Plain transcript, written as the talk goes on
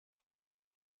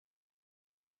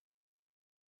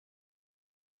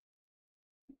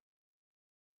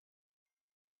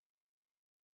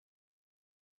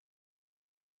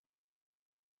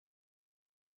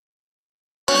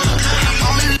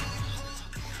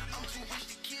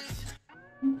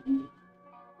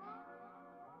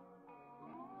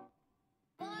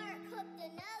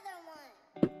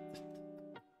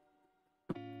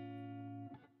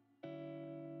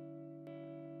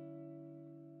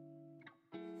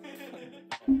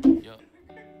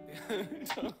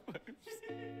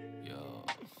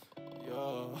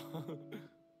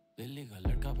दिल्ली का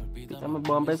लड़का पर पीता मैं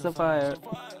बॉम्बे से फायर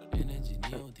एनर्जी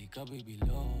नहीं होती कभी भी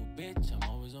लो bitch I'm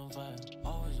always on fire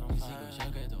किसी को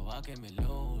शक है तो आके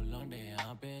मिलो लौंडे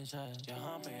यहाँ पे शायद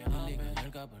दिल्ली का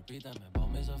लड़का पर पीता मैं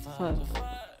बॉम्बे से फायर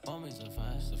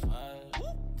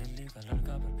दिल्ली का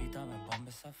लड़का पर पीता मैं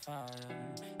बॉम्बे से फायर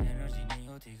एनर्जी नहीं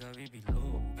होती कभी भी लो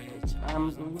bitch I'm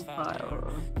always on fire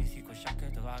किसी को शक है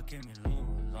तो आके मिलो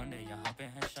लौंडे यहाँ पे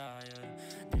हैं शायद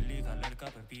दिल्ली का लड़का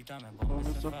पर पीता मैं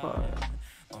बॉम्बे से फायर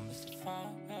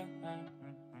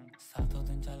सातों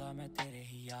दिन चला मैं तेरे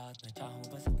ही याद में चाहूँ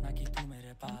बस इतना कि तू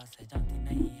मेरे पास है जानती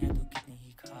नहीं है तू कितनी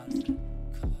ही खास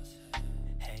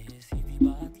है ये सीधी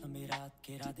बात लंबी रात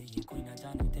के राधे ये कोई ना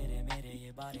जाने तेरे मेरे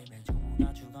ये बारे में झूमूं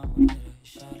ना चुकाऊं तेरे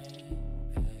इशारे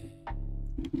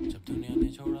जब दुनिया ने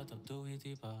छोड़ा तब तू ही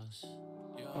थी पास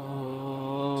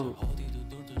जब होती तू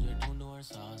दूर तुझे ढूंढूं हर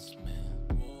सांस में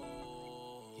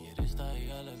ये रिश्ता ही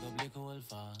अलग अब लिखो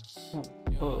अल्फाज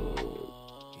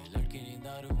लड़की नहीं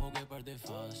दारू हो गए पर्दे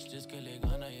फास्ट जिसके लिए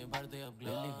गाना ये भरते अब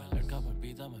दिल्ली का लड़का पर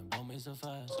पीता मैं बॉम्बे से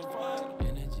फायर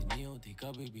एनर्जी नहीं होती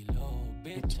कभी भी लो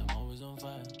bitch I'm always on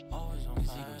fire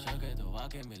किसी को शक है तो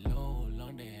आके मिलो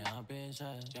लौंडे यहाँ पे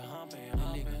शायद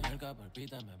दिल्ली का लड़का पर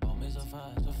पीता मैं बॉम्बे से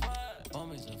फायर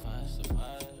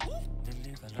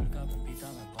दिल्ली का लड़का पर पीता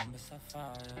मैं बॉम्बे से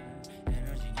फायर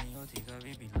एनर्जी नहीं होती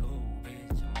कभी भी लो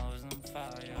bitch I'm always on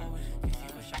fire किसी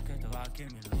को शक है तो आके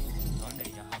मिलो लौंडे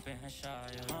यहाँ पे हैं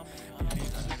शायद दिल्ली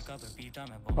का लड़का पे पीता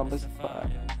मैं बॉम्बे से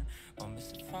फायर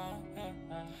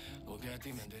वो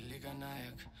कहती मैं दिल्ली का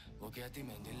नायक वो कहती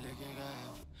मैं दिल्ली के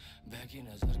गायक बहकी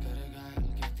नजर करे घायल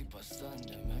कहती पसंद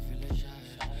है महफिल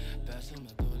शायर पैसों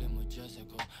में तोले मुझ जैसे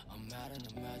को I'm mad and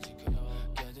I'm magical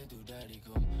कहते तू डैडी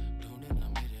को ढूंढे ना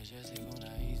मेरे जैसे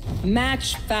गुना easy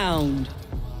Match found.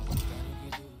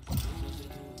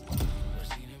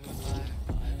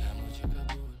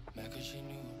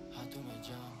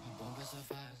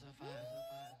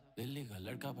 दिल्ली का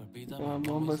लड़का पर पीता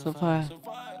बॉम्बे से फायर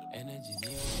एनर्जी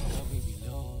नहीं होती कभी भी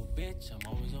लो bitch I'm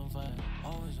always on fire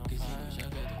किसी को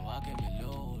शक है तो आके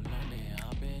मिलो लौंडे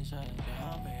यहाँ पे शायद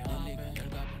दिल्ली का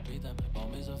लड़का पर पीता मैं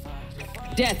बॉम्बे से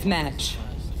fire Death match.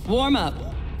 Warm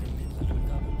up.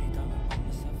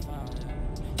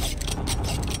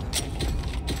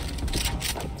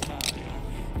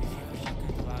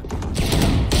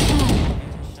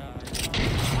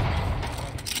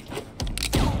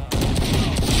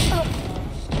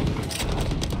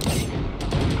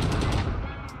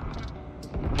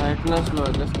 brightness low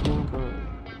adjusting को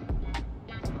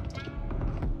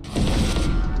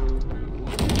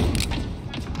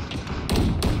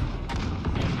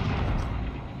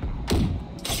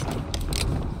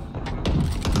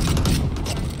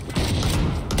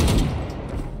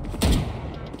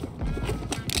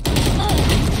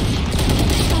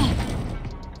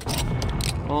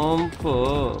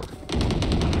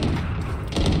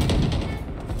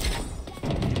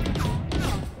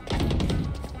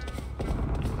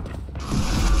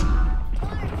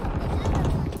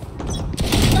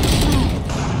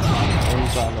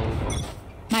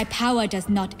My power does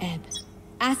not ebb.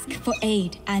 Ask for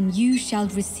aid and you shall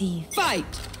receive.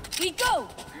 Fight! We go!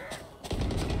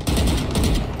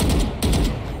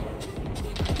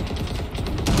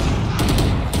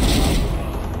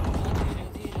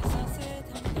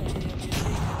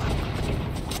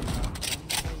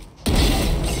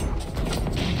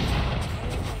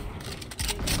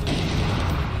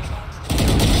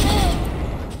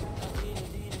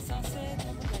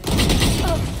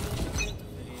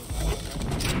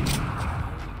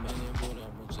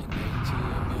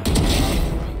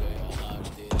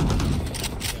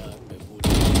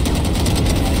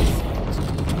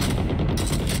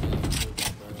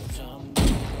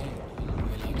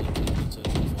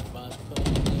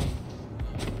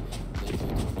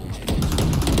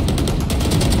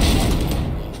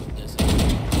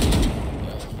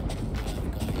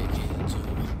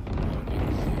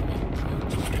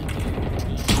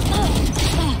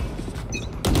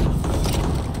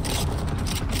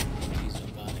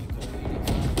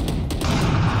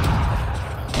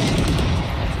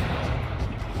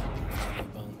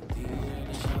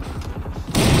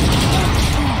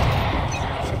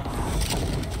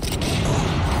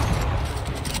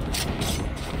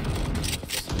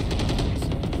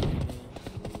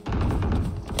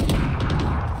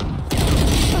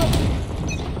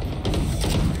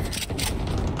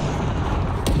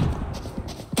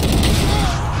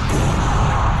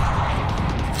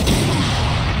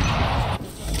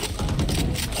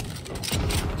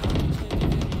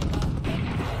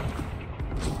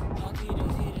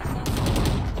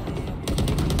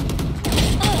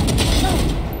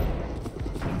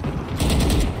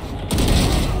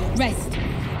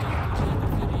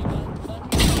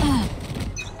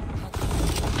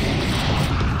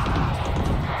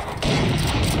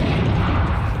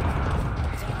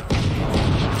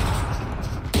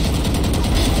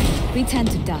 Return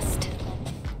to dust.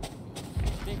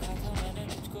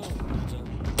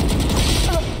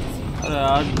 अरे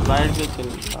यार बैठ के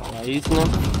चलता भाई इसने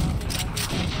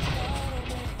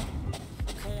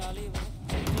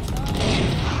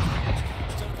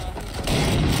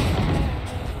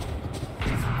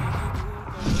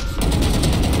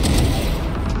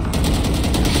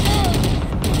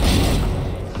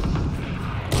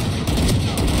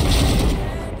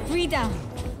 3 down.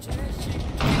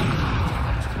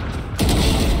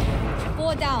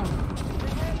 4 down.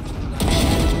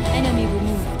 Enemy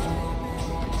removed.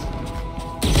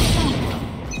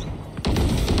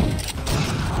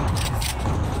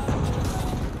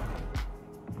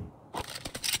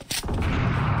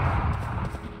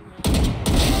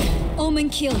 Omen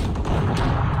kill.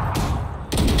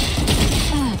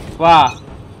 वाह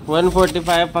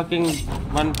 145 fucking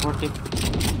 140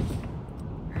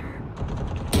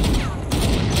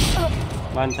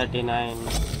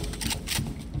 139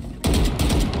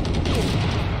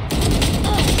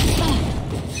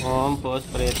 home post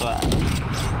pray तो है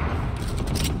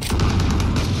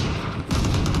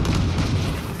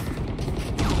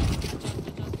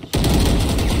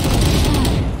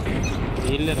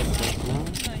हील रखते हैं ना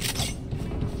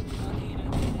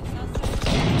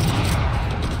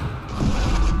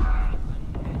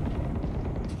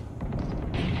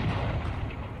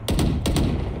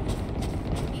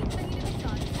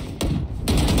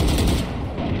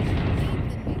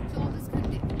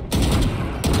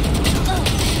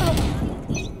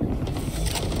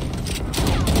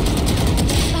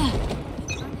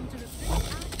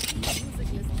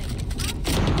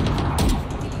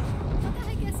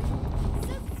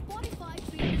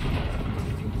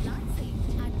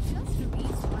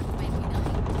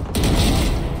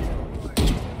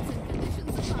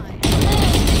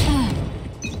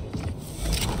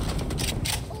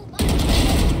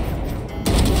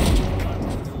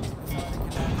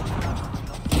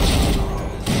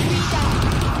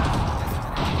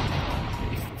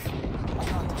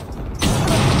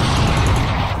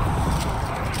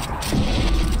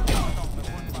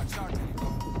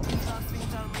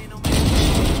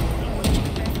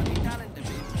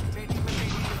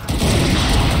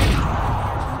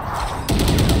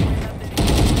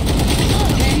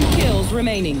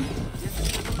Remaining.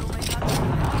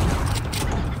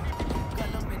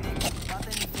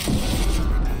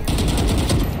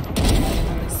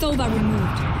 Sova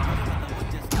removed.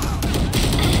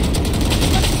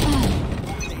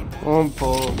 होम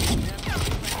पो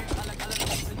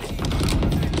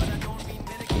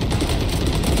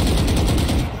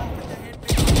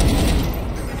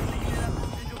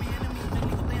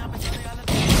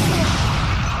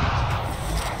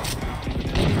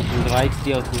डिवाइस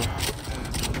दिया उसने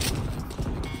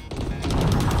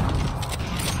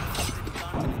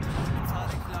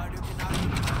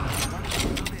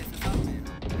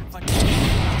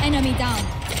Enemy down.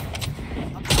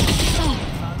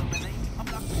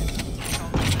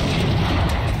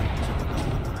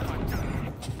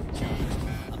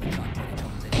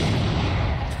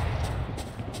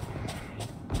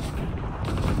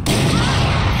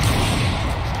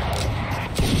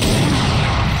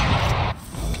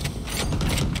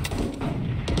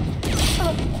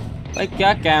 भाई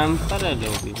क्या कैंपर है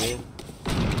लोग भी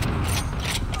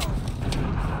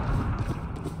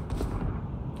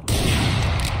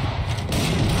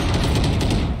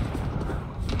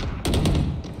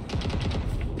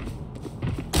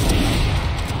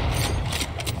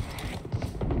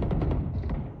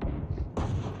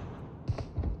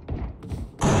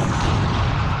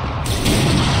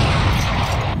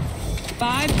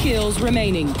 5 kills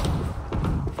remaining.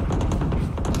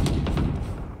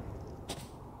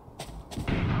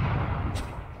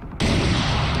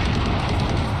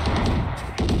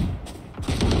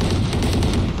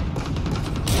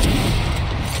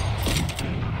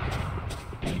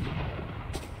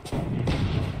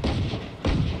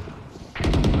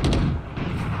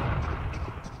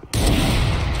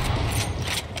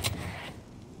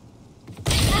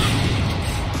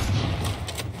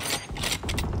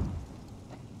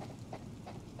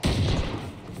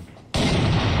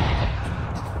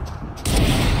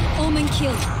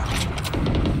 Kill.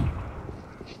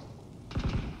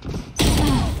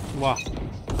 वाह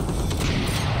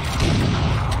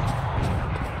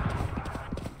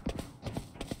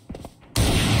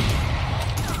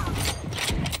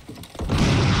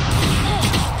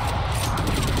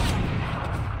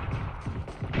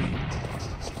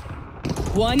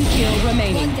One kill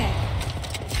remaining. One dead.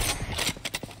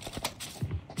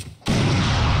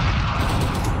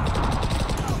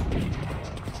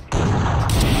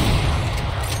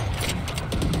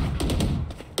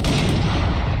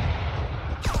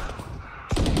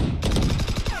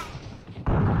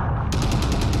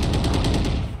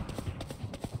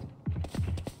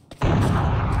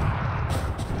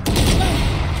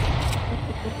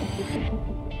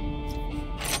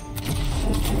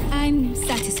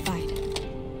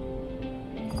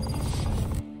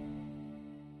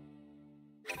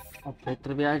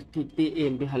 Character भी आज ठीक थी,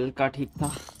 एम भी हल्का ठीक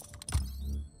था।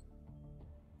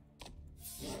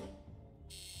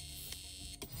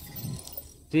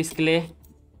 रिस्क ले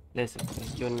सकते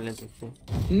हैं, क्यों नहीं ले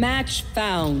सकते। Match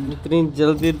found. इतनी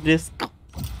जल्दी risk,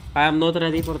 I am not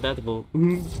ready for that bro.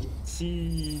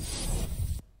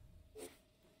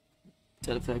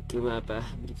 चल फैक्ट्री में आता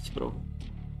है रिच ब्रो।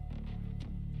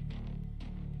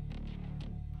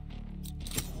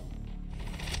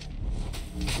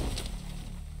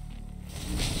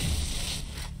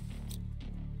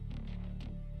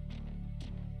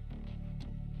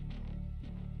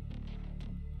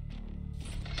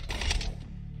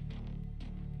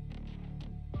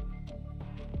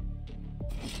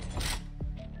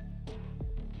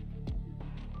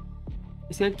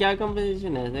 इसका क्या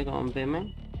कंपोजिशन है ऐसे कॉम्पे में?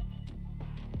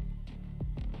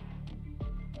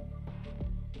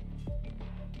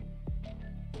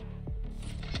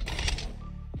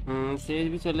 सेज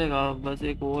भी चलेगा, बस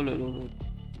एक वो ले लूँ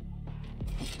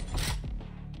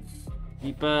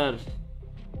कीपर।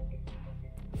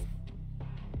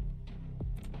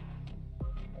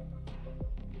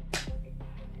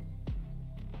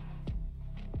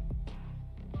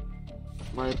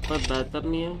 वाइपर बेहतर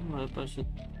नहीं है, वाइपर से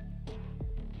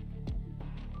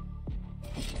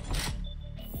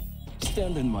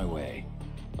Stand in my way.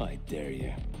 I dare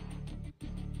you.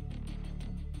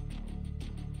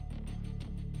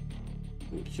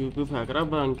 चूपी फेंक रहा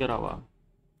भयंकर हवा।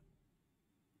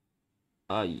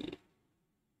 आइए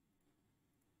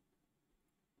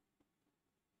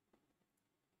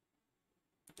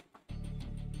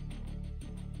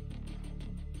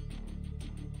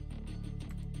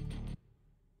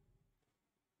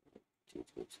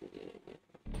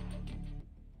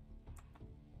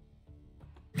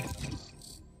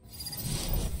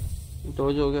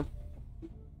डोज हो गया।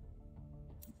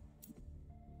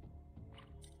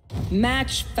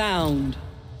 Match found.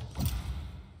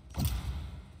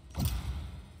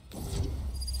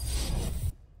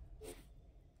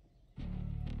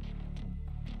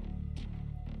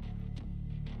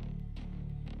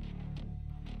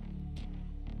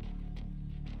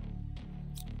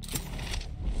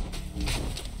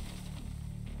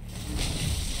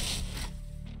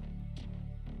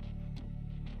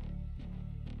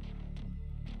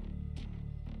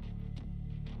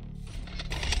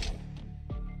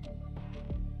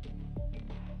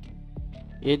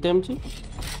 एटीएम जी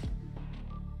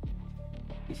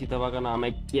इसी दवा का नाम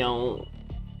है क्यों?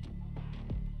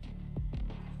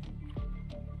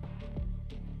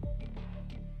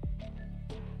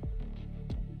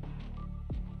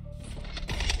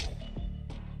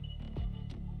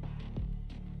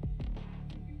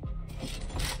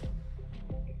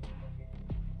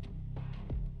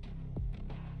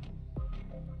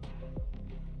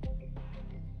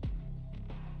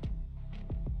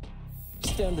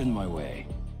 Stand in my way.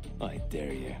 I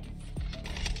dare you.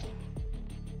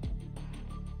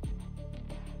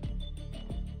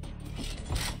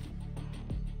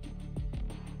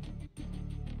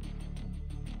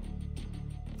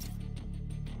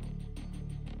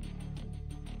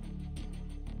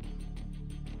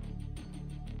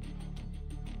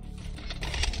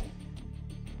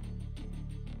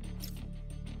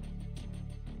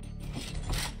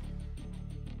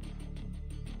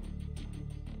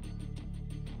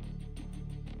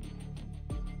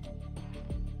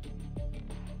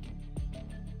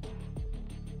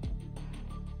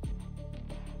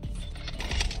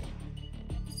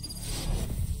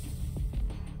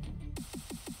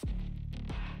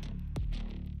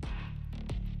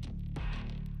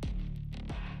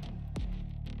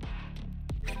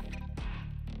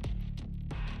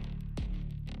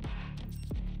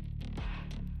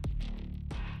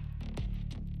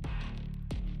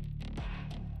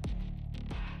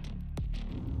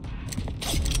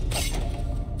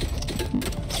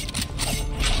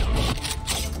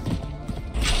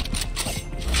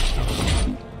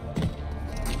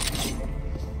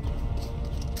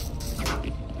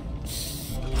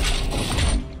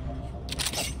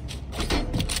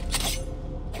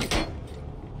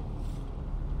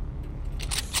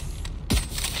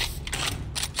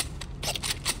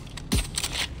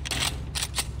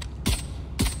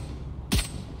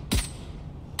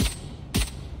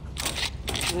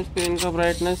 Screen का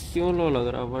ब्राइटनेस क्यों लो लग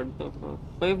रहा है? बट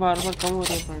कोई बार बार कम हो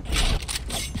रहा है ब्राइटनेस।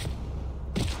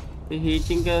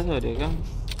 हीटिंग कैसे हो रही है क्या?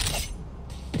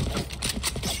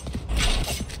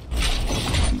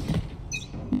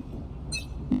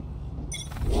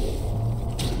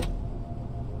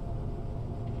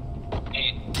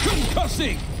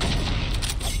 Concussing!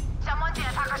 Someone's in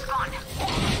attacker spawn.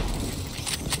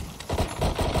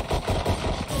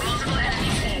 Multiple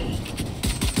enemies A.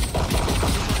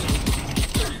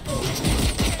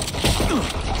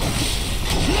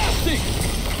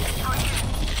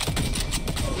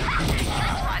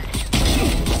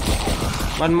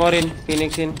 One more in.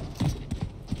 Phoenix in.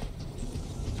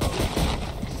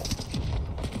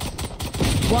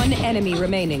 One enemy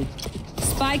remaining.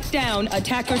 Spike down,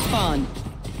 attacker spawn.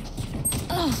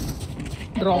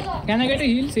 Drop. Can I get a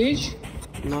heal, Sage?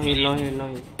 No heal, no heal, no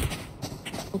heal.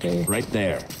 Okay. Right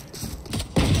there.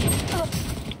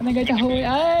 Can I get a heal?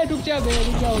 Ah, रुक जा बे,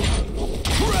 रुक जाओ.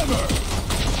 Forever!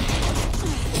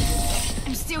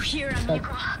 I'm still here,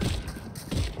 amigo.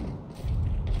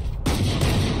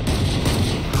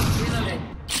 Reloaded.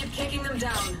 Keep taking them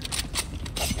down.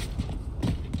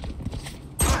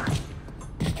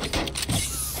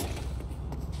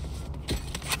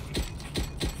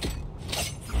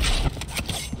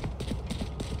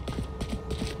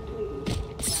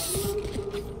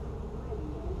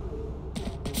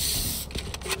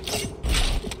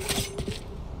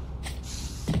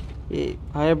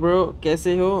 Hi bro,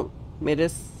 कैसे हो? मेरे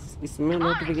इसमें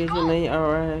notification नहीं आ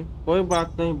रहा है. कोई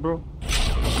बात नहीं ब्रो.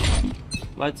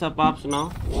 व्हाट्सएप आप सुनाओ.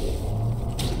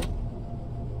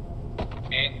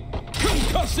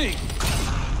 Concussing!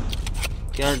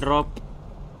 क्या drop?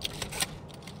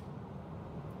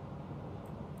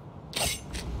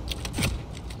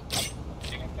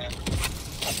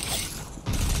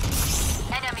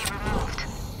 Enemy removed.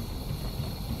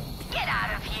 Get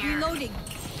out of here. Reloading.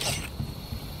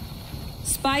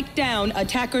 Spike down,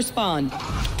 attacker spawn.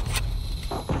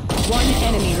 One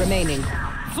enemy remaining.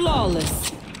 Flawless.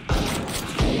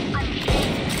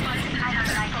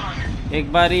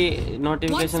 एक बारी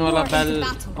नोटिफिकेशन वाला बेल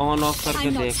ऑन ऑफ करके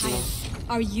I'm not देख लो.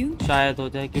 tired. Are you? शायद हो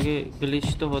जाए, क्योंकि ग्लिच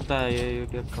तो होता है ये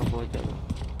यूट्यूब का बहुत ज़्यादा.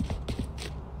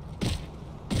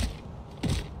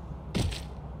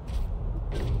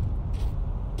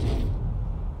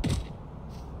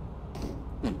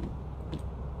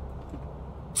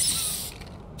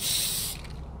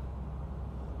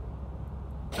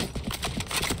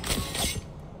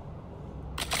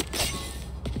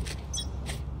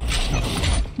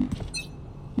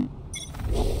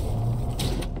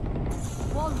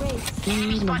 Wall raised.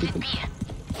 Spotted B.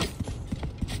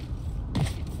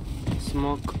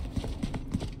 Smoke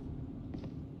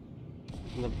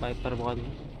Piper बहुत है.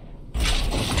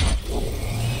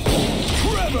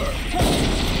 Forever!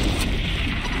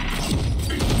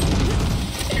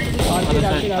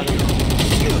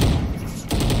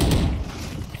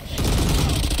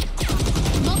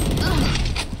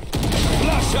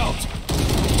 Flash out!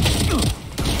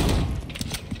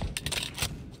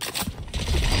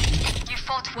 You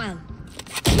fought well.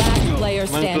 Last player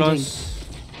one standing. Close.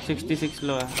 66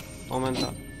 लो है. ओमन था.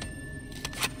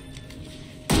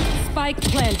 Spike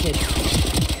planted.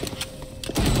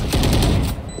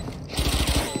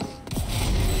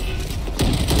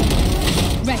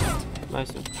 Rest. Nice.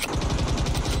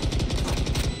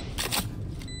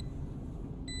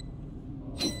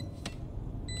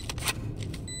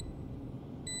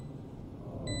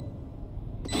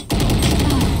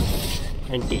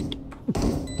 Anti.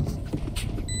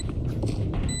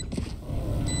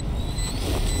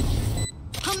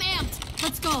 I'm amped.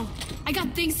 Let's go. I got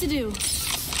things to do.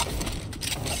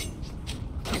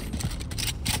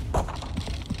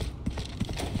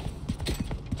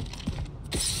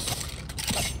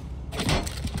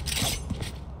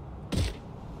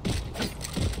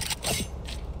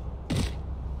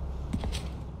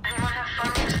 Anyone have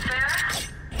funds to spare?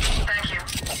 Thank you.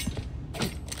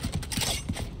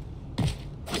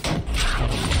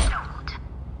 Note.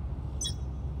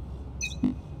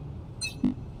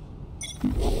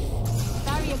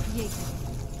 Barrier created.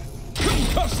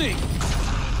 Concussing!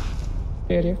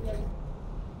 Area.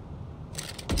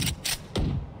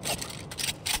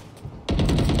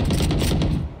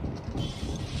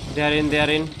 They are in. They are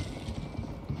in.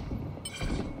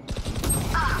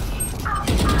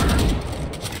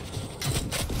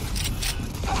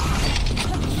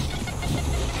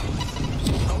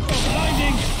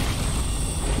 Blinding!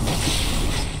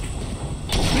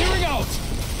 Clearing out!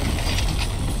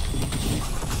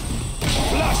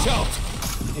 Flash out!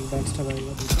 एक backstab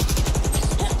आएगा.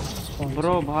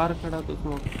 Bro बाहर खड़ा तो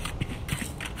smoke.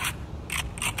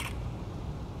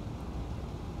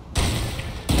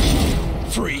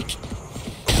 Freak!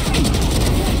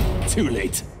 Too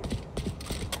late.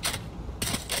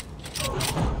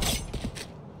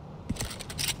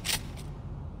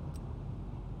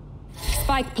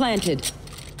 Spike planted.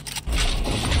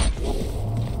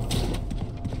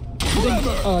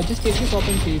 Just take this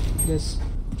open feed. This.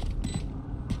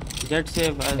 Jet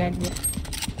save.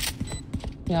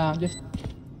 Yeah, just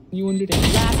you only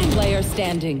take. Last player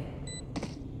standing.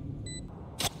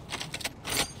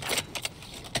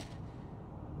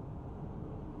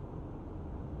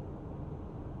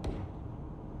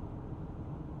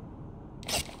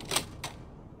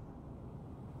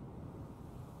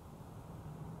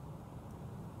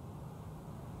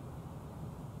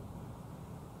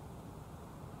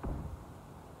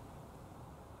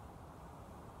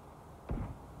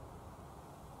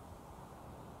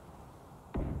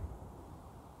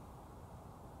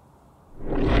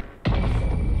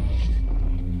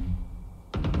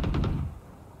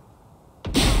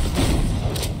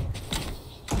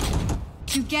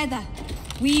 Together,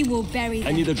 we will bury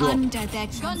I need a them drop. under their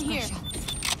transgressions.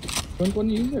 Don't want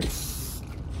to use it.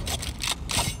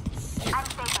 I'm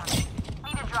stating.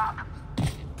 Need a drop.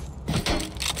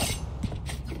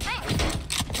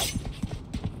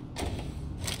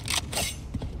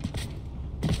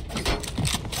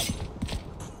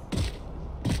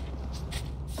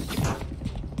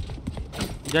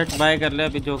 Jet bye कर ले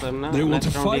अभी जो करना They want to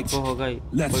next round fight? एक को होगा ही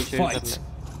Let's कोई share कर fight. ले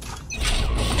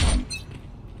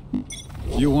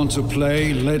You want to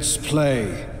play? Let's play.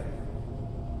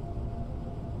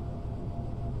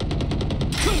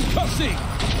 Concussing!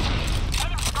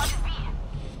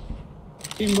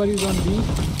 Timber is on B.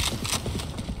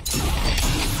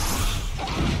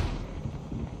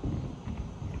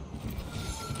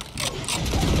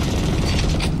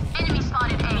 Enemy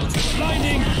spotted A.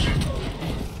 Blinding!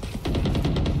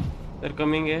 They're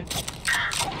coming है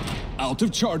Out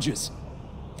of charges.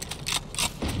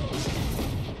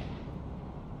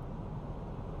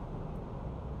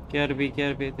 केयर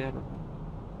भी there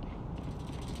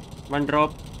one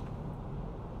drop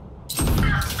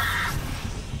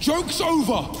Joke's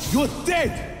over! You're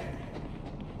dead!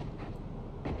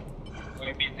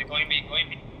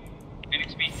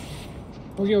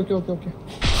 Okay.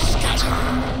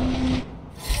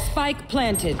 Spike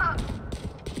planted.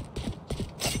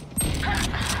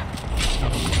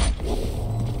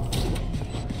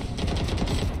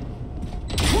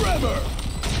 Forever!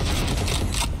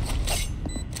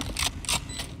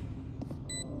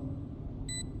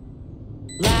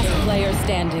 Last player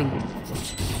standing.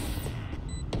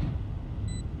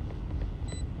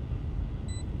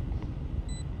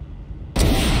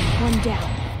 One down.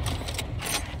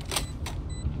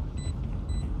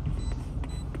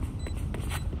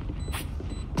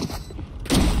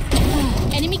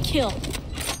 Enemy kill.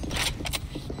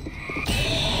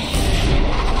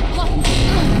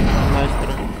 nice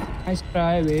throw Nice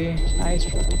try, way. Nice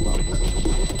try.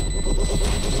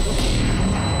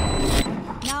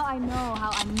 Now I know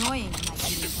how annoying my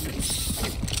feelings can be.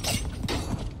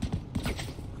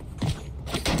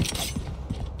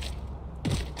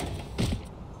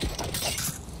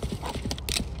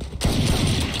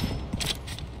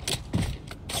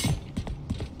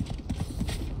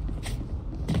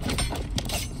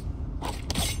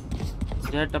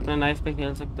 Jet अपने knife पे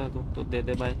खेल सकता है तो दे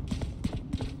दे भाई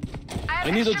I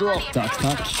need a drop. Touch.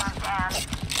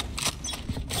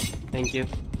 Thank you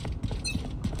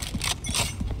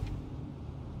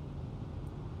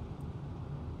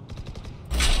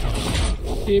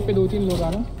A पे 2-3 लोग आ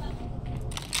रहे हैं.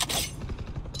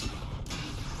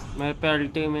 मेरे पे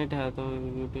अल्टीमेट है तो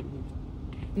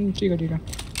ठीक है.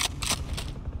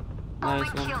 Nice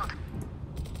one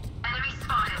Enemy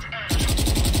spotted A.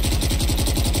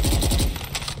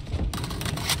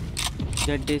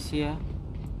 Jet देसी है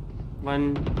one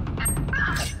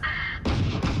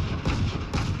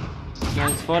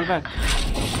nice fall back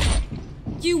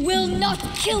You will not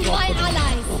kill my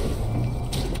allies.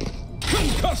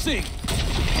 Concussing!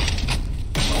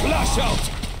 Flash out!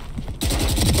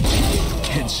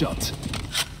 Headshot.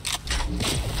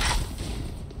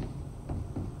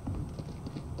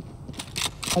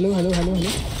 Hello. Hello.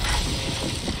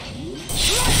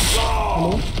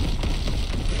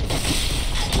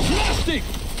 Plastic!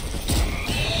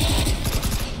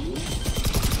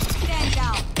 Stand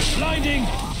down. Blinding!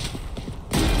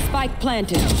 Spike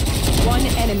planted. One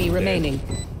enemy remaining.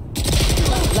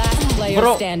 Last player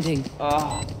Bro. standing.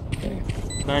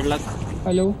 Bad luck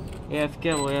Hello. AFK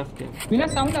वो AFK बिना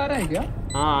sound आ रहा है क्या?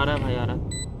 हाँ आ रहा है भाई आ रहा है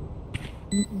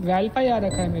वाइफाई आ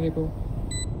रखा है मेरे को.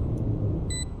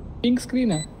 पिंक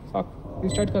स्क्रीन है. फक.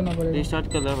 रिस्टार्ट करना पड़ेगा.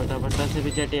 रिस्टार्ट कर लो बेटा बट वैसे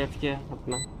भी जेट AFK है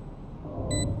अपना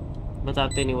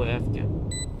बताते नहीं वो AFK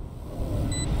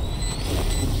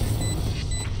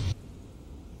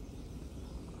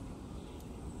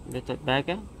बेटा बैक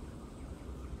है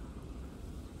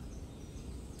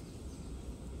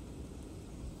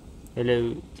hello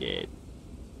jet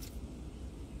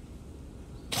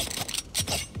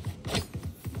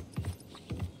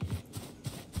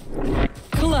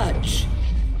Clutch.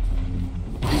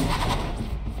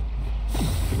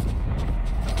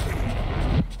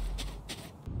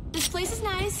 This place is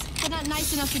nice, but not nice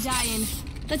enough to die in.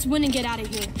 Let's win and get out of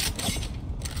here.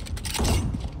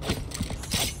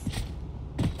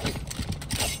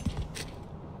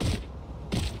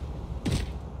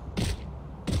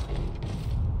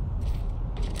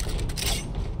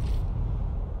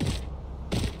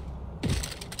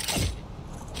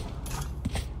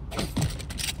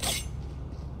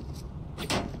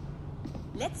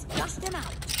 Let's flush them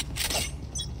out.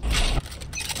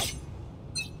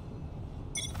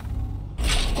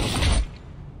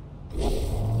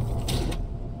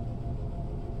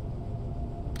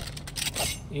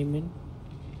 Amine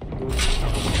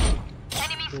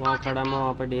वहाँ खड़ा मैं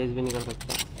वहाँ पे डेज भी नहीं कर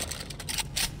सकता।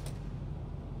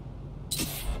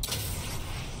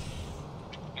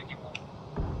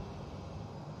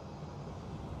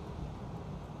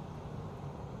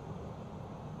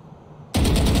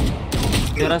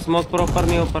 तेरा स्मोक प्रॉपर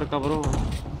नहीं ऊपर का ब्रो।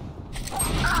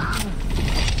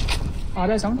 आ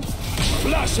रहा है sound.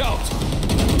 Flash out!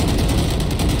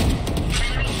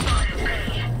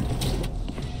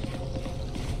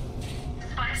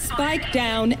 Spike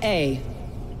down A.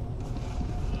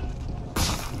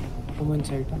 Woman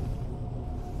side है।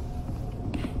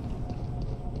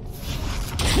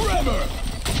 Trevor!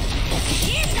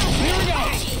 Clearing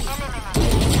out!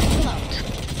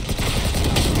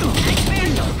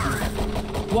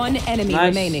 One enemy Nice.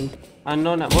 remaining.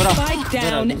 Unknown है बोरा। Spike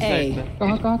down A.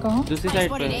 कहाँ दूसरी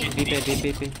साइड पे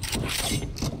बी पे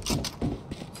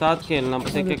साथ खेलना,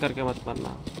 बस एक करके मत मारना।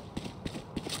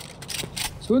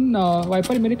 सुन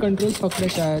वाइपर मेरे कंट्रोल पकड़े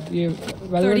शायद, ये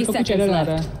वैलोरेंट का कुछ एरर आ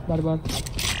रहा है बार बार।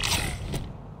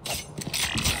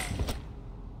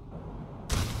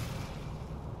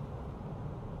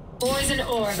 Poison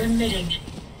orb emitting.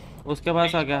 उसके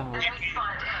पास आ गया।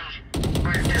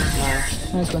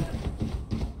 Nice one.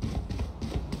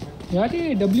 यार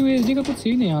ये WASD का कुछ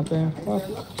सीन है यहाँ पे।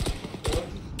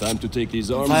 Time to take these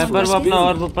arms. Wiper वो अपना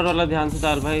और ऊपर वाला ध्यान से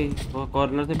डाल भाई, वो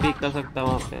कॉर्नर से पीक कर सकता है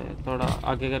वहाँ पे, थोड़ा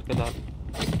आगे करके डाल।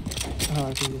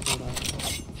 हाँ ठीक है थोड़ा।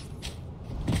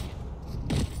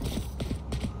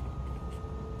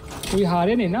 कोई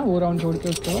हारे नहीं ना वो राउंड छोड़ के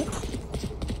उसके बाद।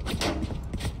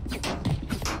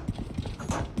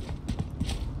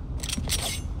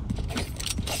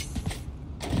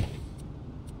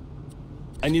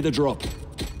 I need a drop.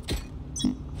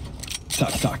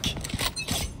 Tack, tack.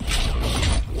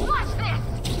 Watch this!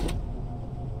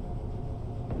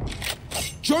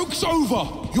 Joke's over!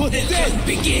 Your death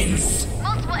begins!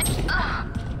 Multiple.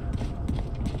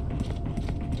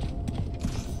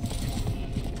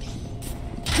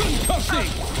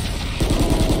 Concussing!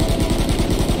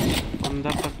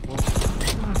 अंदर तक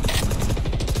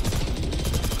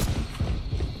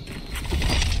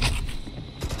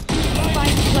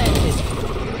Spike planted.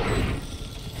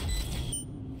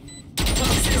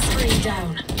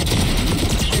 Down.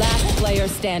 Last player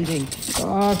standing.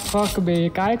 Fuck बे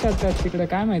काय करतात तिकडे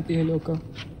काय माहिती हे लोक।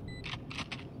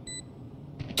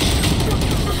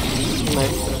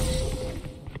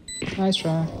 Nice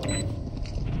try.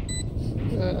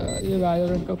 ये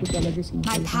वैलोरेंट का कुछ अलग ही सीन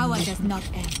My है। power does not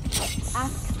end.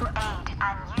 Ask for aid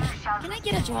and you shall. Can I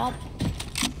get a drop?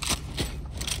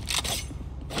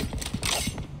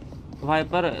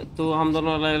 Wiper तू हम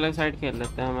दोनों अलग अलग साइड खेल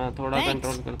लेते हैं, मैं थोड़ा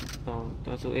कंट्रोल कर सकता हूँ,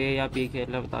 तो तू ए या पी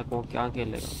खेल ले, बता को क्या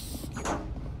खेलेगा।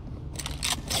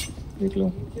 देख लो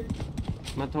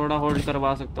मैं थोड़ा होल्ड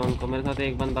करवा सकता हूँ उनको, मेरे साथ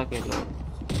एक बंदा खेल लो।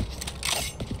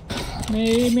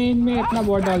 मैं अपना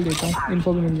बॉट डाल देता हूँ,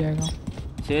 इन्फो भी मिल जाएगा।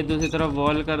 छेद दूसरी तरफ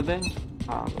वॉल कर दे।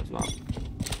 हाँ बस वहाँ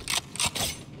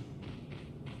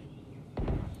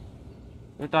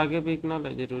बट आगे पीकना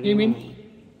ले जरूरी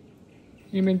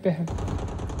ईमेल पे है।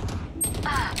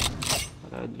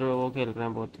 इधर वो खेल रहे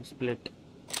हैं बहुत स्प्लिट।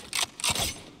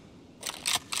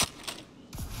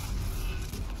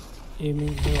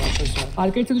 एमिन से वापस जा।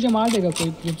 आर्केड से तुझे मार देगा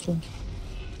कोई क्रिप्टो।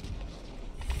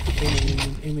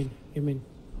 एमिन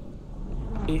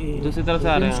दूसरी तरफ से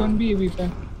आ रहे हैं। क्रिप्टो भी पे।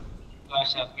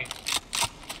 फ्लैश आपके।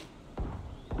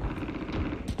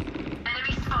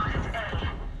 Enemy spotted A.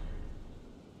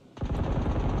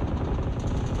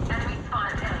 Enemy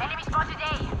spotted A. Enemy spotted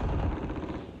A.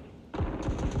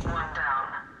 One down.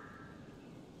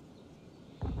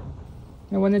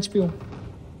 मैं 1 HP हूँ।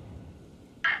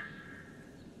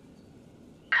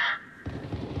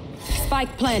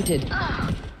 Spike planted.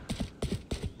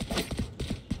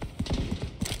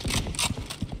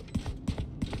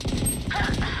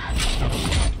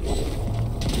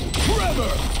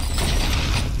 Trevor!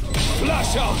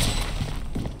 Flash out!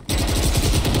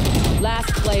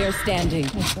 Last player standing.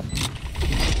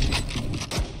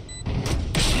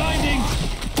 Blinding!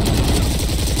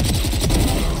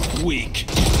 Weak.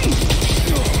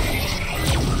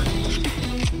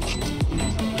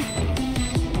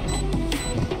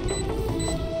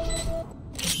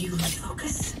 If you lose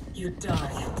focus, you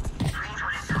die. Breathe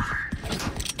when it's over.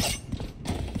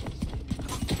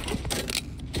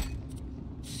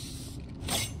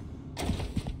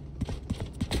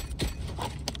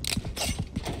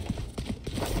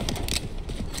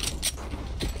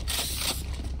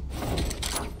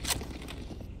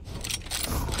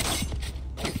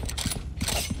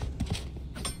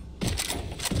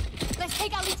 Let's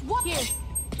take out each one.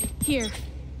 Here.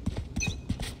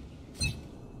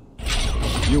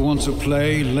 You want to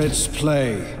play? Let's play.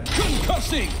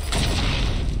 Concussing!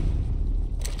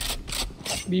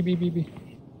 B.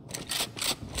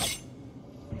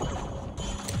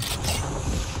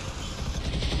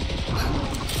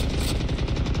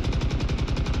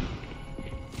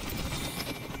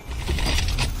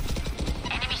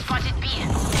 Enemy spotted B.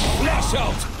 Flash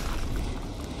out!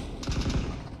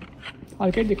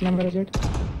 Arcade दिखना मेरा jet.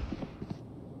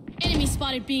 Enemy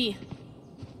spotted B.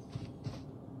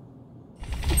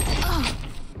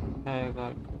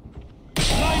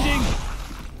 Blinding!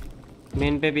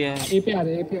 Main पे भी है. ए पे आ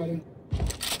रहे.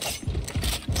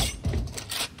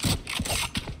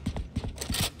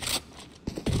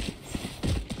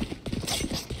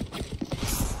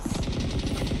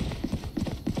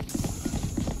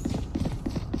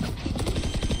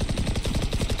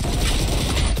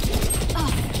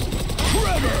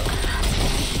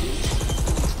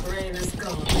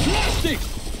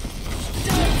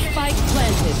 Spike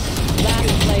planted.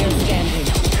 Last player standing.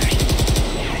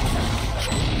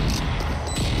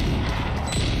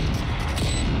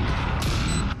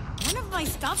 None of my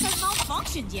stuff has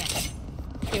malfunctioned yet.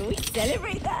 Can we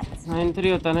celebrate that?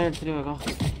 9-3 होता ना 8-3 होगा.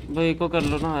 भाई को कर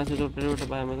लो ना ऐसे तो टूटे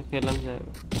पाए में तो खेलना नहीं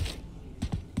जाएगा.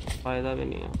 फायदा भी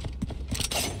नहीं है.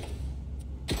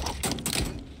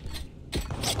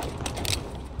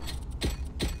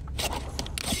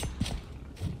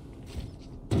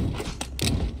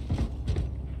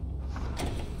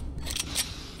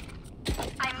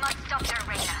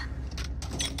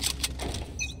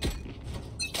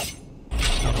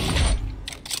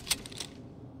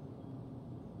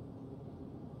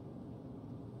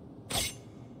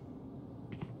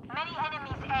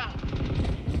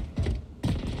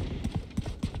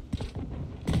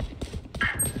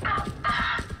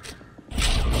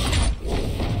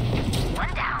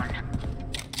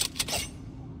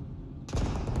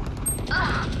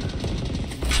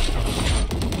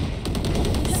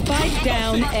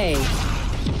 Down A.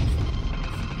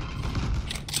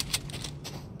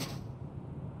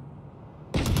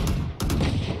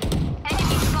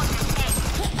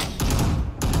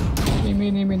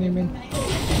 Amen.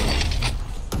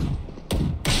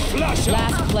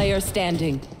 Last player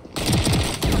standing.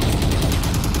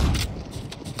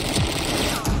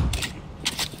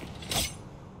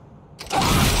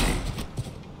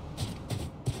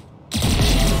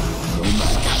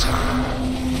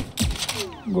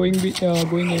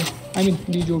 Going A. I mean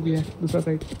B जो भी है दूसरा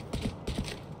side.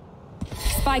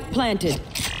 Spike planted.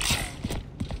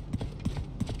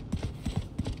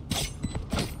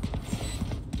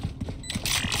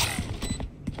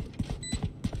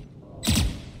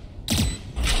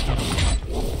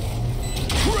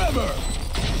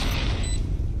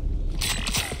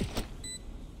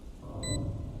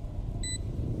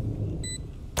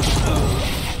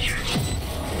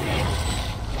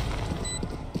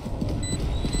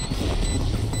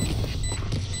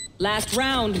 Last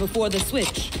round before the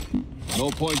switch. No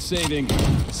point saving.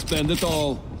 Spend it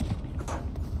all.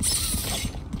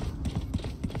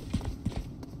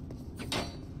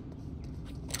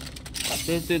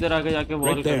 तो इधर आके जाके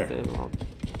वॉल करते हैं.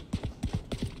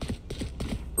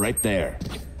 Right there.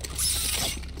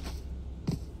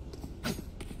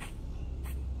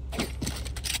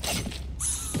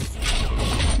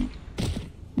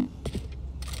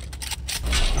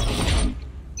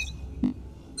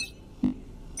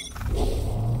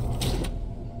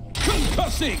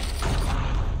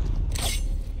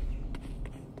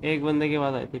 एक बंदे की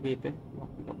आवाज आई थी पी पे.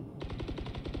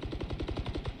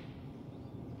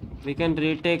 We can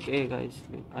retake A guys.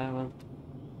 I want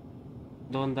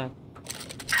don't that.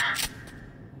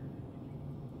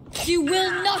 You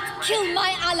will not kill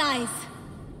my allies.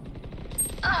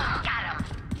 Got him.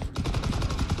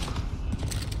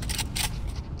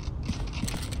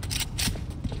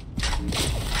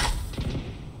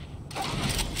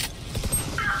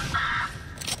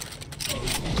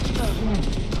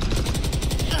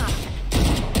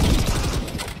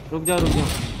 रुक जाओ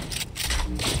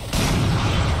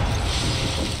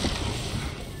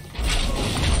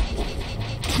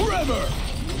Forever.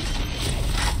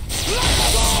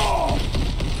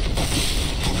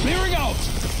 Clearing out.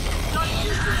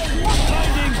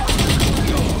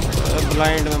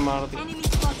 ब्लाइंड में मार दी. Enemy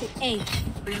spotted A.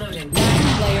 Reloading. Last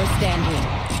player standing.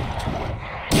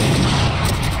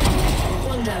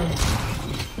 One down.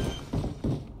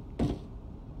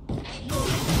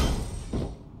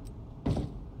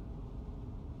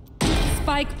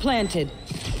 Spike planted.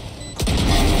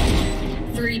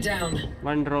 3 down.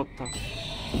 One drop था.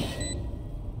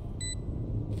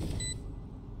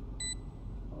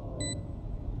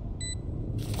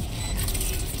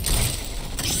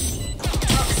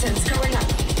 Toxins going up.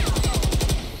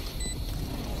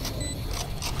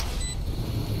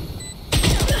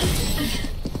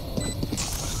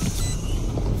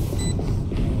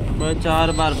 मैं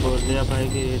 4 बार बोल दिया भाई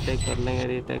कि रीटेक कर लेंगे,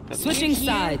 रीटेक कर लेंगे। Switching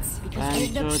sides. Because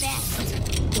we're the best.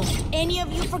 Don't any of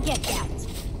you forget that.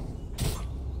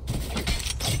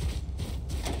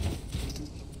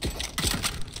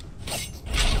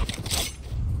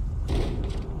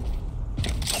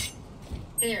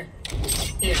 Here.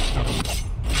 Here.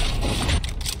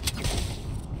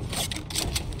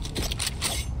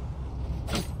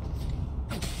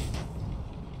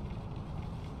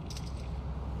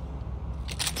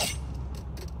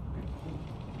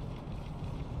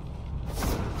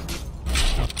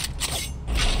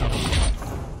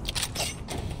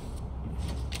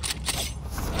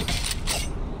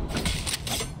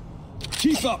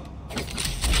 Keep up.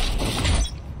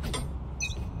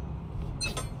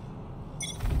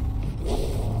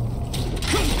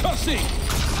 Concussing.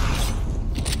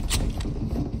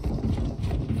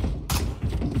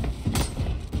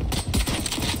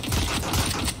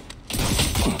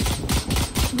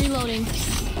 Reloading.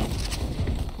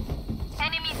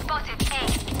 Enemy spotted. A.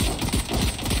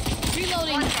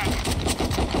 Reloading.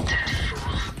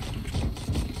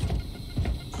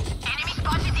 Enemy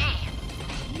spotted A.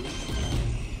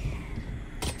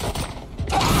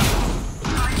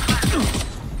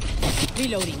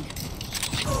 Reloading.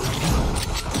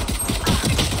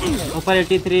 ऊपर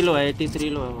 83 लो है, 83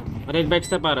 लो है वो, और एक बैक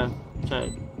स्टेप आ रहा है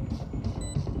शायद।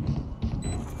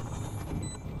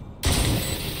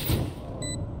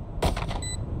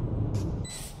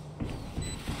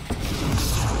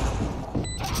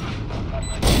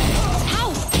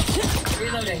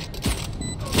 Reloading.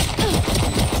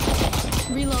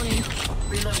 Reloading.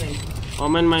 Reloading.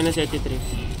 Women -83।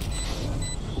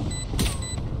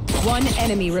 One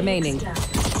enemy remaining.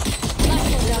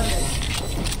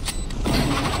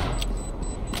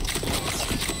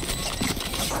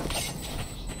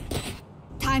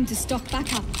 Time to stock back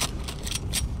up.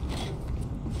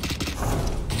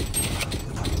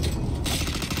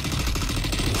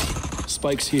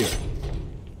 Spikes here.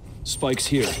 Spikes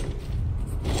here.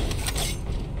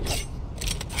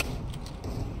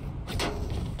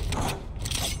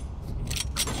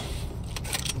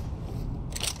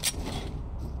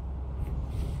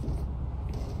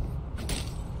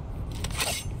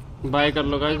 Bye कर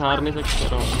लो गाइस, हार नहीं सकते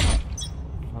रहो।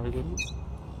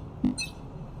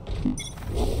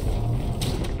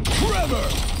 Forever.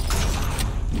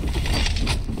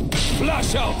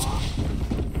 Flash out.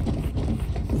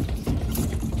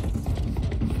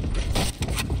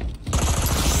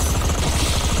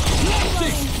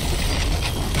 Blasting.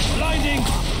 Blinding.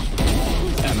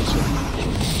 Amateur.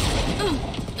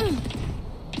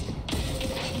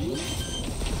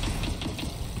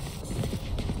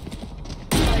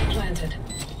 Planted.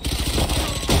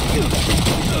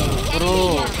 Bro.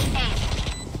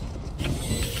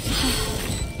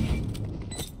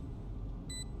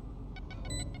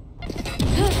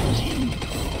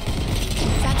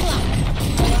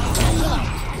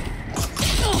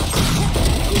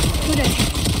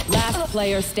 Last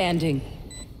player standing.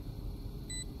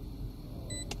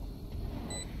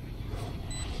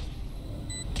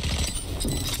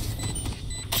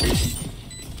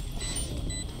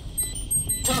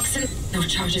 Toxin. No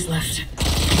charges left.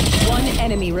 One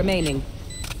enemy remaining.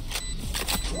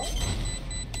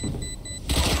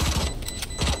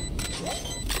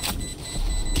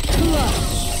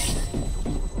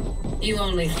 You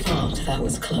only thought that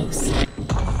was close.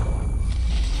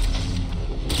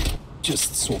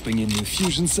 Just swapping in new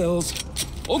fusion cells.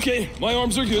 Okay, my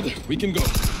arms are good. We can go.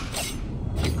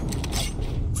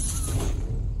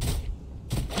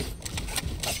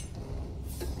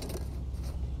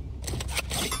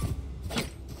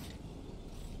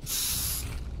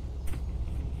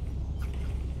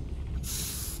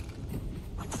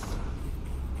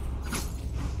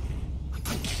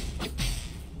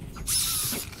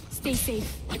 Stay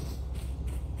safe.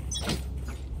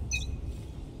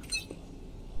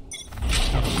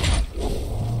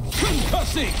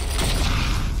 Concussing.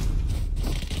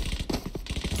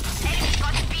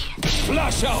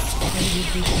 Flash out.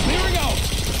 Clearing out.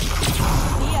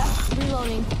 Yeah.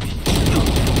 Reloading.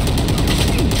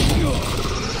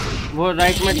 वो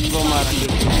right में वो मारा।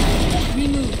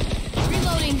 Remove.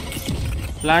 Reloading.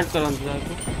 Plant करो अंदर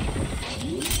जाके।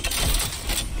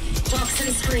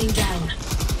 Toxin screen down.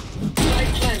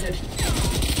 Light planted.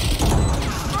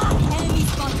 Enemy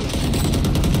spotted.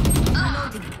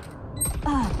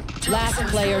 Last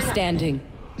player standing.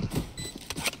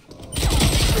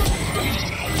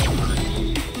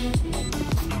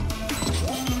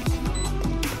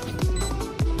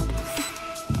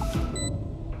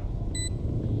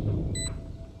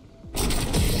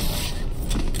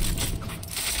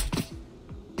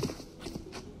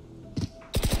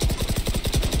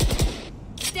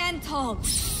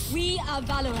 dogs. We are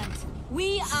Valorant.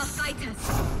 We are fighters.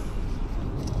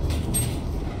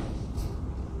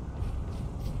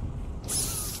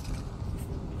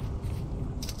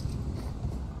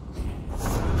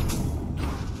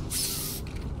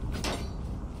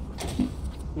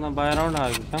 ना bye round आ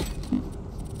गया।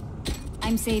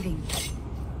 I'm saving.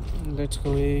 Let's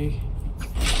go A.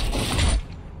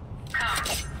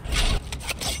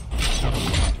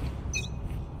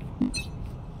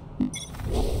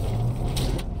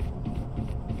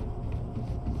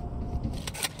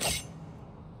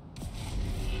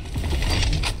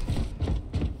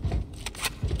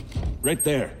 Right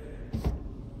there.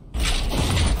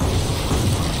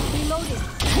 Reloaded.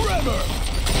 Forever!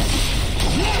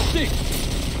 Blasting!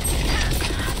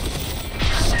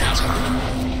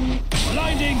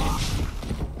 Blinding!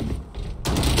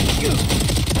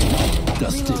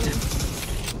 Dusted.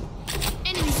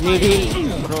 Need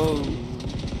heal, bro.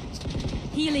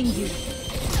 Healing you.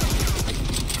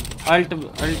 Alt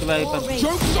Viper.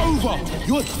 Joke's over!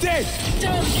 You're dead!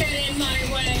 Don't get in my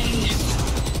way.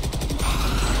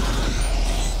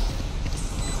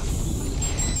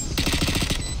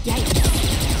 Nice.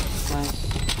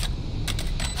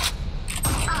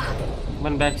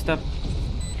 One backstab.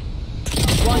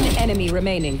 One enemy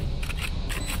remaining.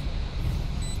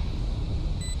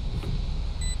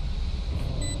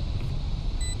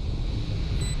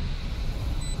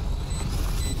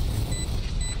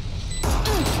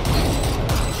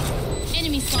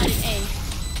 Enemy spotted A.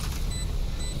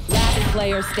 Last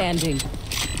player standing.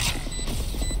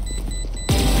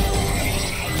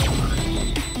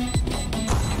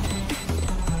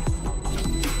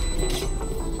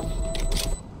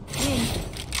 Win.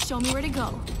 Show me where to go.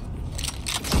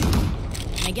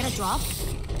 Can I get a drop?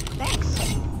 Thanks.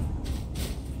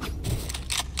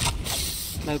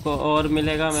 मेरे को और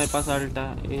मिलेगा, मेरे पास अल्टा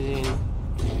है।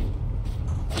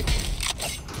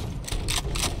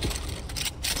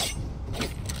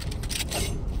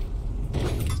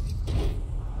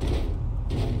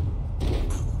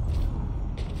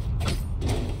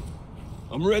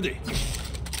 I'm ready.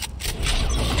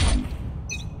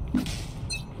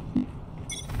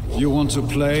 You want to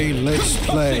play? Let's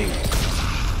play.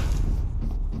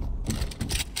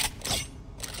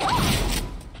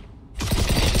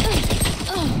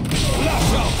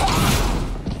 Flash out!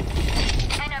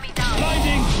 Enemy down.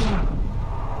 Blinding!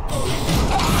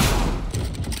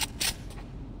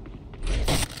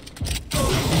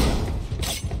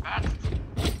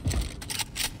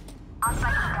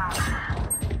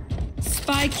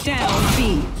 Spike down B.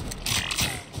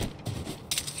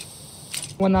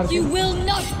 One RP. You will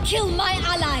not kill my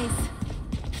allies.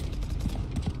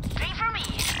 Three for me.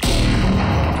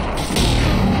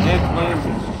 एक point.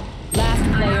 Last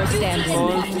player standing.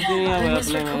 और कुछ नहीं है मैं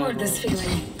अपने में। this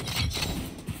feeling.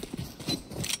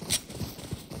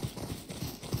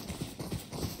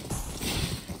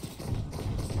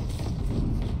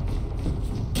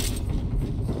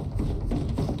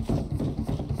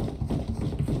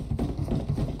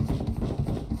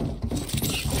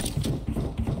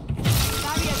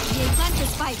 Barrier create. Plant your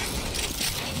spike.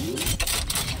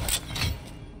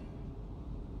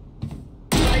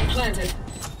 Light planted.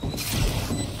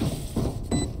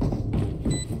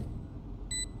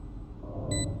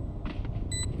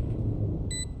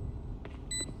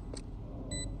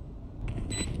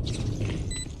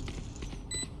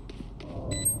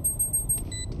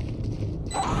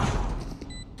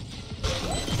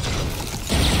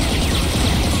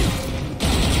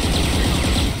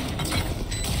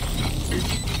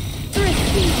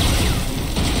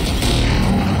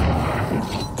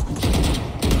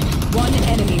 One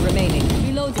enemy remaining.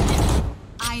 Reloaded.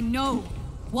 I know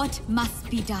what must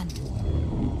be done.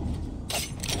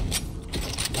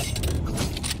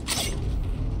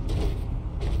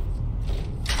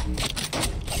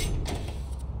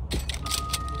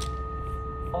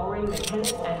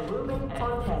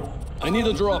 I need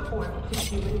a drop.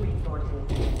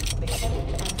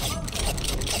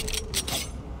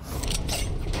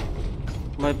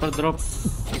 Viper drop.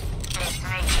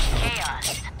 Chaos.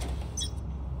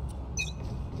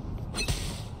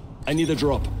 I need a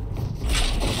drop.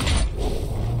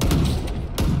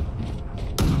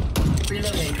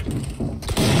 Reloading.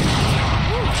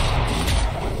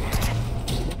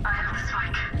 I have the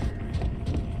spike.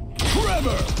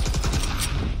 Forever!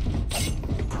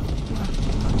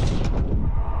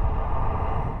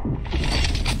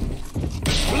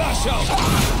 Flash out!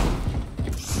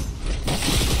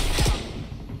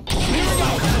 Clear him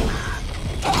out!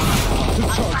 The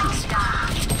charges.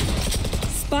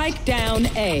 Spike down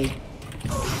A.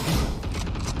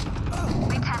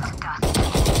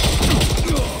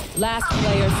 Last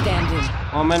player standing.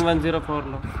 Omen 104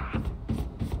 low.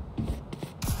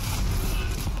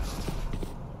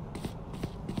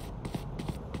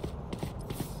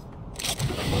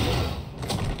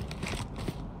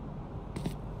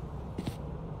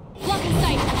 Block in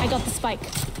sight. I got the spike.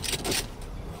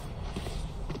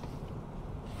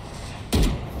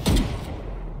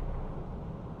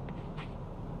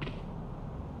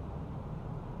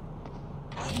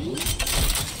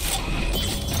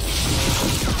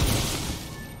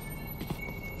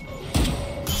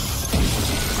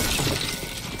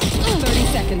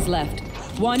 Left.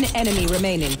 One enemy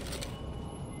remaining.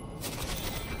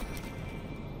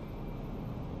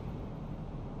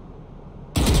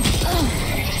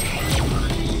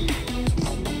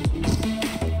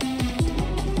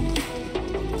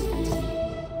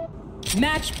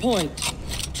 Match point.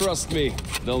 Trust me,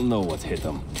 they'll know what hit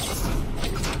them.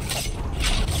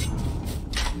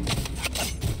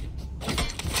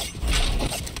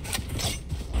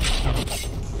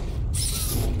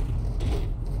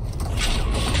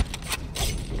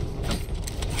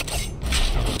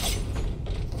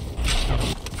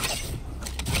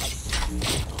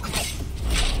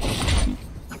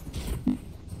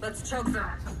 Let's choke them.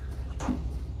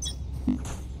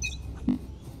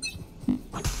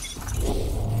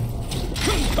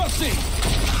 Concussing!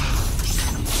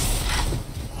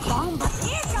 Bomb.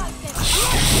 Here comes the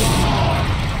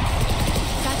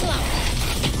Satchel out.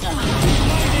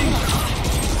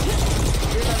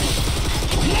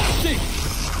 Blasting!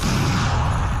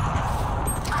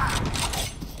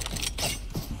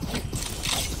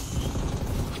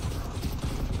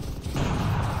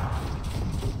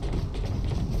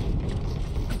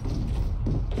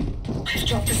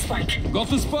 Drop the spike. Got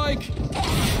the spike!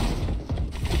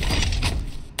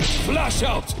 Flash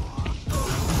out!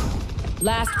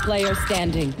 Last player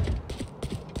standing.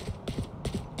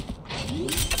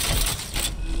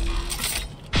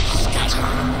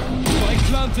 Spike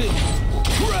planted!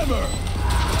 Tremor!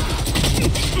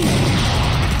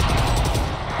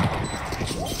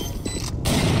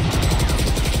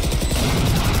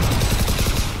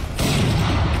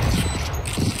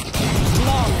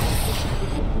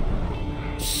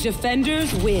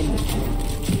 Defenders win.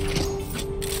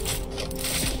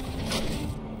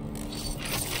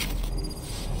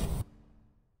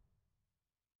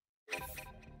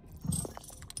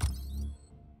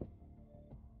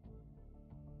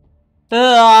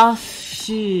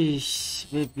 Sheesh.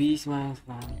 Way 20 minus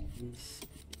 20.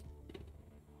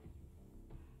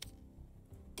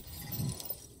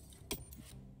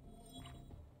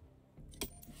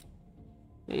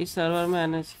 इस server में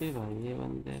NH के भाई ये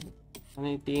बंदे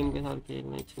नहीं team के साथ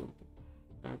खेलना ही चाहिए.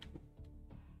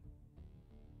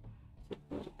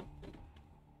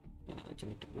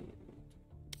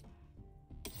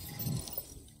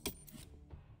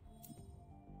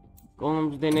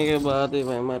 कॉम्स देने के बाद ही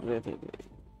भाई मर रहे थे.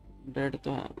 डेड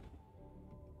तो है.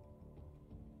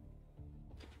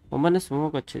 वो मैंने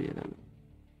स्मोक अच्छे दिए थे.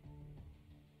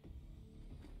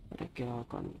 अरे क्या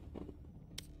करना.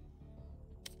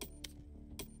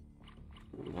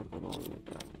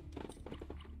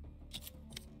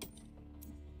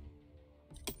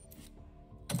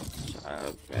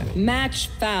 Match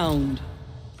found.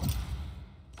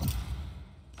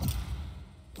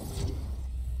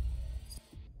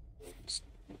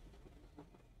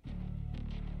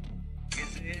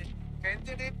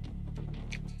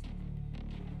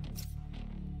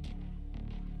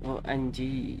 ONG.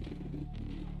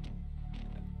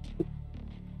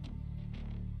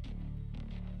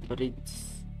 Bridge.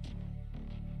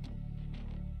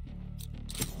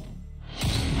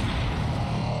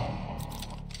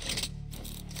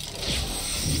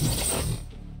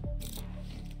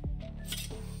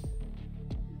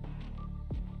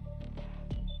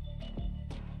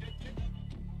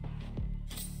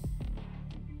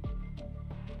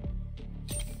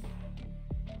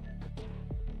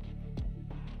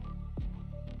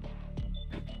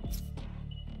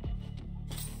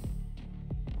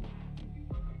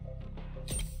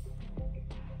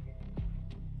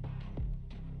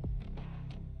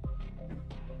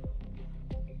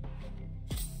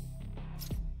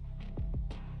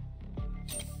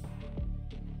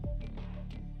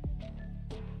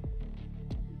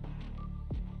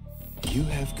 You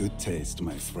have good taste,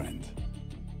 my friend.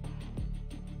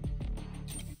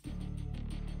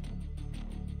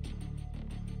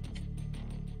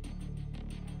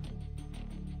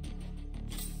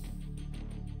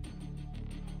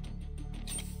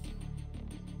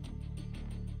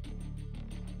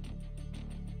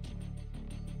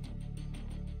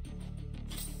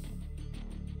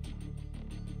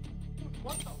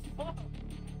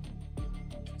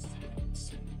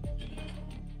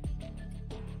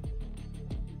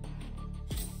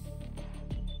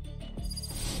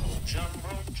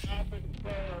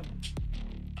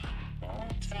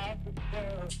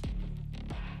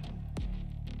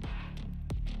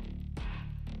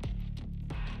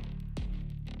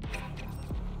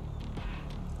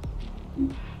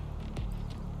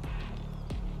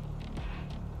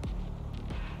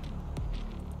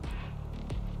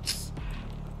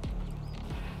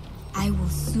 I will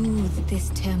soothe this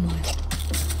turmoil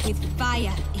with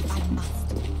fire if I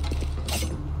must.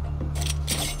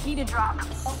 Need a drop.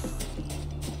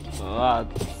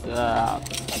 What's up?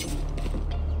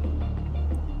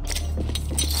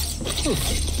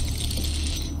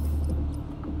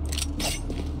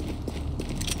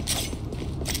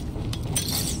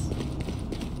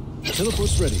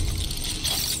 Teleport's ready.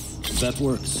 That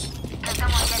works. Can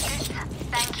someone get this?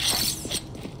 Thank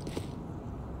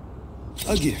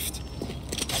you. A gift.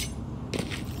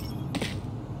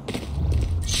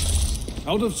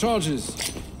 Out of charges.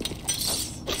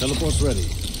 Teleport's ready.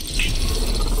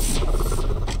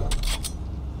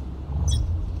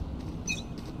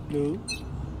 Hello?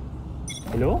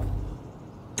 Hello?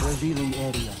 Revealing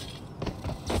area.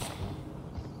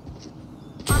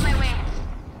 On my way.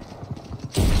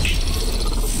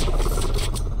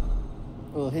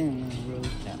 Oh, him, bro.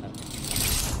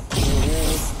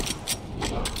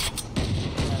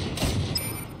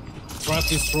 Trap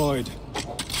destroyed.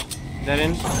 They're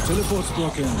in. Teleport's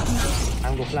broken.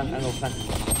 I'm go flank.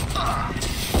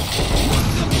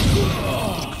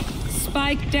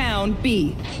 Spike down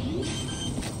B.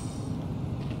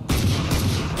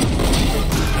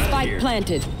 Spike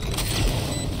planted.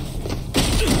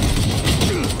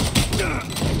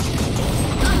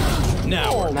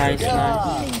 Now. Nice.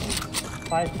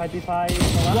 555.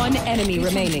 One enemy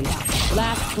remaining.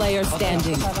 Last player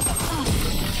standing.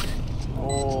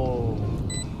 Oh.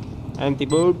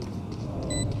 Anti-boot.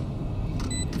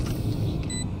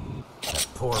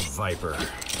 Poor Viper.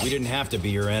 We didn't have to be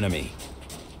your enemy.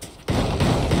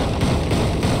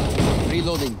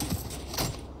 Reloading.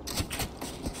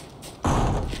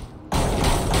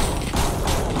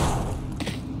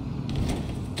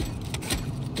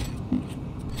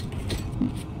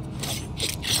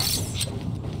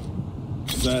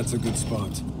 That's a good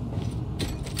spot.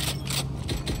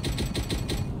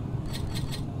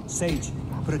 Sage,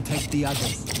 protect the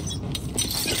others.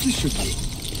 This should do.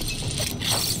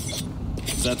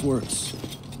 That works.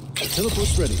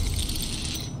 Teleport's ready.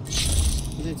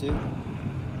 Is it too?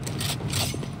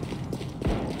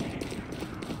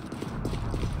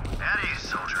 At ease,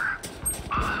 soldier.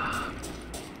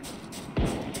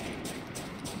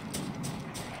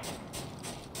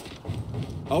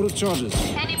 Out of charges.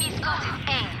 Enemy spotted A.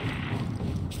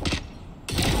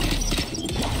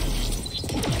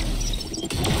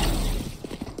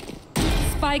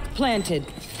 Spike planted.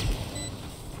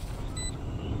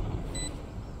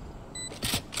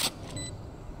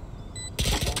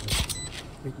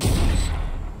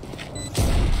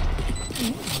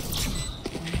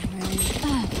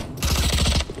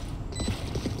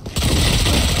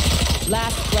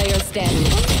 Last player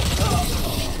standing.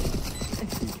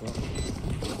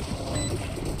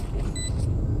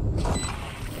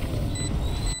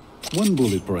 One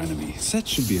bullet per enemy. That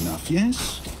should be enough,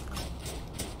 yes?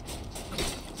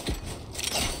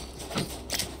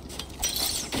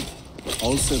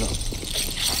 All set up.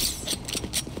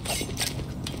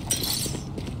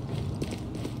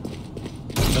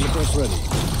 Teleport's ready.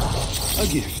 A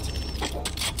gift.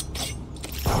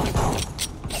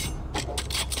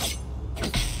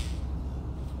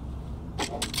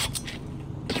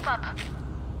 Keep up.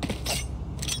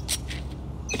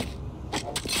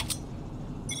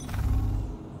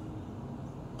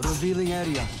 Revealing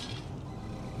area.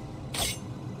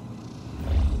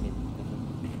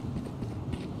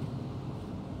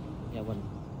 Yeah, one.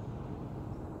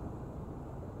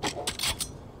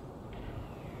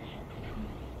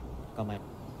 Come on.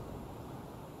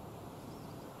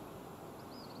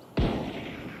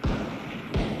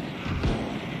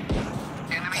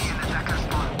 Enemy in attacker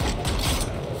spawn.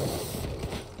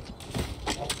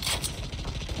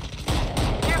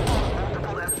 Careful.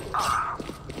 Multiple left.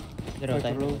 Zero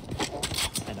time.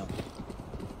 I know.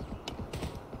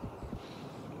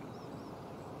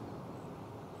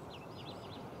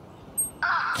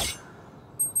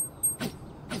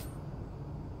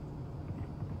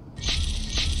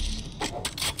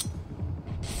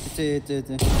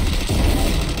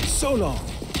 So long.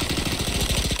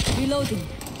 Reloading.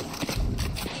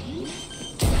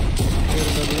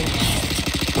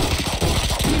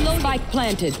 Spike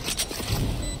planted.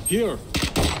 Here.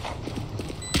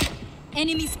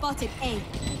 Enemy spotted A.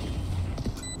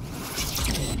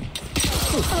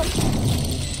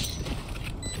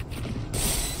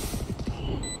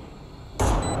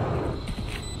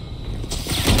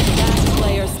 Last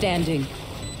player standing.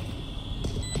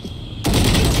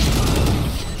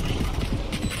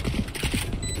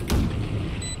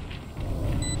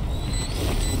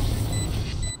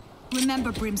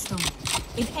 Remember, Brimstone.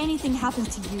 If anything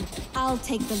happens to you, I'll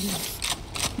take the lead.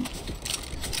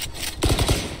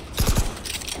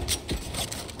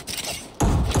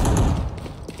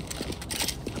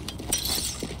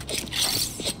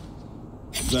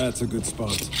 That's a good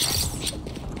spot.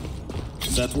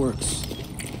 That works.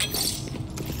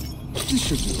 This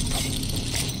should do.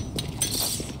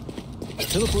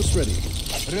 Teleport's ready.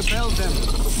 Repel them.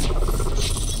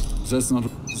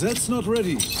 That's not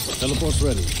ready. Teleport's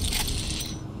ready.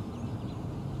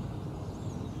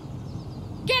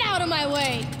 Get out of my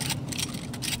way!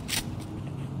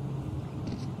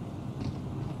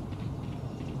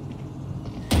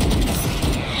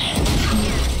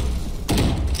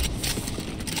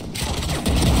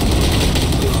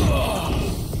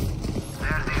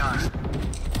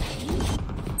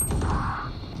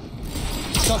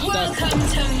 Welcome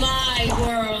to my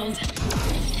world.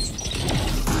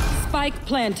 Spike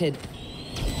planted.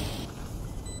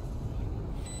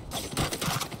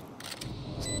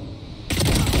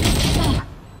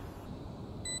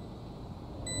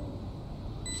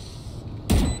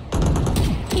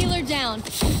 Healer down.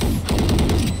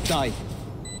 Die.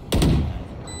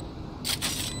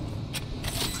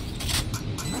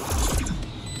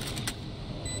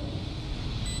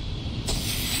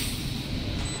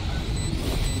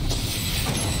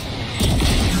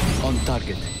 On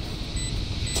target.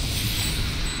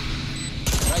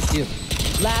 Right here.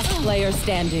 Last player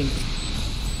standing.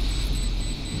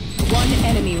 One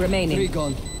enemy remaining. 3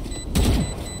 gone.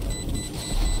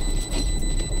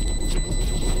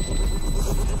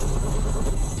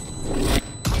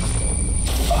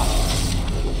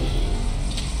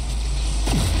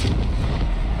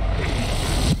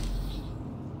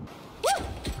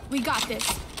 We got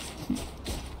this.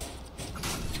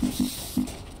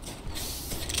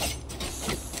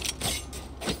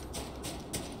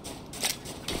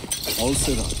 All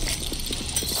set up.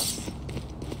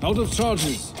 Out of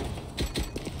charges.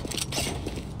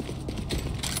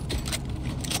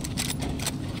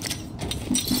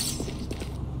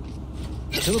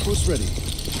 Teleport's ready.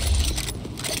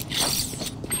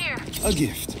 Here. A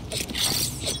gift.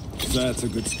 That's a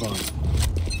good spot.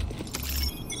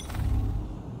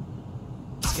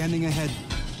 Scanning ahead.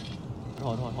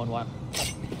 Hold what?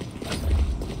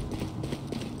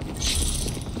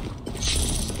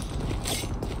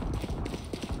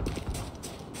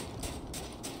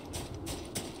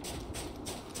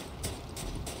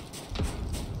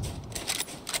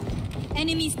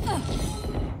 Enemies. Bullseye.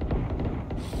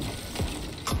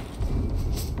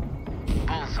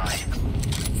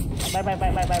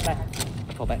 Bye.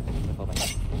 Fall back.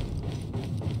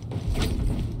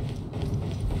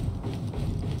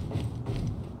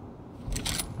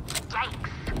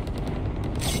 Yikes.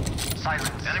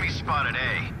 Silence. Enemy spotted A.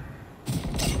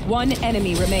 One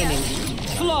enemy remaining.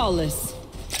 Flawless.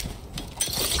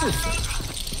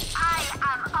 I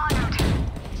am honored.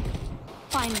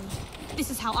 Finally. This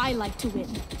is how I like to win.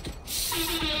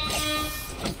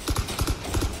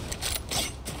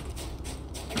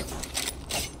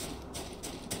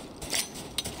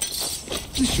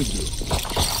 This should do.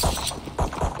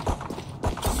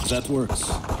 That works.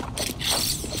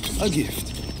 A gift.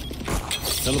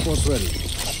 Teleport's ready.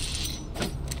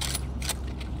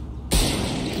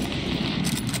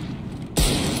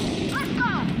 Let's go.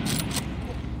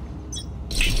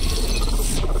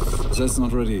 That's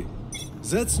not ready.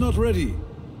 That's not ready.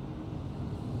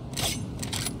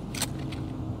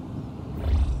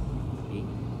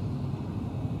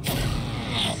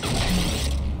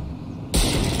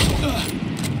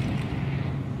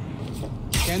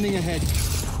 Scanning ahead.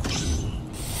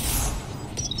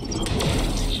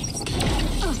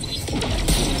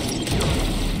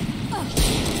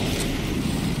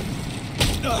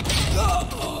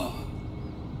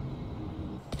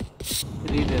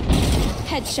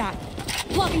 Headshot.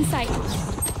 Blocking sight.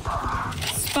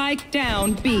 Spike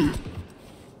down B.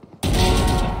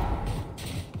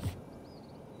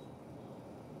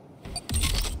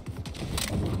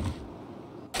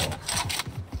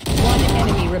 One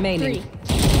enemy remaining. 3.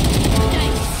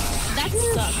 Nice. That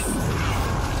sucks.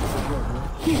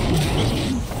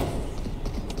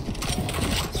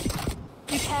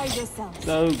 Prepare yourselves.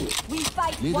 So good. We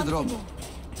fight Need a once drop. again.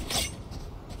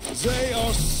 They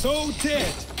are so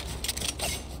dead.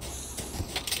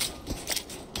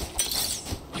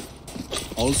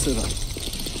 All set up.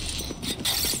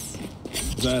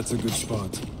 That's a good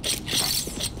spot.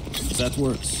 That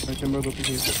works. I can go to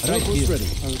here. Teleport's ready.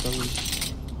 I will come in.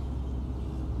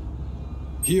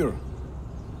 Here.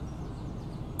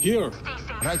 Here.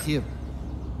 Right here.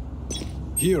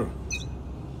 Here.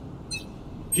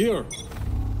 Here.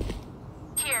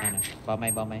 Bao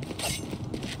mày, bao mày.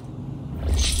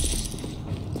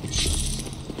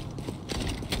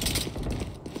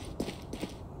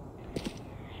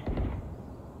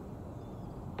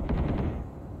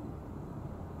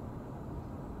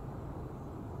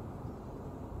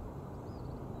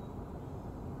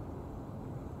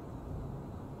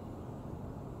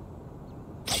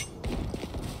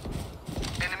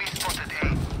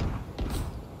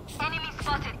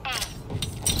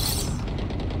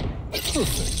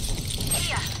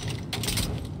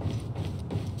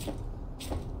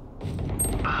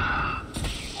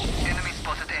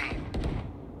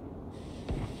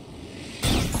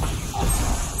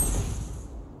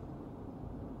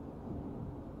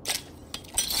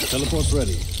 Teleport's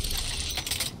ready.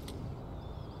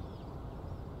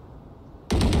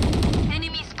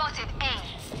 Enemy spotted A.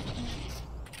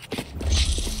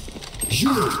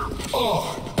 You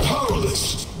are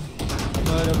powerless.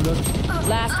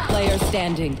 Last player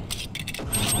standing.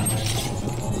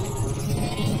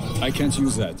 I can't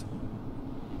use that.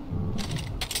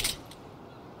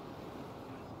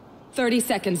 30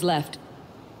 seconds left.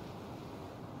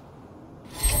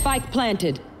 Spike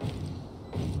planted.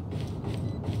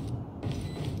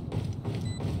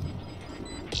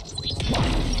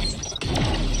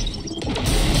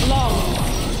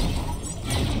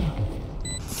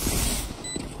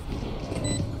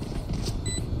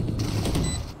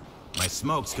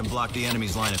 Smokes can block the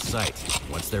enemy's line of sight.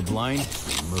 Once they're blind,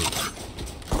 we move.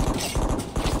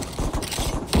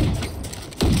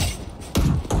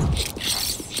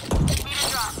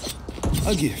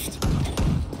 A gift.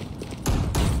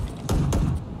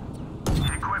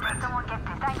 Someone get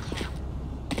this, thank you.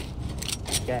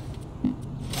 Okay.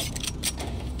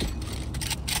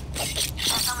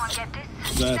 Someone get this?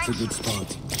 That's a good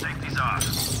spot. Safety's off.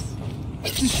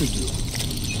 This should do.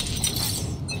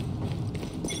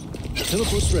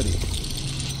 Teleport's ready.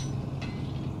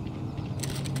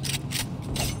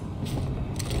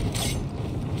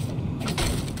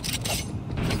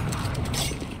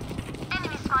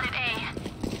 Enemy spotted A.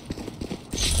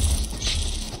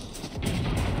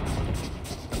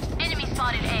 Enemy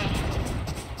spotted A.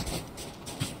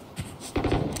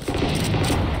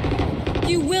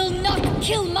 You will not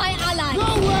kill my ally.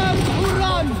 Nowhere to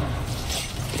run.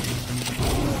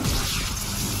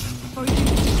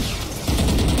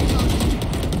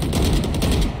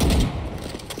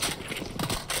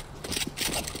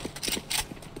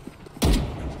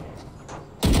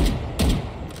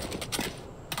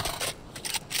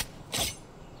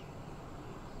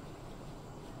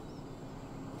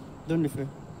 Don't differ.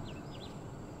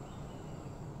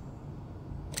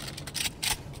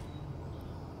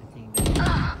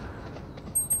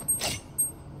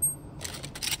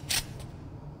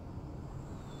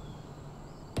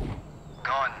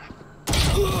 Gone.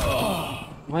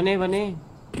 1A.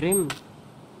 Grim.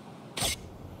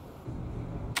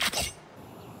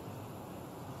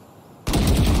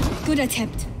 Good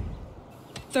attempt.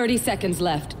 30 seconds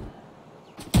left.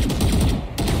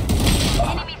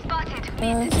 Enemy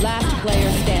spotted. Last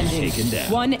player standing. Taken down.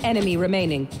 One enemy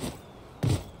remaining.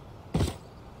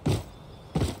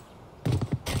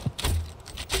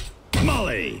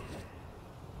 Molly!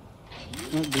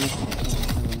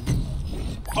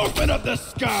 Open up the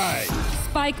sky!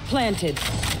 Spike planted.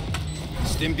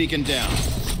 Stim beacon down.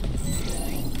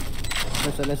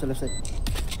 Left side.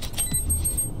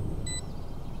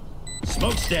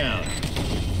 Smoke's down.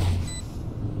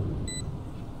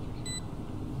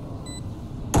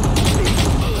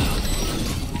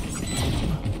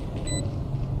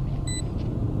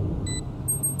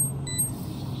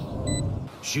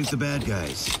 Shoot the bad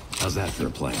guys. How's that for a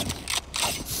plan?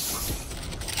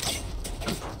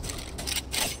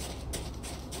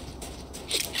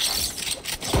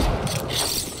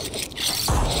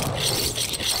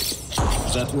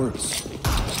 That works.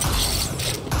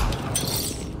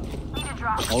 Need a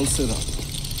drop. All set up.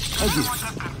 A gift.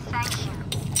 Thank you.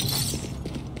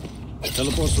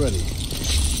 Teleport's ready.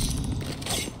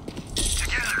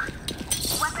 Together.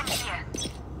 Weapon here.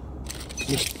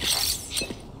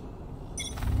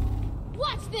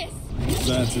 Watch this.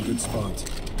 That's a good spot.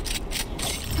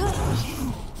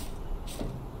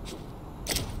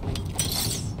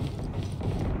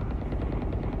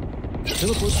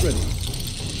 Teleport's ready.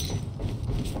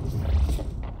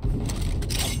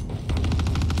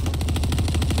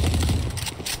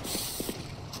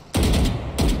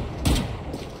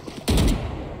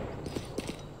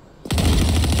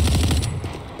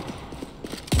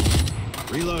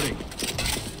 Reloading.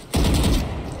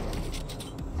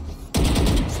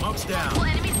 Smoke's down. Multiple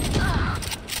enemies.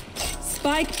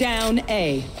 Spike down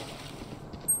A.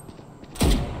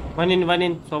 One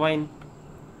in, so one.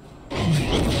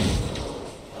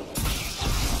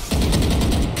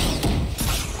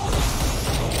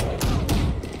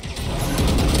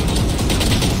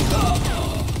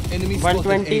 Enemy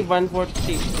 120,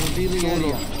 140. Revealing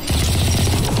area.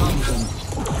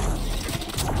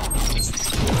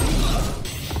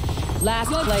 Last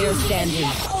player standing.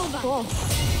 Cool.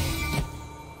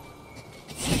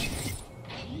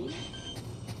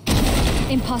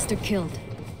 Imposter killed.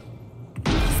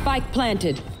 Spike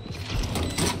planted.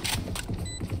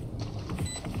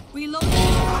 Reload.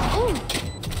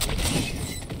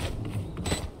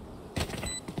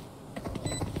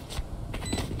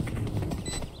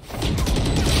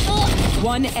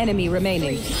 One enemy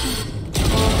remaining.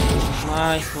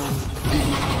 Nice one.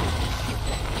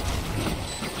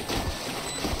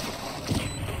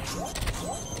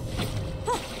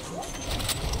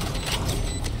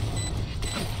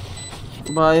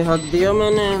 भाई हक दिया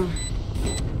मैंने.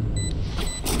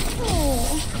 Oh,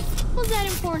 was that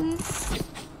important?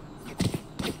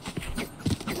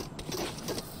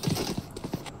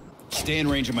 Stay in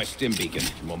range of my stim beacon,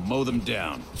 and we'll mow them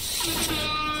down.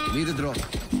 Need a drop.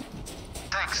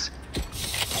 Thanks.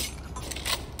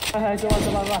 Coba.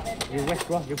 Request.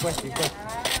 Coba, request.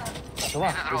 Go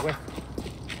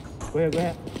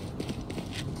ahead.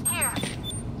 Here.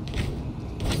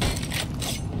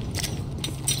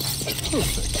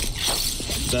 Perfect.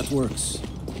 That works.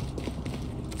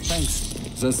 Thanks.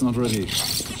 That's not ready.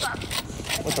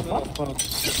 What the fuck?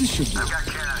 This should be. I've got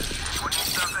cash. Anyone need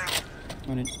something?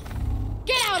 On it.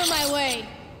 Get out of my way!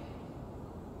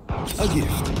 A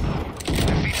gift.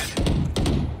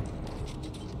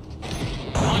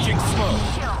 Launching smoke.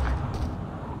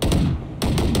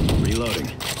 Reloading.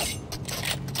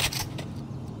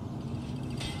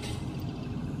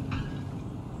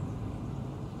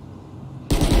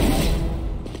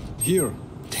 Here.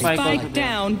 Spike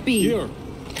down B. Here.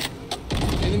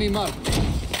 Enemy mark.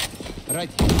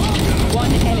 Right.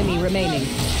 One enemy remaining.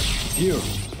 Here.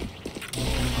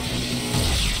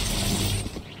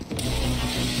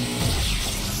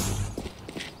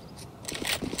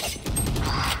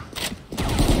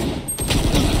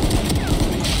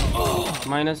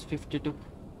 Minus 52.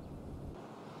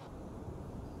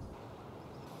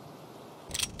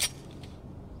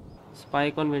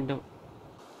 Spike on window.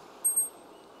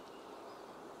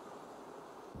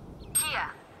 Here.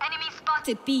 Enemy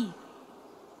spotted. B.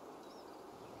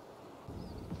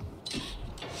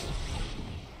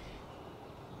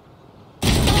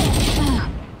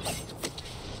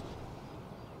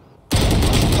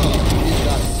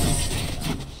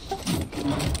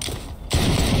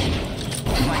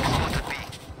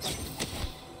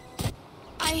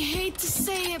 I hate to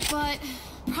say it, but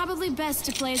probably best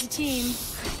to play as a team.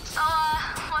 So,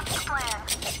 what's the plan?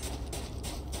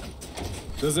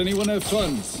 Does anyone have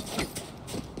funds?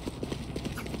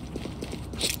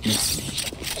 Merci.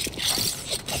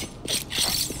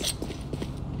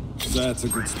 That's a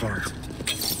good start.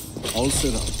 All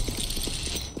set up.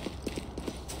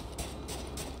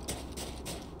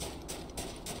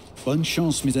 Bonne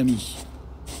chance, mes amis.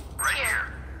 Here.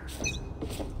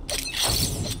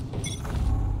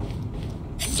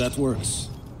 That works.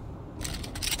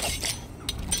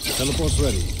 Teleport's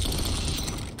ready.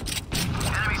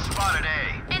 Enemy spotted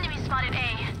A. Enemy spotted A.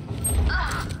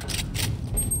 Ugh.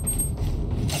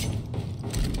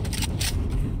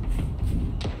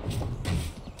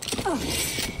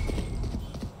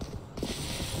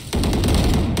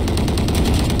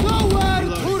 Nowhere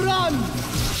to run!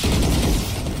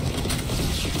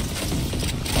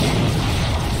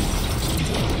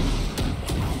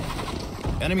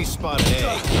 Enemy spotted A.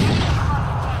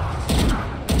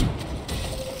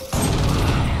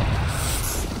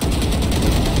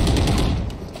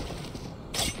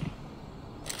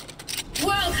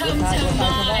 Welcome to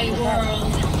my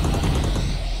world.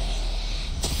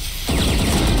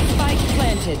 Spike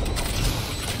planted.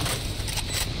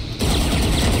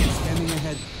 Scanning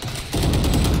ahead.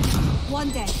 One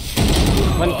dead.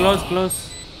 One close.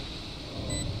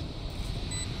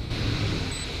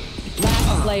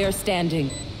 Last player standing.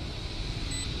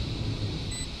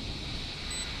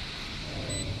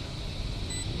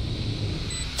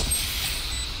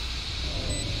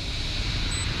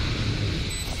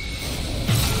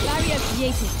 Barrier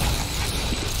created.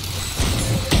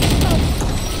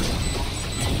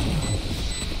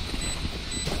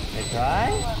 They try?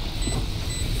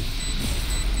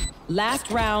 Last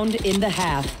round in the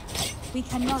half. We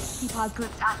cannot keep our good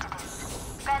After this,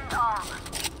 spend all.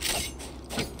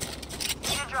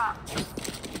 Need a drop. Can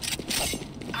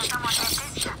someone get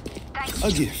this? Thanks.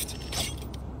 A gift.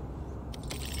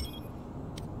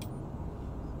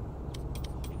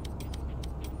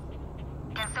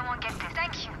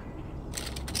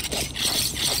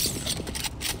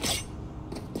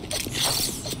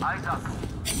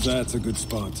 That's a good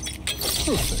spot.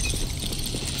 Perfect.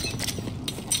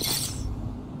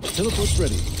 Teleport's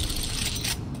ready.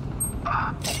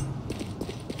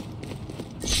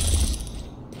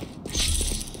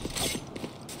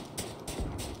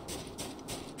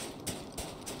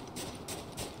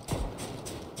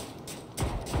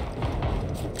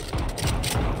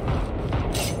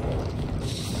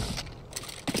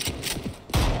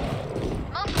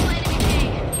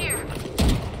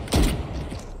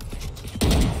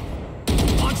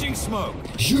 Smoke.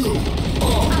 You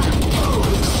are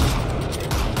ours.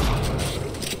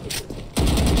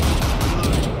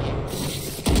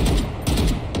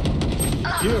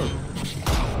 Here.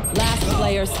 Last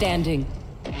player standing.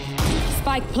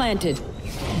 Spike planted.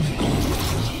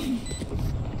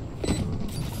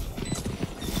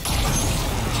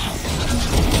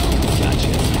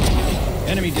 Gotcha.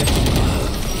 Enemy dead.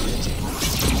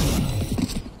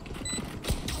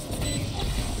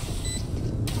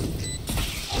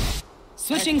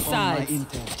 Switching sides.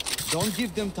 Don't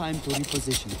give them time to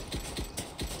reposition.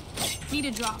 Need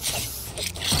a drop.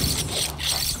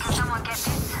 Can someone get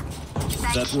this?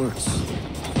 That works.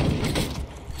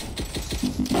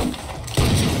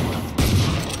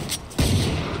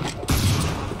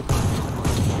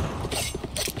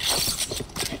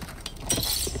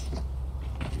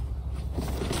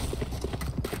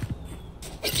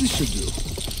 This should do.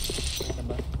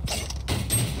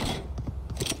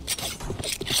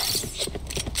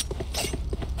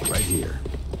 Right here.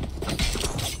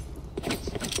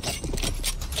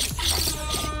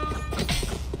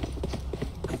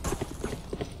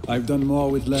 I've done more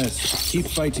with less. Keep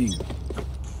fighting.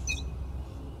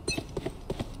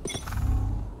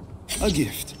 A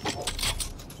gift.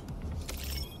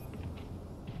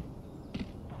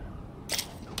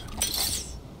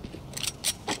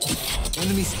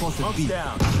 Enemy spotted B.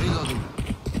 Down. Reloading.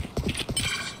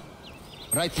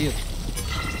 Right here.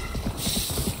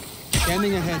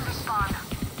 Scanning ahead.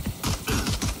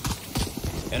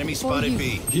 Enemy spotted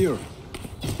B. Here.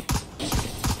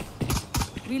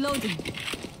 Reloading.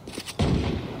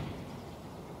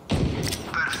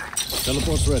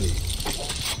 Teleport's ready.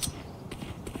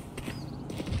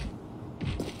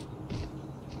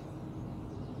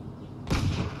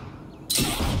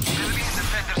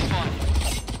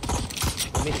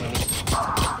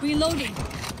 Reloading.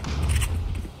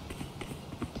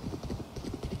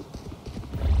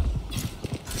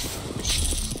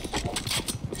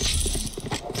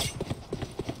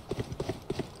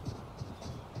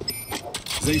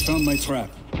 They found my trap.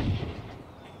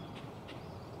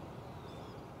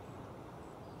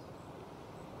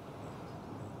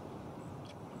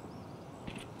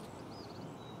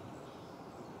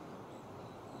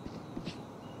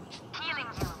 Healing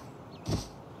you.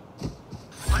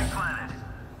 Spike planted.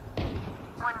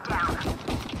 One down.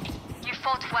 You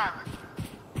fought well.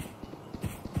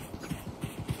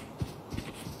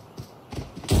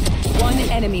 One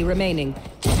enemy remaining.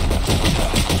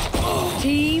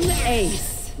 Team Ace.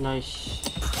 Nice.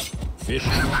 Fish.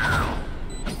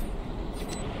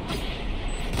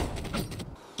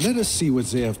 Let us see what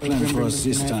they have planned for us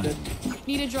this time.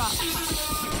 Need a drop.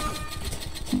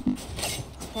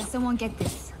 Can someone get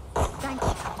this? Thank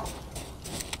you.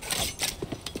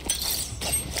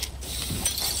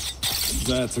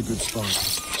 That's a good spot.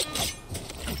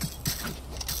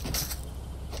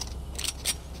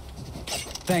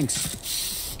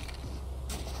 Thanks.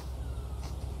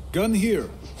 Gun here.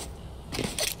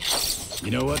 You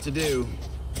know what to do.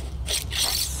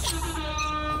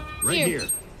 Right here.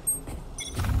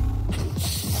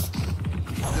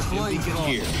 Deploying Beacon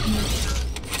here.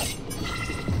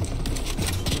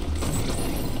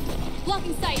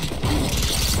 Blocking sight.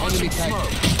 Enemy tight.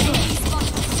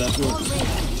 That works.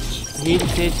 Heal,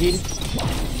 Sage, heal.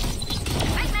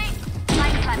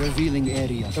 Revealing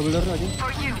area. For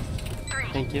you. 3.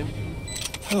 Thank you.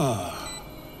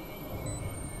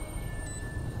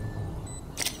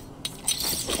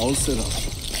 All set up.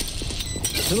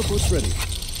 Teleport's ready.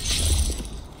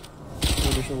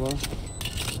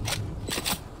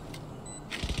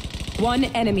 One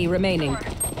enemy remaining.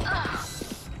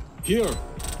 Here.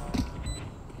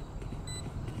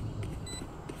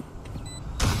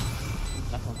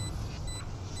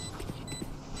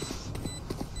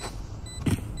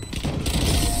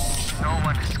 No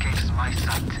one escapes my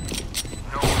sight.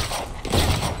 No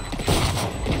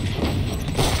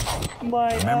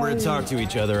one. Remember to talk to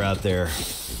each other out there.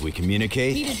 If we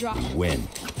communicate, Need a drop. we win.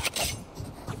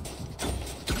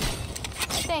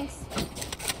 Thanks.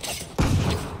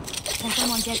 Can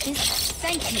someone get this?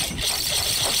 Thank you.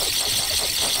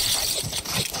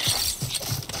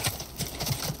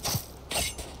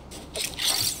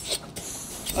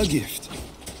 A gift.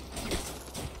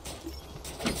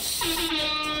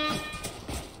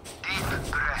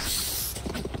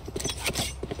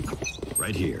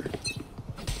 Right here.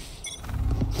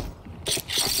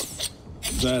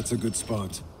 That's a good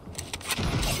spot.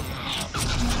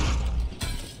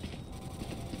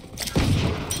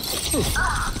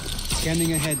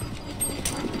 Scanning ahead.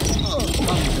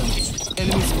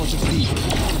 Enemy spotted B.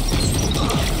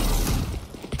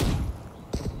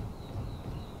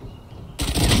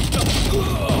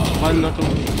 One or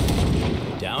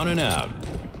two. Down and out.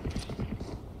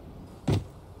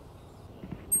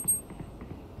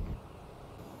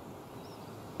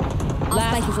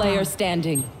 Last player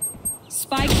standing.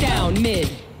 Spike down mid.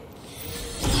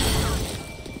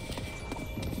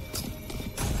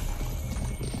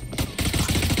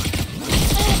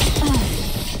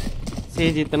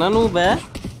 से जितना noob है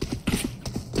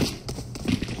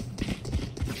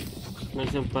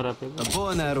मेरे से ऊपर आते A bow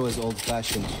and arrow is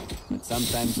old-fashioned, but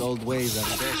sometimes old ways are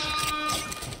best.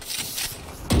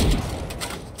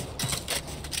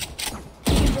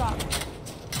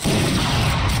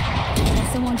 Can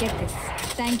someone get this?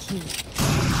 Thank you.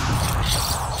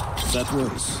 That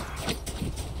works.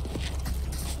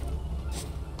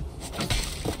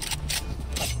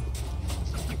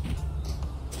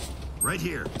 Right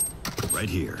here. Right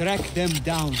here. Track them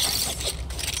down.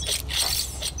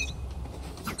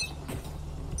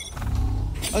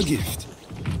 A gift.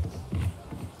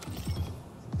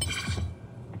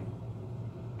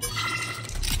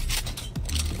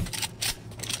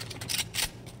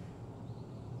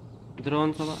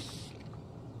 Drone सब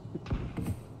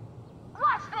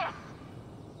Watch this!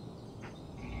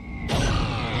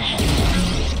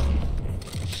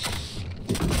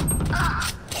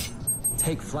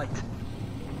 Take flight.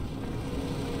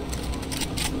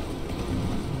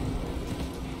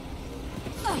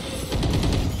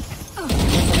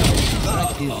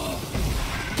 Right here.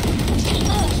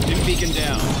 Stim beacon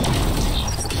down.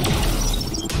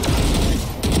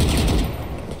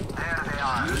 There they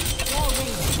are.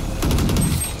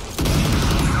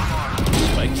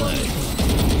 Spike planted.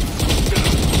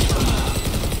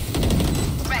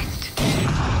 Rest.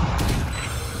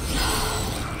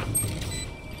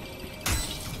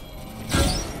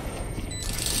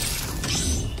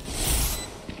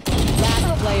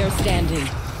 Last player standing.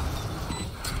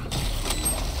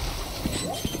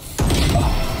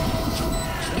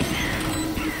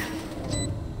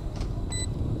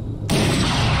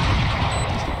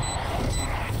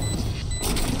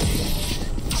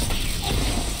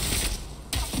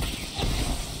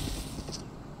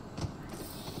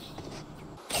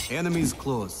 Enemies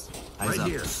close. Eyes Right up.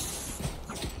 here.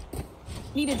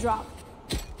 Need a drop.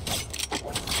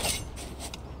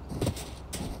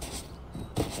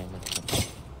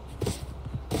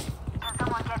 Can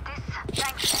someone get this?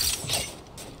 Thanks.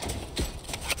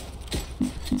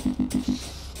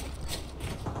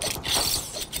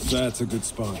 That's a good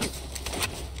spot.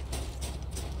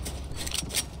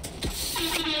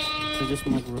 तो just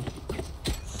move bro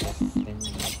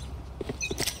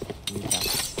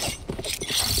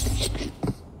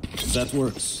That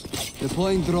works.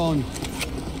 Deploying drone.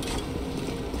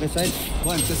 Left side.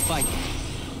 Plant the spike.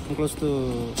 I'm close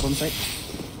to bomb site.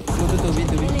 Go to B.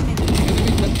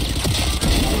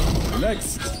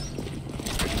 Next.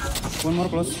 One more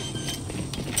close.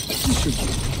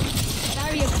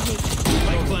 Barrier complete.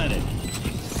 Spike planted.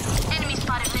 Enemy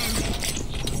spotted mid.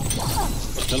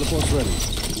 Teleport's ready.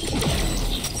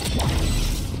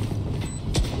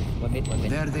 One mid.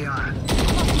 There they are.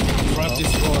 Trap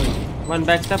destroyed. one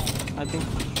backstep I think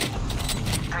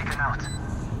Taken out.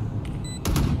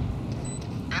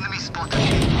 Enemy spotted.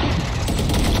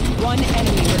 One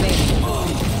enemy remaining.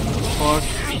 4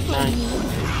 9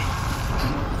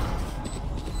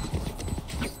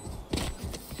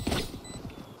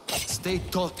 Stay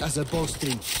taut as a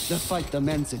bowstring. The fight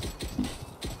demands it.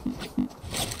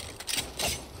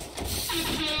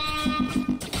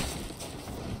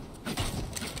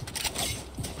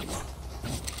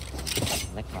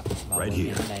 Right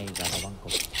here.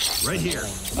 Right here.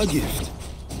 A gift.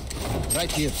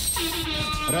 Right here.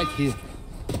 Right here.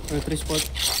 3 spot.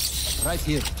 Right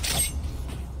here.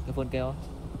 The phone KO.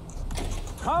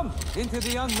 Come into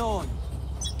the unknown.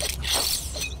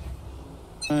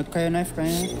 Kaya knife.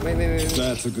 Wait.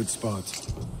 That's a good spot.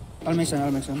 I'll make some.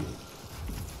 Reloading.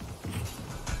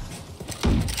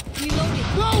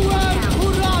 Nowhere to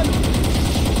run!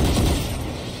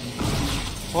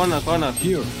 corner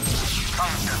Here.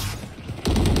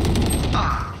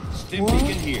 Stim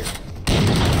beacon here.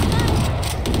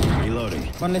 Reloading.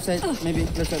 One left side. Maybe.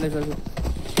 Left side. Great.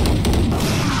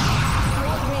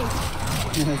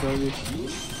 Sorry.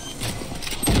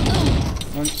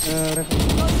 One,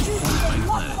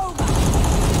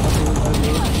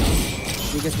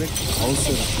 You guys back. All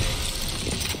set.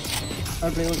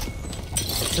 I'll play ult.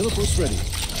 Teleport's ready.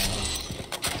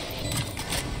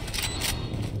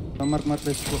 Mark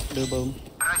the bomb.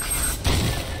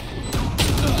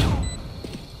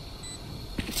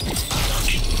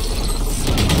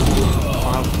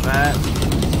 Oh, bad.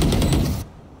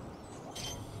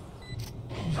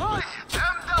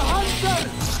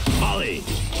 Molly.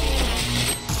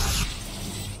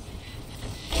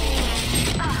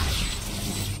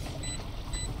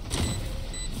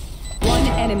 One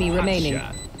enemy remaining.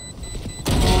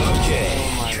 Okay,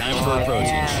 time for a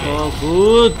protein. So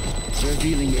good.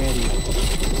 Revealing area.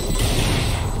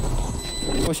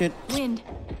 Oh shit. Wind,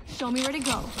 show me where to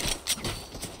go.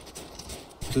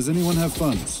 Does anyone have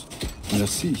funds?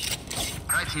 Merci.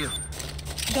 Right here.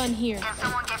 Gun here. Can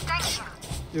someone get thank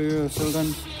you? Yo, still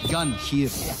gun. Gun here.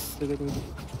 Wait.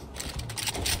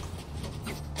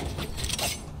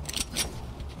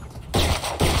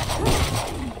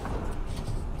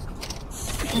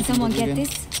 Can someone get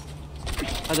this?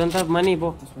 I don't have money,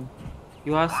 bro.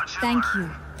 You ask. Thank you.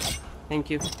 Thank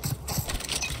you.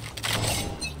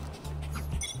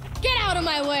 Get out of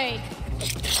my way!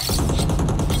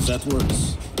 That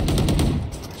works.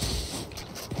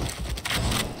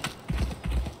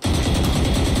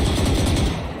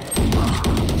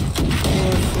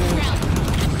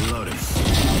 Reloading.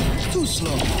 Too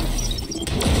slow.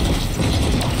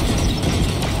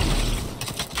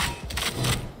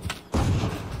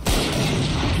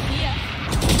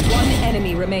 One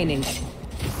enemy remaining.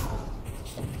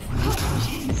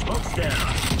 Smoke's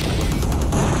down.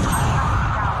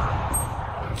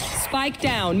 Spike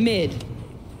down mid.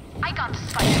 I got the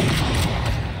spike.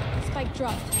 Spike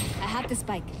drop. I have the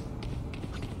spike.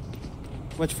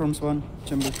 Watch from spawn.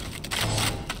 Chamber.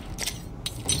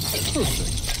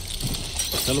 Perfect.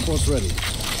 Teleport's ready.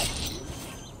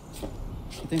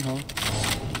 I think how.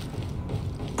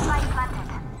 Spike planted.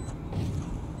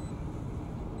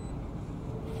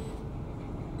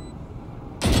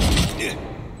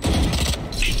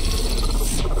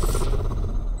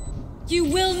 You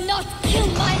will not kill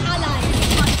my ally!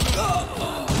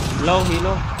 Low, he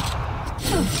low.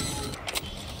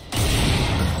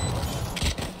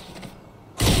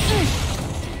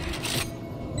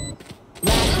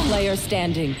 Last player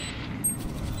standing.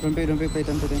 Don't pay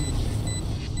paytm.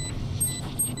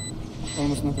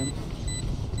 Almost nothing.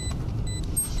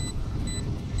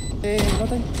 Hey,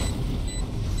 nothing.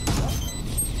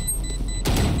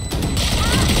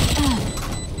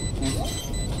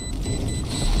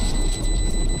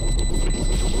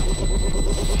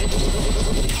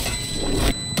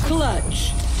 Clutch.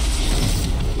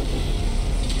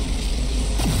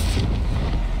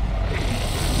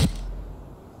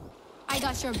 I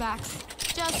got your backs.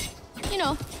 Just, you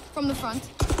know, from the front.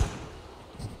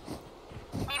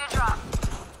 Need a drop.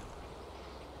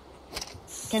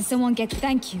 Can someone get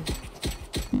thank you?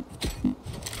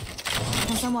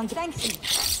 Can someone get thank you?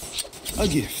 A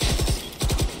gift.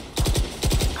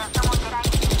 Can someone get thank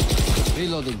you?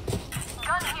 Reloading.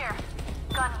 Gun here.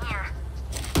 Gun here.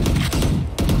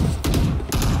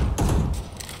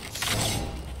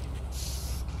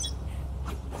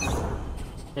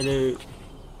 Hello.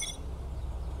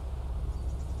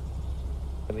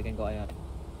 We can go IR.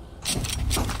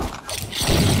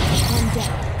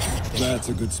 That's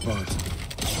a good spot.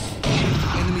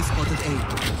 Enemy spotted A.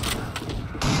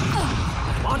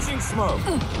 Launching smoke.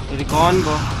 Recon,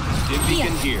 bro. Dim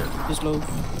beacon here. Just low.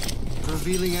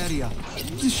 Revealing area.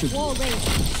 This should Wall raised.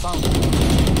 Found.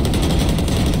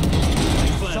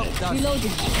 Shot down.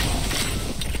 Reloading.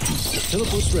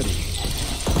 Teleport's ready.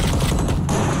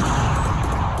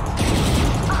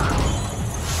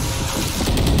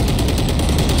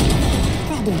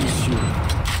 Pardon, monsieur.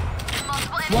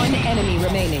 One enemy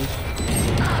remaining.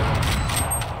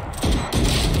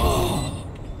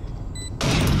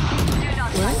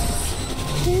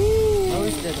 How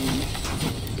is that?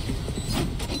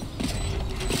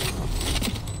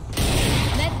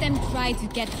 Let them try to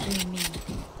get through me.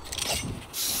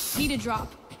 Need a drop.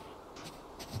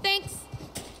 Thanks.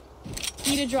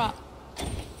 Need a drop.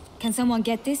 Can someone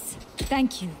get this?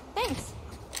 Thank you. Thanks.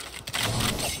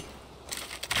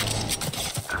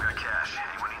 I've got cash.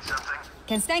 Anyone need something?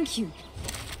 Can thank you.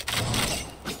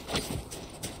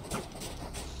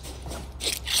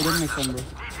 Don't make some, bro.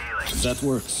 That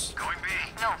works. Going B.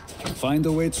 No. Find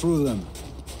a way through them.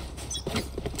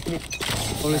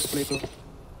 Always play close.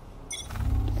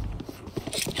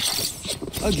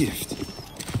 A gift.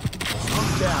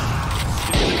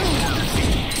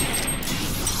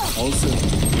 Also,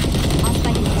 I'll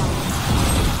spike it down.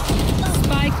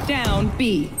 Spike down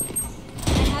B. I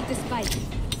have the spike.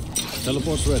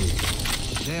 teleport's ready.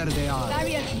 There they are.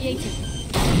 Barrier created.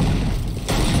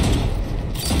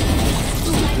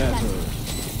 Better.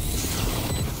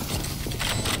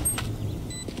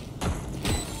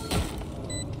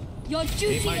 Your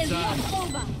duty is not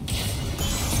over.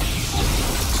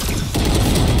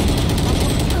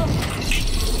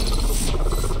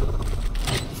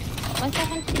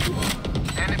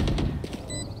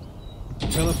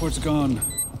 Teleport's gone.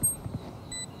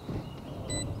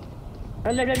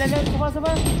 One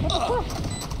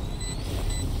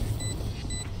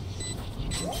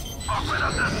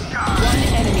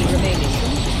enemy remaining.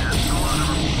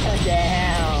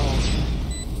 Damn.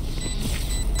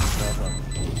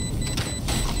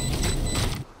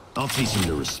 I'll teach them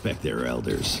to respect their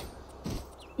elders.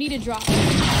 Need a drop. Can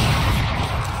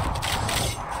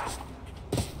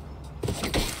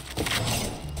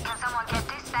someone get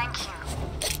this? Thank you.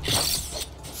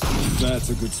 That's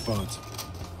a good spot.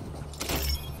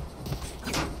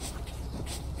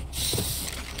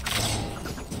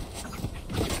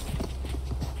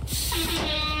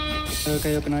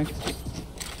 Okay, open eye.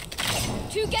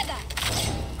 Together.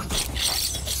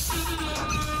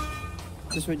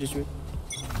 Just wait, just wait.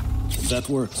 That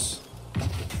works.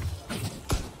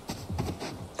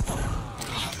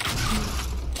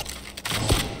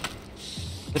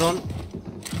 Drone.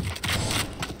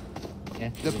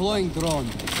 Yeah. Deploying drone.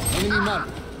 Enemy mark.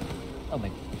 Oh my.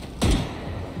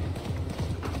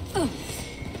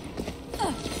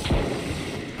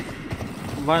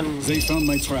 One. They found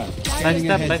my trap.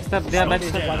 Backstep. They are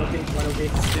backstep.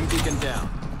 Stim beacon down.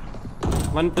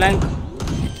 One plank.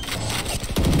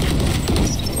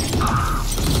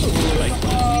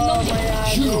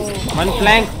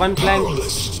 One plank.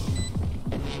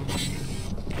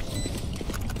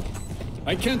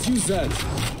 I can't use that.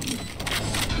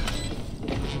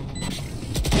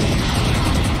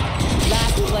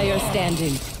 Last player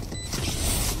standing.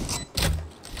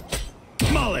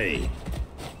 Molly.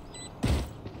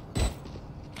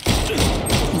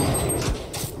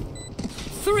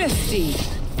 Thrifty.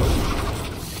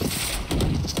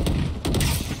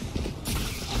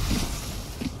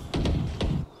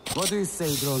 What do you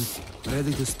say, drone?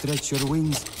 Ready to stretch your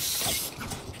wings?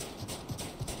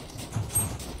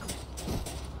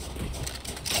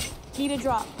 Need a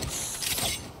drop.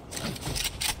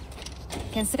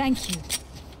 Thank you.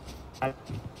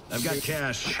 I've got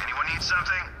cash. Anyone need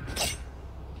something?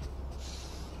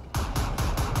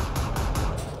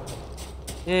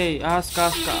 Hey, ask.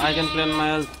 I can play on my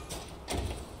health.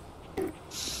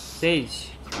 Sage.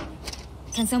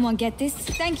 Can someone get this?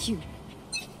 Thank you.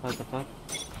 What the fuck?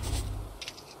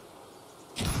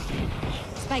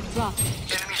 Spike drop.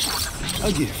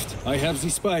 A gift. I have the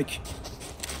spike.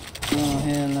 Oh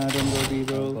hell no, don't go B,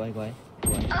 bro. Go ahead.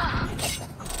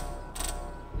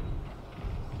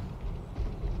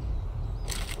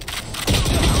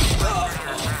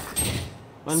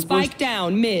 One Spike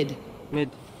down mid. Mid.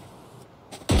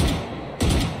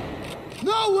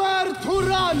 Nowhere to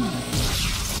run!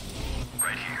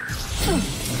 Right here.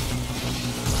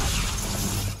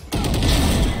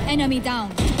 Enemy down.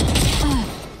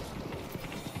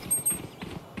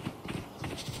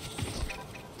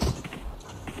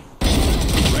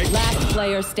 Last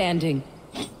player standing.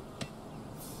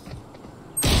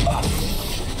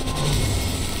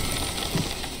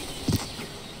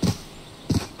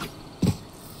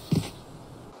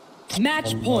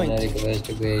 Match point.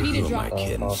 Need a drop.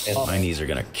 My knees are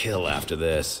gonna kill after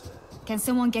this. Can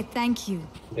someone get thank you?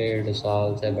 1.5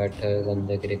 साल से बैठे हुए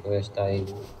बंदे की request आई।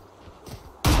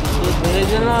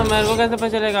 भेजना मेरे को कैसे पता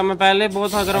चलेगा? मैं पहले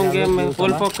बहुत भाग रहा हूँ गेम में,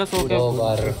 फुल फोकस होके।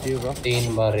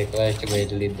 3 बार रिक्वेस्ट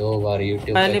भेज ली, 2 बार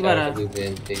यूट्यूब पहली बार भी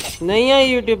भेज दी। नहीं आई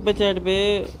यूट्यूब पे चैट पे,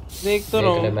 देख तो रहा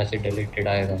हूँ। मैसेज डिलीटेड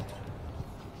आएगा।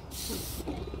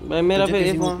 भाई मेरा फिर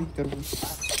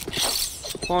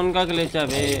फोन का ग्लिच है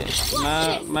बे,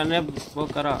 मैंने वो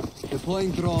करा।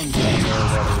 Deploying drone.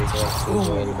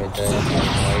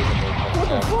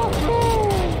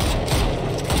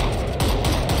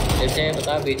 जैसे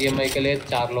बता BGMI के लिए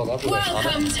 4 लोग हैं पूरे।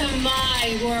 Welcome to my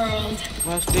world.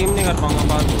 मैं स्ट्रीम नहीं कर पाऊंगा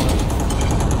बाद में।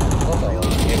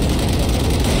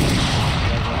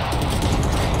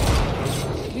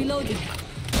 Reloading.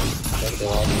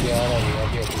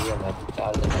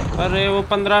 अरे वो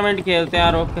 15 मिनट खेलते हैं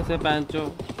यार, ओके से पैंचो।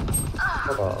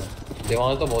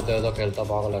 देवांश तो बहुत ज़्यादा खेलता,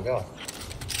 पागल है क्या?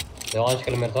 देवांश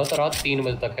कल मेरे साथ रात 3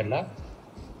 बजे तक खेला।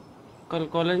 कल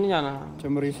कॉलेज नहीं जाना?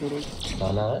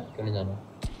 जाना है, क्यों नहीं जाना?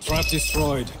 Trap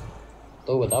destroyed.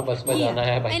 तो बता, बस में जाना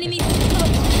है भाई।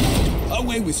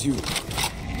 Away with you.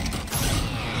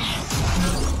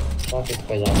 बस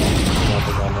पे जाना है,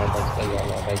 बस पे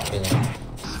जाना है, बाइक पे जाना है।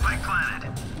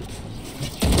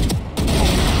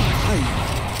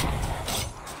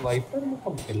 वाइपर में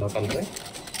कब खेला कल रे?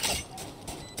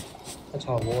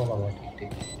 अच्छा वो वाला,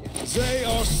 ठीक। They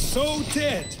are so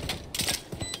dead.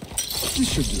 This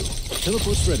should do.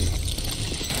 Teleport's ready.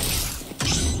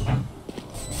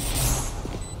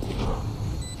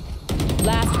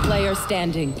 Last player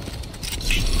standing.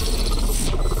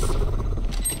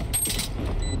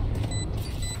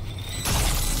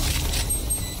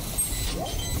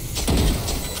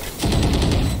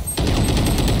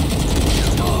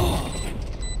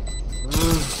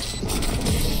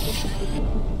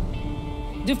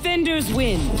 Defenders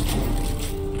win.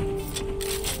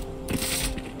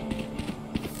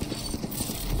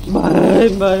 Bye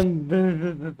bye.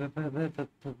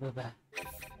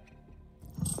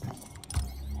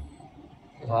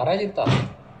 हारा जीता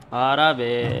हारा बे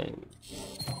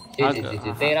जी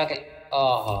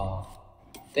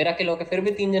 13 किलो के फिर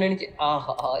भी 3 जने नीचे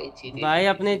भाई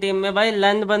अपनी टीम में भाई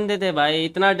लंद बंदे थे भाई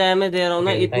इतना डैमेज दे रहा हूँ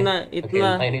ना इतना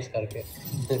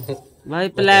भाई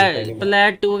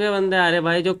प्लेट 2 के बंदे आ रहे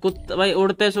भाई जो भाई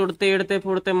उड़ते सुड़ते इड़ते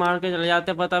फुड़ते मार के चले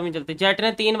जाते पता भी नहीं चलती। जेट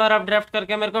ने 3 बार अप ड्राफ्ट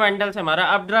करके मेरे को वेंडल से मारा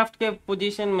अप ड्राफ्ट के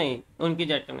पोजीशन में ही उनकी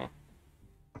जेट ने।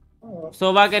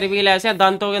 शोभा के रिवील ऐसे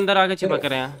दांतों के अंदर आके चिपक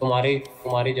रहे हैं।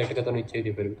 तुम्हारी जेट के तो नीचे ही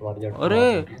थी फिर भी तुम्हारी जेट। अरे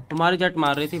हमारी जेट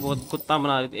मार रही थी बहुत कुत्ता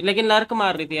बना रही थी लेकिन लर्क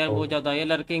मार रही थी यार बहुत ज्यादा। ये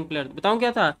लर्किंग प्लेयर बताऊं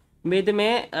क्या था मिड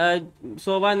में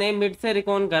शोभा ने मिड से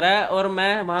रिकॉन करा है और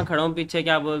मैं वहां खड़ा हूँ पीछे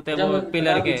क्या बोलते हैं वो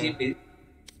पिलर के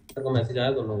मैसेज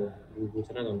आया दोनों को पूछ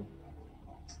रहे दोनों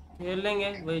खेल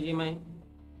लेंगे भाई जी मैं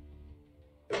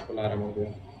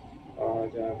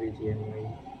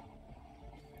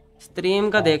स्ट्रीम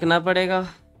का देखना पड़ेगा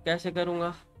कैसे करूंगा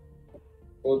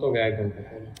वो तो गया 1 घंटे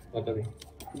पहले बता भी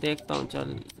देखता हूँ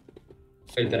चल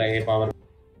चलते रहेंगे पावर।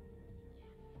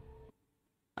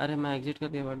 अरे मैं एग्जिट कर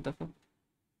दिया व्हाट द फक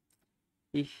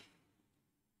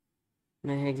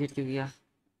मैं एग्जिट क्यों किया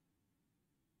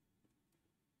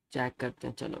चेक करते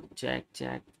हैं चलो चेक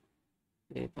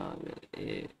ए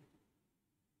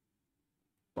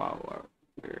पावर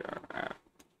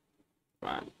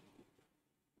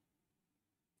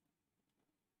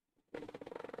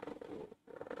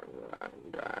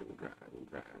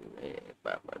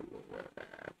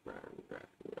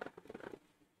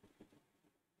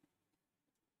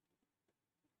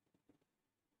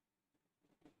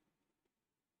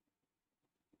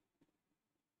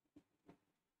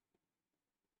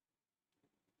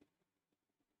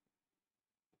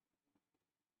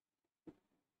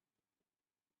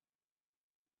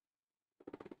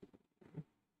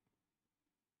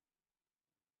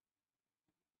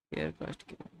एयर कास्ट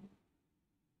के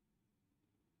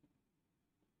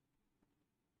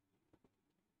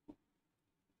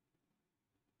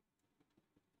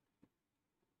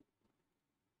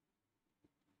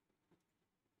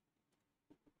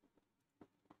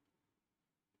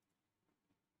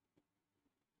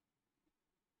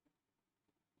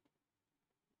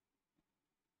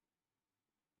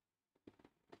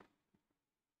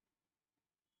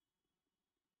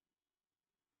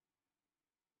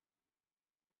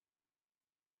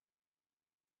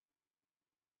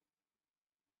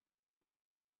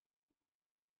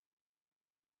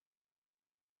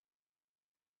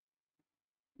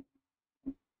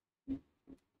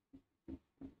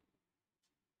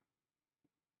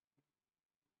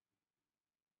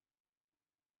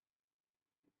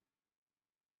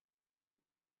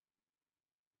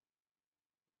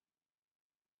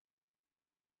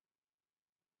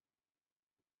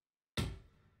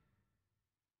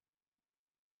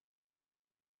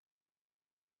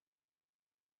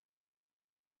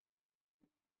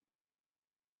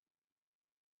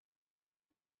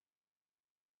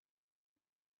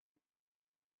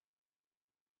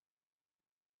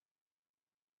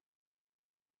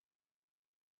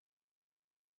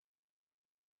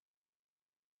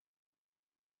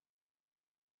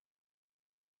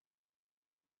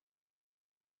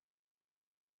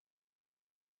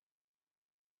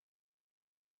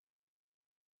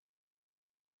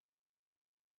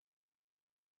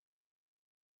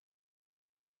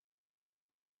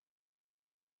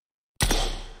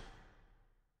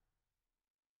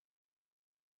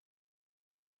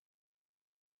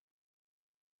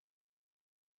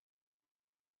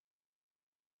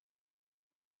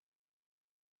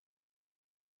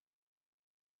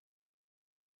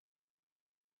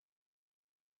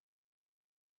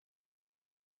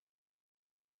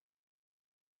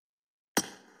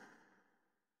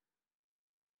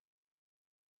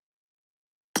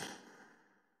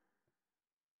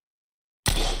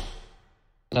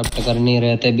एक्सेप्ट कर नहीं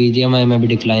रहे थे बीजीएमआई में भी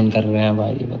डिक्लाइन कर रहे हैं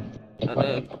भाई।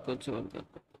 अरे कुछ और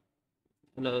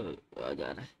हेलो आ जा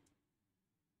रहा है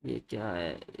ये क्या है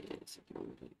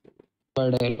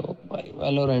बड़े लोग भाई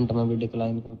वैलोरेंट में भी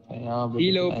डिक्लाइन करते हैं यहाँ भी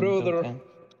हेलो ब्रदर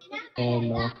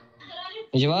हेलो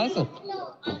विश्वास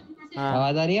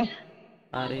आवाज आ रही है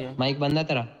माइक बंद है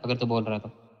तेरा अगर तू बोल रहा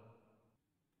तो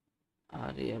आ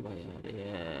रही है भाई आ रही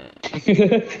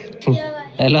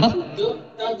है हेलो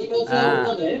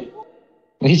हाँ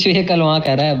विश्व ये कल वहाँ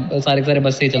कह रहा है सारे सारे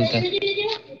बस से ही चलते हैं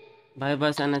भाई,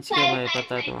 बस NH के भाई,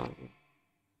 पता है तुम्हारा।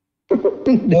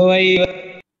 दो भाई।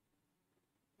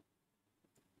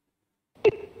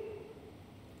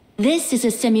 This is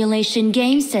a simulation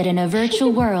game set in a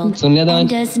virtual world and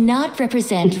does not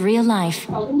represent real life.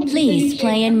 Please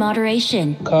play in moderation,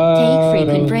 take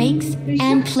frequent breaks,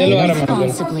 and play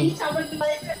responsibly.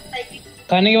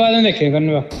 खाने के बाद में देखेगा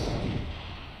गन्नु।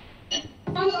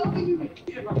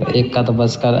 एक का तो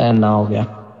बस का ना हो गया।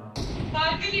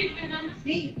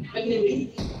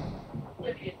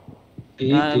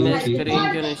 मैं स्क्रीन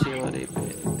क्यों नहीं शेयर हो रही?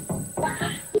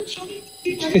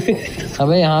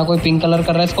 अबे यहाँ कोई पिंक कलर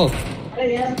कर रहा है इसको।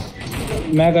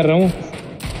 मैं कर रहा हूँ।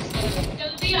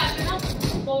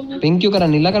 पिंक क्यों करा?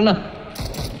 नीला करना।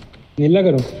 नीला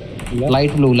करो।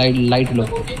 Light blue, light blue.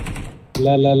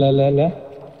 ला ला ला ला ला।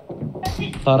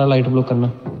 सारा लाइट ब्लू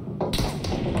करना।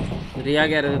 रिया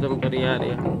कह रहे थे तुम, रिया।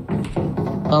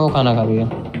 हाँ वो खाना खा रही है।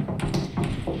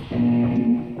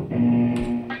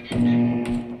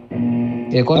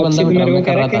 एक और बंदा भी ड्रामे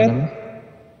कर रहा था।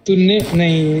 तूने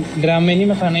नहीं ड्रामे नहीं,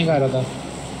 मैं खाना ही खा रहा था।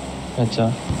 अच्छा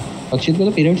अक्षित का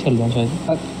तो पीरियड चल रहा है शायद।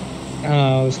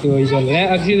 हाँ उसके वही चल रहा है।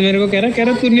 अक्षित मेरे को कह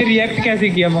रहा तूने रिएक्ट कैसे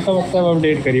किया? मतलब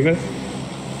अपडेट करी बस।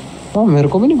 हाँ मेरे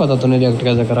को भी नहीं पता तूने रिएक्ट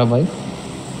कैसे करा भाई,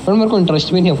 पर मेरे को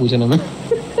इंटरेस्ट भी नहीं है पूछने में।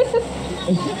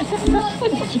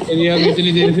 रिया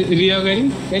कितनी देर से रिया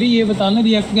करी ये बताना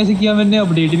रिएक्ट कैसे किया? मैंने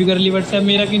अपडेट भी कर ली व्हाट्सएप,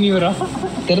 मेरा क्यों नहीं हो रहा?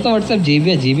 तेरा तो व्हाट्सएप जीबी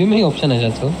है, जीबी में ही ऑप्शन है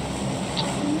शायद तो।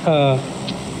 हाँ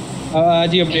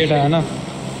आज ही अपडेट आया ना।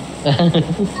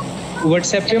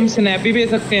 व्हाट्सएप पे हम स्नैप भी भेज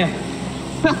सकते हैं।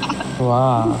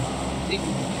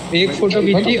 वाह एक फोटो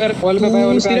खींची और कॉल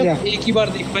पे सिर्फ एक ही बार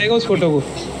देख पाएगा उस फोटो को।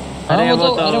 अरे वो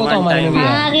तो हमारे में भी है।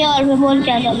 अरे और मैं बोल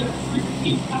क्या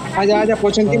आजा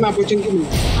पोचंकी मां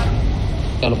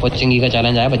चलो पोचंकी का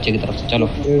चैलेंज आया बच्चे की तरफ से। चलो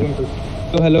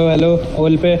तो हेलो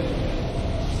ऑल पे।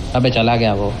 अबे चला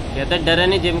गया वो। कहता डरे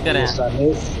नहीं जिम करें।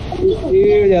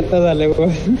 ये जाता साले को।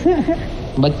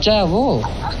 बच्चा है वो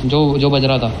जो बज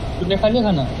रहा था। तूने खा लिया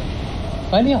खाना?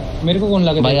 खा लिया? मेरे को कौन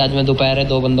लगा? भाई आज मैं दोपहर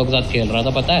 2 बंदों के साथ खेल रहा था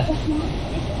पता है।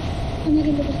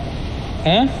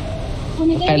 हैं?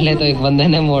 पहले तो एक बंदे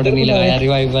ने मोड नहीं लगाया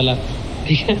रिवाइव वाला,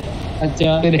 ठीक है।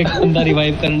 अच्छा फिर एक बंदा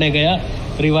रिवाइव करने गया,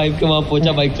 रिवाइव के वहाँ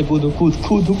पहुंचा, बाइक से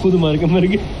कूद मार के मर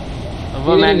गया।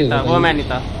 वो मैं नहीं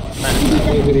था।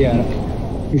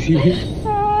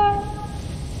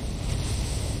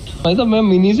 भाई तो मैं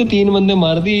मिनी से 3 बंदे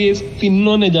मार दिए,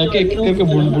 तीनों ने जाके एक करके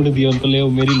बुड़ दिया उनको। ले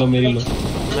मेरी लो। मैं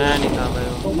नहीं था भाई।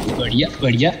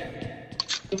 बढ़िया।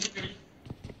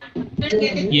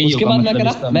 उसके बाद मैं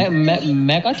करा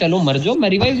मैं कहा चलो मर जाओ, मैं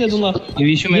रिवाइव दे दूंगा।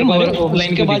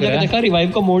 ऑफलाइन के बाद देखा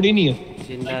रिवाइव का मोड ही नहीं है।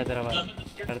 जिंदा है तेरा भाई,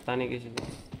 करता नहीं किसी से।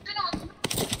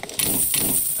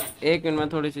 एक मिनट में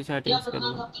थोड़ी सी सेटिंग्स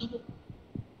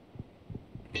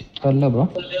कर ले ब्रो।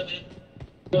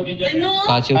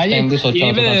 काची उस टाइम भी सोचा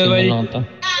होता था सिंगल होता।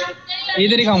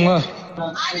 इधर ही खाऊंगा,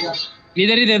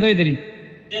 इधर ही दे दो, इधर ही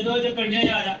दे दो। जो बढ़िया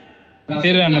जा रहा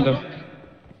फिर रहने दो।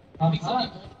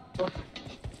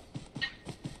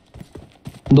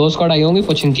 2 स्क्वाड आई होंगी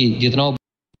कोचिंग की जितना वो।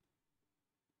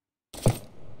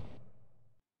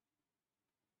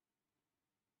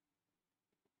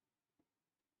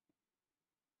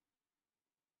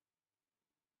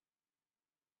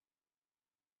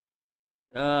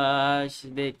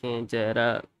 देखें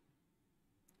जरा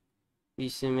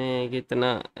इसमें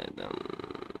कितना एकदम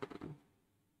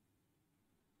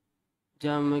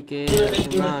जम के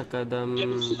रखना कदम।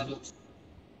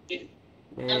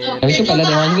 तो पहले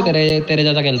देवांश भी तेरे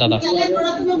जैसा खेलता था।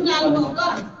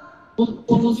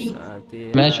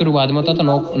 मैं शुरुआत में होता था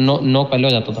नॉक पहले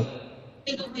हो जाता था।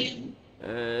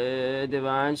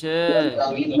 देवांश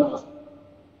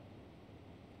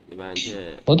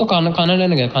वो तो खाना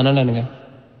लेने गया।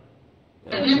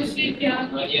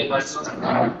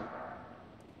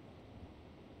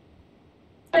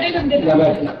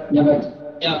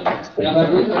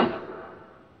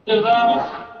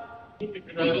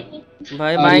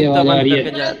 भाई माइक तो बंद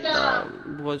करके जाता,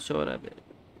 बहुत शोर है।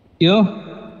 क्यों?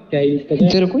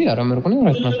 तेरे को यार मेरे को नहीं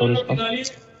रखना शोर इसका।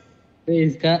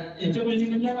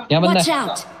 क्या बंदा है?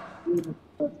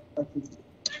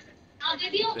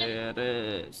 तेरे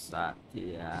साथी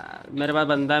यार, मेरे पास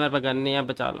बंदा है, मेरे पास गन नहीं है,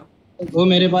 बचा लो। वो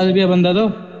मेरे पास भी है बंदा तो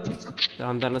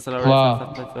अंदर नस्ल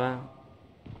वाला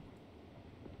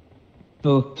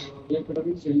तो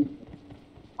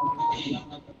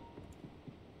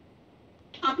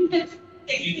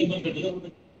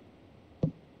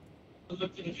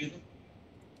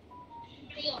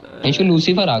इशू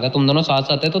लूसीफर आ गया। तुम दोनों साथ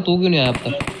साथ है तो तू क्यों नहीं आया अब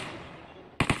तक?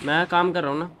 मैं काम कर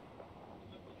रहा हूँ ना।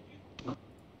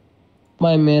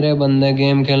 भाई मेरे बंदे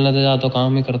गेम खेलने से ज्यादा तो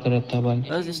काम ही करते रहता है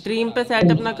भाई। स्ट्रीम पे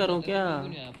सेटअप ना करूं क्या?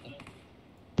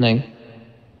 नहीं,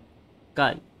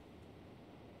 कल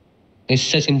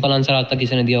इससे सिंपल आंसर आज तक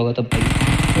किसी ने दिया होगा तब भाई।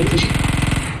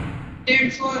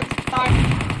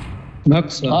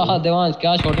 हाँ हाँ देवांश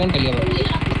क्या शॉटगन खेलिया भाई?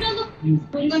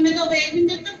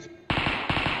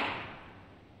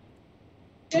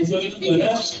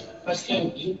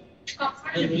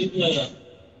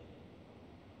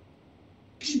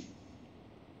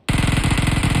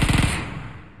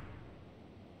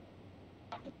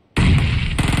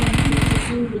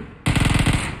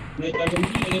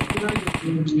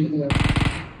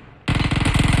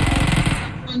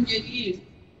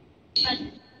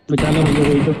 बचा लो मुझे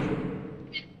कोई तो।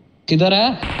 किधर है?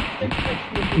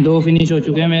 2 फिनिश हो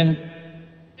चुके हैं मेरे।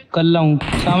 कर ला हूँ,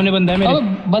 सामने बंदा है मेरे।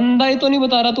 अब बंदा ही तो नहीं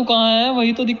बता रहा तू कहाँ है,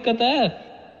 वही तो दिक्कत है।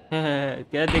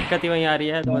 क्या दिक्कत ही वहीं आ रही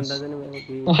है, तो बंदा तो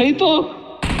नहीं वही तो।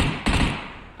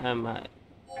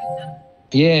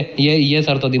 ये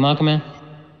सर तो दिमाग में।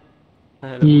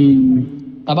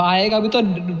 अब आएगा भी तो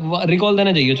रिकॉल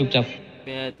देना चाहिए चुपचाप।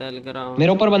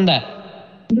 मेरे ऊपर बंदा है,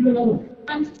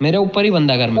 मेरे ऊपर ही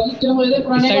बंदा घर में। इस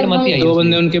साइड मत ही आइए। 2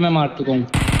 बंदे उनके मैं मार चुका हूँ।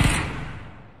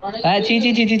 ची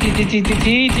ची ची ची ची ची ची ची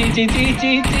ची ची ची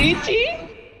ची ची ची।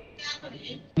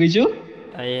 बिजू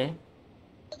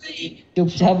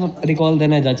चुपचाप रिकॉल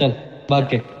देने जा, चल भाग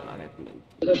के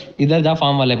इधर जा,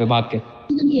 फार्म वाले पे भाग के।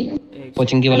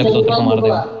 कोचिंग की वाले पे तो तेरे को मार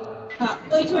देगा।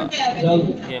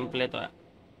 गेम प्ले तो है।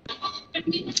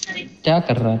 क्या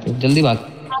कर रहा है तू? जल्दी भाग,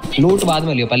 लूट बाद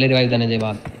में लियो, पहले रिवाइव देने जाए।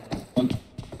 भाग,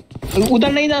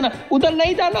 उधर नहीं जाना, उधर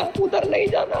नहीं जाना, उधर नहीं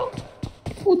जाना,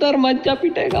 उधर मत जा,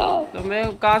 पिटेगा। तो मैं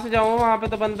कहाँ से जाऊँ? वहाँ पे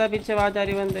तो बंदा पीछे आवाज आ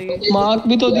रही बंदे की। मार्क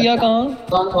भी तो दिया कहाँ?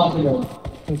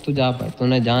 तू जा भाई,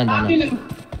 तूने जहाँ जाना।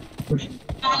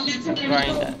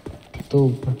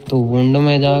 तू वुंड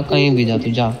में जा, कहीं भी जा,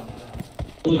 तू जा।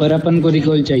 पर अपन को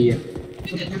रिकॉल चाहिए,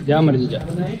 जा मर्जी जा।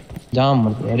 जा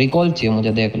मर्जी, रिकॉल चाहिए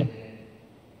मुझे, देख ले।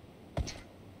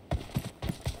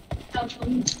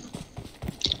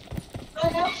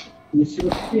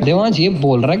 देवांश ये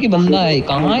बोल रहा है कि बंदा है,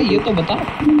 कहाँ है ये तो बता।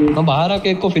 मैं बाहर आके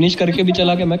एक को फिनिश करके भी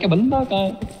चला गया, मैं क्या बंदा कहाँ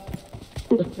है?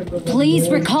 Please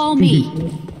recall me.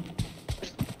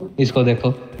 इसको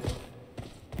देखो।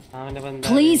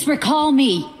 Please recall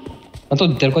me. तो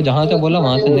तेरे को जहाँ से बोला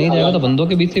वहां से नहीं जाएगा तो बंदों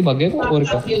के बीच से भागेगा और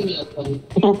क्या?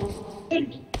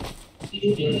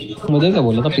 मुझे क्या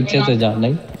बोला था पीछे से जा,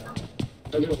 नहीं?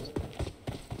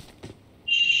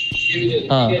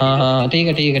 हाँ हाँ हाँ ठीक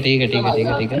है ठीक है ठीक है ठीक है ठीक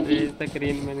है ठीक है।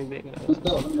 स्क्रीन में नहीं देख रहा।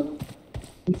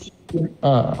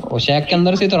 हाँ वो शैक के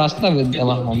अंदर से तो रास्ता था,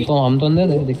 हम तो अंदर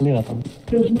दिख नहीं रहा था।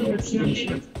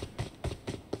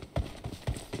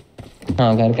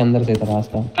 हाँ घर के अंदर से तो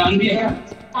रास्ता।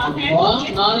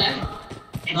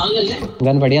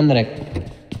 गन पड़ी अंदर एक।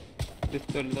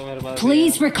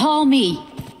 Please recall me.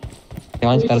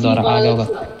 देवांश कर दो, आ गया होगा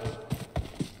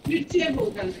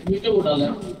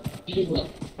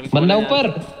बंदा। ऊपर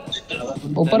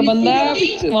ऊपर बंदा है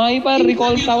वहीं पर,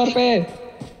 रिकॉल टावर पे।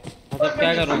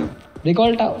 क्या करूं?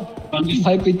 रिकॉल टावर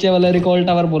भाई, पीछे वाले रिकॉल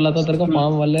टावर बोला था तेरे को,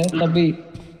 फार्म वाले। तभी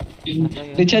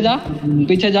पीछे जा,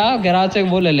 पीछे जा, गैराज से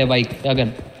वो ले ले बाइक या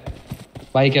गन,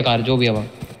 बाइक या कार जो भी है वो।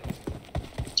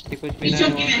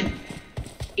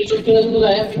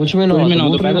 कुछ भी ना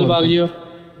हो, पैदल भाग जियो।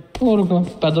 और क्या,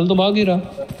 पैदल तो भाग ही रहा।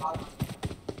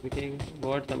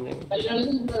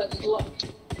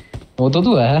 वो तो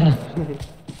तू है।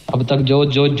 अब तक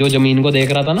जो जमीन को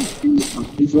देख रहा था ना,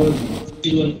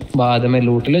 बाद में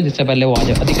लूट ले जिससे पहले वो आ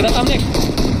जाए। दिख रहा सामने,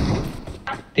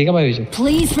 ठीक है भाई विजय।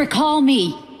 Please recall me.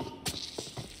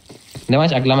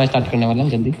 देवांश अगला मैच स्टार्ट करने वाला है,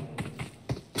 जल्दी।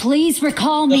 Please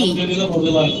recall me.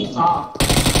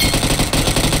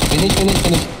 Finish finish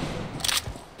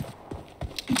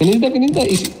finish finish दे,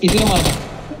 इसीलिए मारता।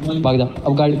 भाग जा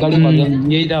अब, गाड़ी भाग जा।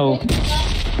 यही था वो।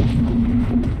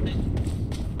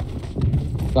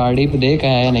 गाड़ी पे देख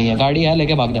है नहीं है, गाड़ी है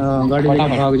लेके भाग जा। गाड़ी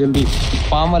लेके भाग जल्दी।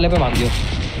 फार्म वाले पे भाग जाओ।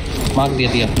 मार्क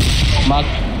दिया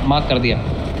मार्क कर दिया।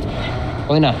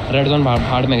 कोई ना, रेड जोन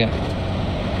भाड़ में गया।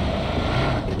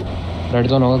 रेड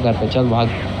जोन होगा घर पे, चल भाग।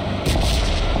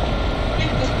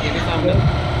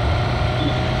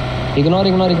 इग्नोर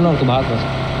तू भाग बस।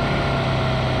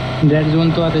 रेड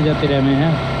जोन तो आते जाते रहे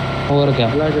हैं। और क्या,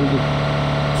 जल्दी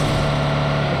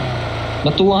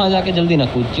बस तू वहाँ जाके जल्दी ना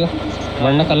कूद जो,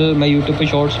 वरना कल मैं यूट्यूब पे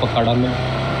शॉर्ट्स पक्का डालूंगा।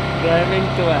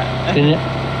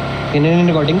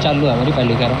 रिकॉर्डिंग चालू है मेरी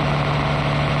पहली, कह रहा हूँ।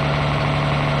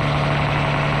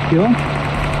 क्यों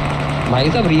भाई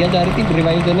साहब, रिया जा रही थी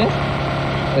रिवाइव देने,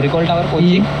 रिकॉल टावर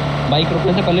पहुंची, बाइक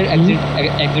रुकने से पहले एग्जिट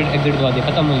दबा दिया,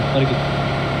 खत्म हुई मर गई।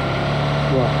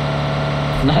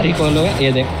 ना रिकॉल हो गया,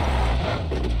 ये देख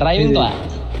ड्राइविंग तो है।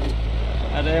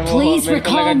 अरे वो Please मेरे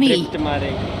को लगा recall me. ड्रिफ्ट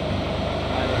मारेगी।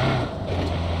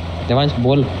 देवांश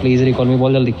बोल प्लीज रिकॉल मी,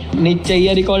 बोल जल्दी। नीचे ही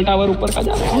है रिकॉल टावर, ऊपर का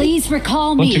जा। Please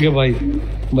recall बच me. गया भाई,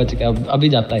 बच गया। अभी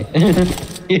जाता है।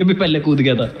 ये भी पहले कूद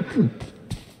गया था।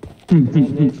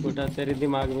 फुटा तेरे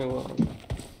दिमाग में वो,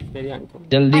 तेरी आंखों में।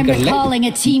 जल्दी I'm कर ले recalling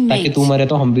a ताकि teammate. तू मरे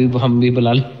तो हम भी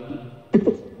बुला ले।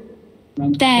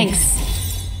 Thanks.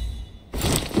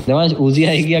 देवांश उजी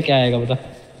आएगी या क्या आएगा बता।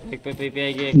 एक पे पीपी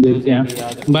आएगी, एक पे उजी आएगी,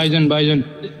 याद है। बाइजन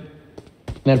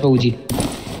मेरे पे उजी।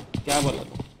 क्या बोला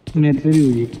तू? मेरे पे भी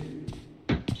उजी।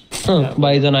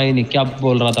 बाइजन आई नहीं, क्या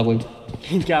बोल रहा था कोई।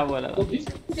 क्या बोला था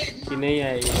कि नहीं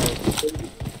आएगी?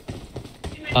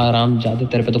 आराम ज्यादा,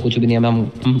 तेरे पे तो कुछ भी नहीं है,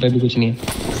 हम पे भी कुछ नहीं है।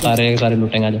 सारे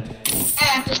लूटेंगे आज।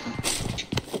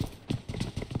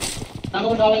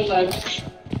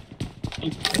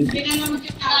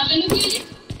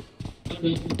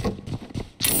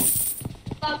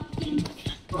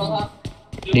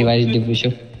 डिवाइस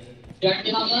डिफ्यूजन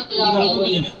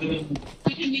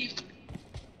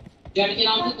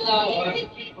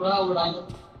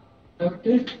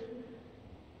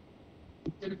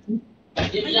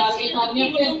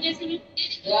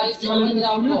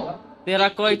तेरा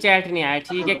कोई चैट नहीं आया,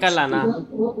 ठीक है कल आना।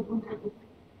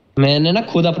 मैंने ना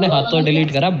खुद अपने हाथों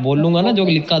डिलीट करा, बोलूंगा ना जो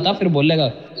लिखा था फिर बोलेगा।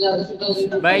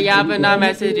 भाई यहाँ पे ना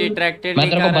मैसेज रिट्रैक्टेड। मैं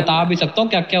तेरे को बता भी सकता हूँ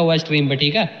क्या क्या हुआ स्ट्रीम पे,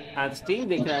 ठीक है? हाँ स्ट्रीम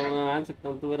दिख रहा है, मैं मान सकता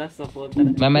हूँ, तू मेरा सपोर्ट कर।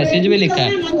 मैं मैसेज भी लिखा है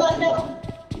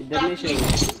इधर नहीं शो,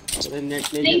 नेट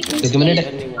नहीं,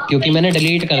 क्योंकि मैंने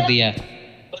डिलीट कर दिया है।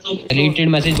 डिलीटेड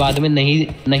मैसेज बाद में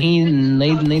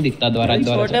नहीं दिखता दोबारा।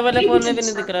 छोटे वाले फोन में भी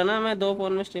नहीं दिख रहा ना, मैं 2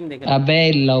 फोन में स्ट्रीम देख रहा हूं।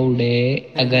 अबे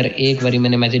लौड़े, अगर एक बारी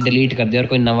मैंने मैसेज डिलीट कर दिया और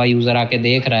कोई नवा यूजर आके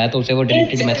देख रहा है तो उसे वो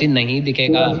डिलीटेड मैसेज नहीं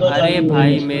दिखेगा। अरे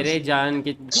भाई मेरे जान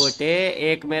के छोटे,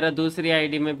 एक मेरा दूसरी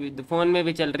आईडी में भी, फोन में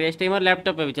भी चल रही है स्ट्रीम और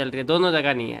लैपटॉप पे भी चल रही है, दोनों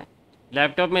जगह नहीं है।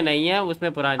 लैपटॉप में नहीं है,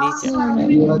 उसमें पुरानी है।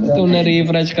 तुमने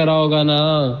रिफ्रेश करा होगा ना।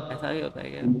 ऐसा भी होता है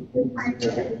क्या?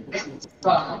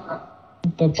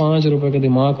 तो 5 रुपए के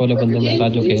दिमाग वाले बंदे मेरे साथ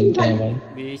जो खेलते हैं भाई।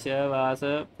 विश्वास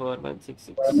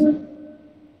 4166।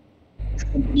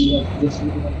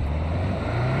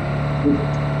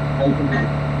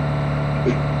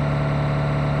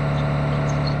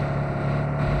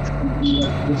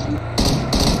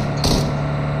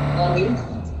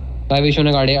 भाई विशु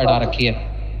ने गाड़ी अड़ा रखी है,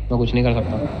 मैं कुछ नहीं कर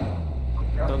सकता।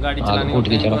 तो गाड़ी चलाने उठ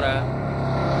के चला।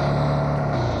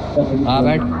 हाँ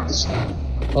बैठ।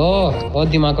 ओ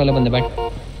दिमाग वाले बंदे बैठ।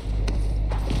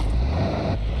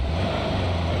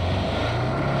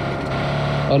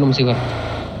 और मुसीबत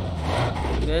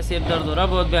मेरे सिर दर्द हो रहा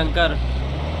बहुत भयंकर।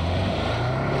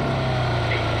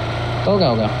 तो क्या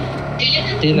होगा,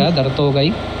 ठीक है दर्द तो होगा ही।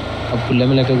 अब खुले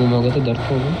में लेके घूमोगे तो दर्द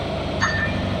तो होगा।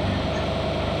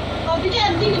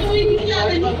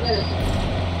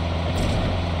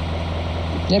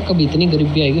 यार कभी इतनी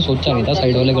गरीबी आएगी सोचा नहीं था,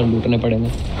 साइड वाले घर लूटने पड़ेंगे।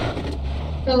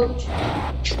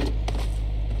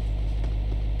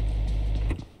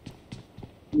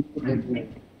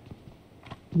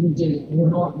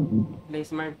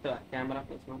 प्लेसमेंट तो कैमरा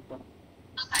प्लेसमेंट तो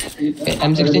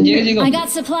M16 जी को I got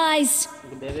supplies.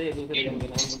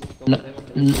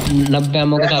 90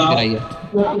 एमओ के साथ गिराई है।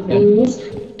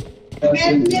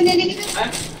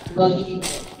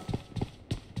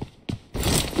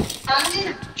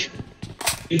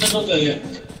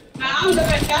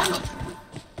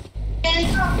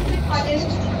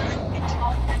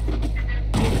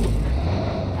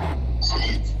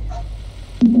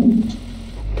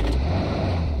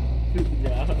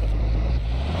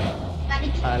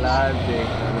 हालात देख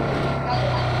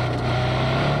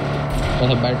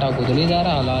मतलब बैठा खुद नहीं जा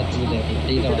रहा, हालात भी देख।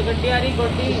 ठीक है गड्डी आ रही,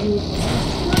 गड्डी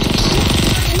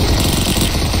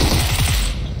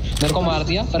मेरे को मार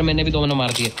दिया, पर मैंने भी दोनों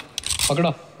मार दिए।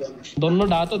 पकड़ो, दोनों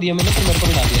डा तो दिया मैंने, पर मेरे को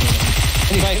भी डा दिया।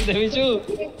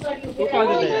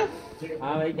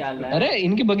 हाँ भाई क्या हाल है? अरे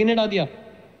इनकी बगी ने डा दिया।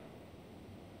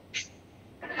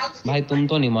 भाई तुम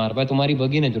तो नहीं मार पाए, तुम्हारी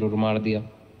बगी ने जरूर मार दिया।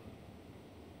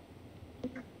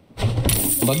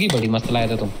 बगी बड़ी मस्त लाया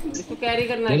था तुम। इसको कैरी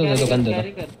करना है,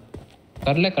 कैरी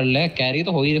कर ले कैरी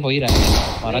तो हो ही रहा है।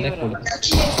 मारा देख खोल।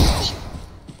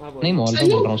 नहीं मॉल पे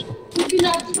बोल रहा हूँ उसको।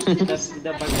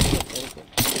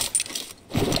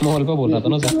 मॉल पे बोल रहा था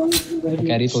ना सर,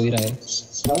 कैरी तो हो ही रहा है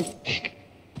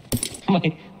भाई।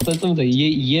 तो तुम सही,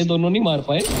 ये दोनों नहीं मार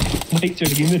पाए भाई। चढ़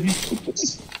गई मेरी।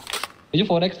 मुझे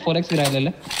 4x गिरा ले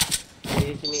ले,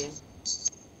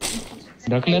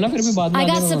 रख लेना फिर भी बाद में।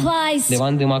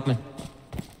 देवान दिमाग में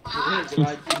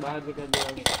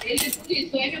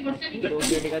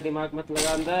का दिमाग मत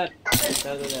लगा अंदर,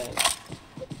 दर्द हो जाएगा।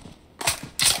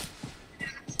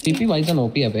 टीपी वाइजन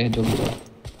ओपी है बे जो भी।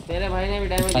 तेरे भाई ने भी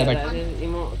डैमेज दिया था,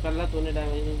 इमो कल्ला तूने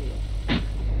डैमेज नहीं दिया।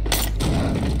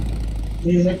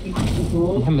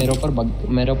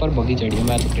 मेरे ऊपर बगी चढ़ी है,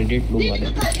 मैं तो क्रेडिट लूंगा।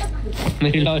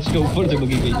 मेरी लाश के ऊपर से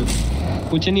बगी गई है।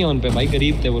 कुछ नहीं है उन पे भाई,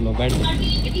 गरीब थे वो लोग। बैठ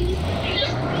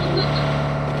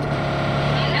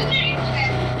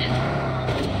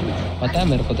पता है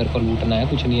मेरे को तेरे को लूटना है,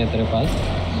 कुछ नहीं है तेरे पास।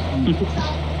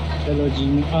 चलो जी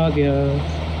आ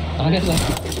गया सर।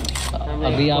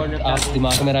 अभी आप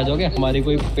दिमाग में रह जाओगे, हमारी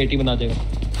कोई पेटी बना देगा।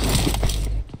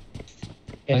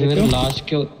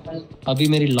 अभी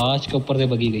मेरी लाश के ऊपर से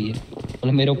बगी गई है,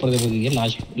 मतलब मेरे ऊपर से बगी गई है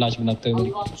लाश बनाते हुए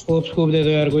मेरी। स्कोप दे दो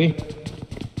यार कोई।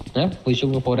 है विशु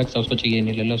को 4x उसको चाहिए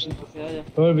नहीं, ले लो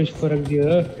उसको। और विशु को रख दिया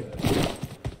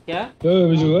क्या?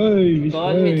 विशु भाई,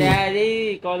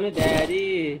 कॉल मी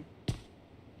डैडी।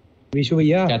 विशु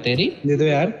भैया क्या तेरी दे दो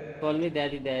यार। Call me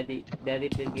daddy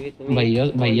please give it to me.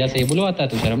 भैया से बुलवाता है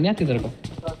तो शर्म नहीं आती तेरे को?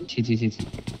 छी।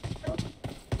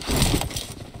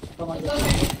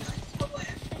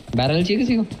 बैरल चाहिए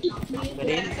किसी को?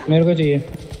 मेरे को चाहिए।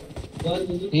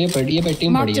 ये पेटी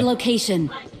में पड़ी है।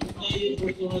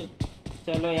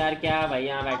 चलो यार क्या भाई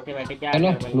यहाँ बैठे क्या चलो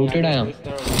लूटेड है हम।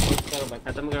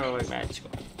 खत्म करो मैच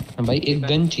को। भाई एक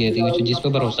गन चाहिए थी जिस पे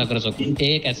भरोसा कर सकूं।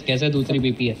 एक कैसे दूसरी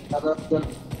बीपी है।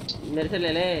 मेरे से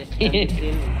ले ले।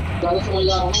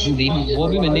 वो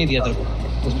भी मैंने ही दिया था,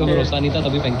 उस पे भरोसा नहीं था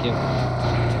तभी फेंक किया।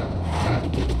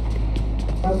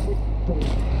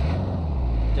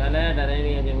 चल डरे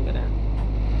नहीं है, जिम करें।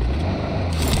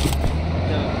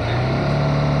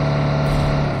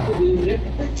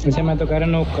 वैसे मैं तो कह रहा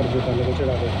नॉक कर दो पहले को,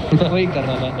 चढ़ा दो। वही कर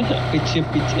रहा था,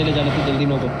 पीछे ले जाने से जल्दी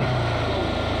नॉक होते।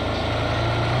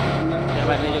 जब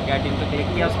आपने जो कैटिन पे क्लिक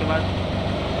किया उसके बाद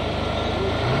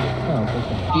हाँ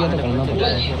किया तो करना पड़ता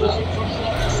है।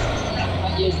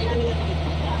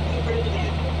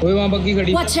 ओए वहाँ बग्गी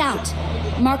खड़ी। Watch out!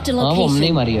 Marked a हाँ वो हमने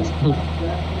ही location. मारी है।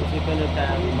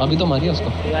 अभी तो मारी है उसको,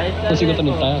 उसी को तो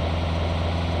निपटाया।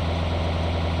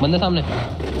 बंदे सामने।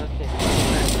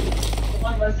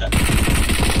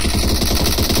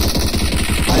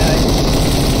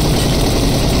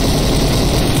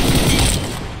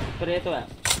 स्प्रे तो है।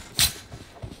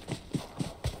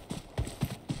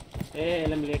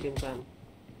 एलिमिनेट इंसान।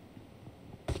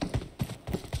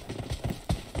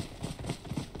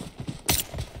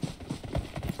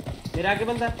 मेरे आगे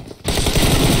बंदा।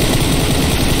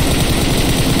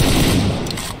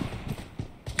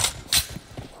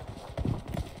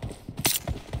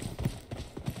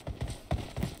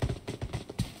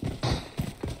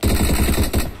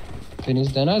 फिनिश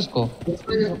देना इसको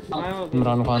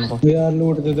इमरान खान को। यार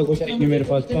लूट दे दो, कुछ नहीं मेरे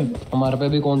पास तो। हमारे पे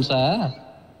भी कौन सा है,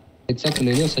 एग्जैक्ट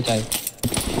ले लियो उससे चाहे।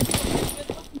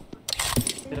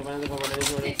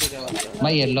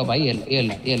 भाई ये लो भाई, ये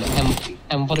लो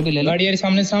M4 भी ले लो। गाड़ी आ रही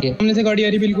सामने से गाड़ी आ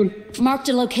रही बिल्कुल। Marked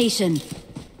a location.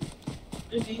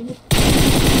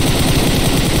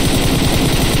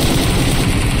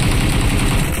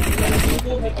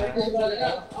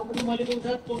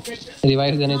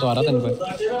 रिवाइव देने तो आ रहा था इनको।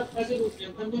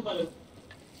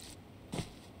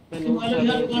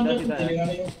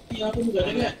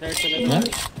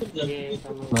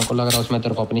 मेरे को लग रहा है उसमें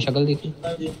तेरे को अपनी शक्ल दिखी।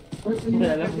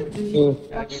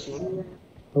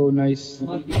 Oh nice.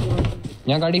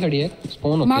 यहाँ गाड़ी खड़ी है,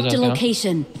 स्पॉन होती है Marked a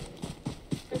location.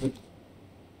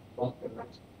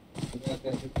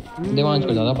 देवांश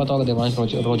को ज्यादा पता होगा, देवांश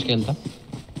रोज खेलता।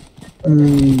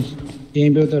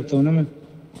 यहीं पे उतरता हूँ ना मैं।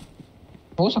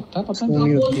 हो सकता है, पता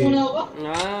नहीं।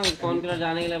 हाँ फोन कर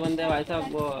जाने के लिए बंदे भाई साहब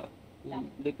वो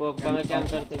लिपोवका में क्या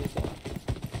करते हैं?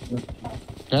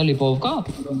 हाँ लिपोवका।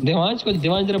 देवांश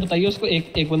जरा बताइए उसको।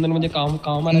 एक बंदे ने मुझे काम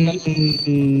आ रहा था।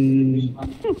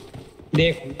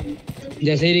 देख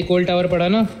जैसे ही रिकॉल टावर पड़ा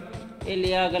ना, ये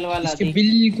लिया अगल वाला इसके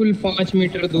बिल्कुल 5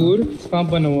 मीटर दूर स्पैम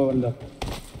बना हुआ बंदा।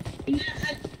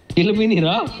 किल भी नहीं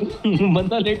रहा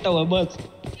बंदा लेटा हुआ बस।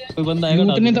 कोई बंदा आएगा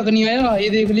लूटने तक नहीं आया। ये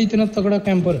देख ली इतना तगड़ा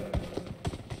कैंपर।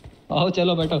 आओ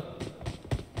चलो बैठो।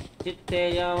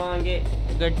 जितने जावांगे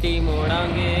गड्डी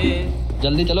मोड़ांगे।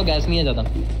 जल्दी चलो, गैस नहीं है ज्यादा,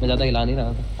 मैं ज्यादा हिला नहीं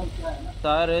रहा था।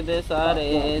 सारे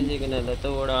सिग्नल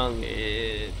तोड़ांगे।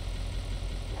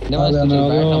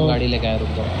 हम गाड़ी लेके आए, रुक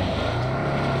जाओ।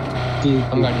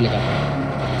 हम गाड़ी लेके आए।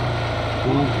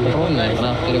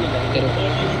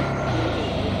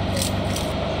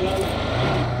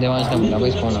 देवांश का मिला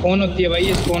भाई स्पॉन होती है भाई,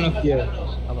 ये स्पॉन होती है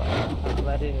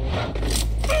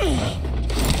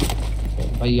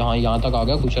भाई। यहाँ तक आ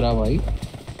गया, कुछ रहा भाई।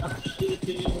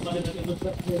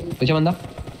 पीछे बंदा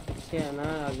क्या ना,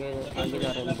 आगे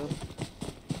जा रहे हैं तो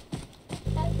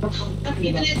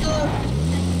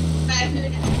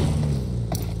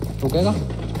रुकेगा।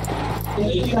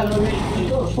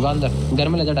 होगा अंदर, घर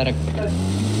में ले जा डायरेक्ट,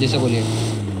 जैसे बोलिए।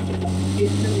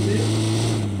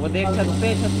 वो देख छत पे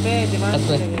दिमाग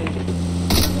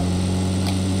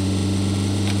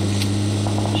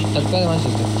छत पे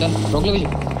चल रोक ले विशु।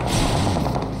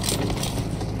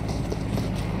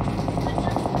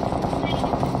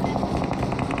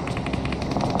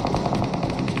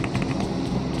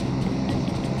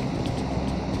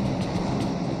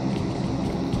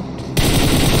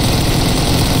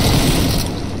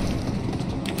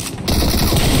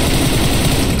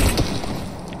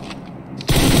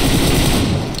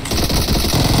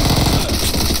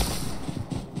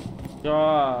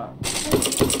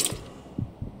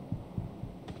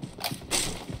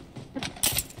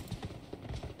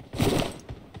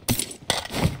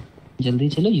 जल्दी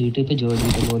चलो यूट्यूब पे जोड़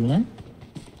दी तो बोलना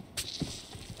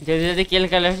जल्दी किल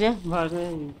कर ले बाद में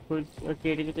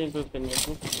केडी भी तो इंप्रूव करनी है।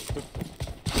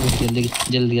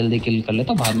 जल्दी किल कर ले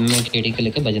तो बाद में केडी के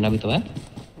लेके बजना भी तो है।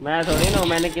 मैं थोड़ी ना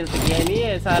मैंने किल तो किया ही नहीं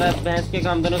है, सारा भैंस के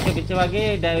काम दोनों के पीछे भागे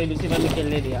लूसीफर ने किल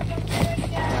ले दिया।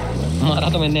 मारा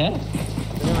तो मैंने है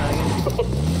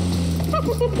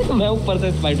मैं ऊपर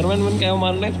से स्पाइडरमैन बन के आया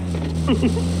मारने।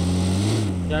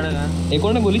 एक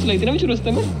और ने गोली चलाई थी ना विशु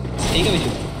रास्ते में। ठीक है विशु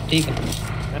ठीक है।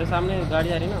 अरे सामने गाड़ी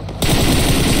आ रही ना,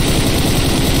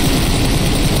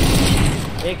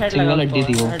 एक हेड लगा लड्डी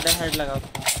थी वो। हेड लगाओ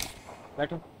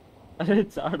बैठो। अरे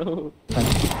चाड़ो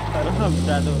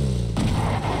चाड़ो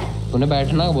तूने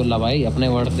बैठना बोला भाई, अपने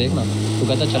वर्ड देखना। तू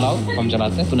कहता चलाओ हम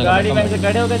चलाते, तूने गाड़ी वैसे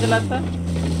खड़े होकर चलाता।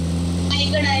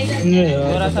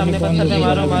 थोड़ा सामने पत्थर पे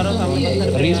मारो सामने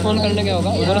रिस्पॉन करने क्या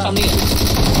होगा उधर सामने है।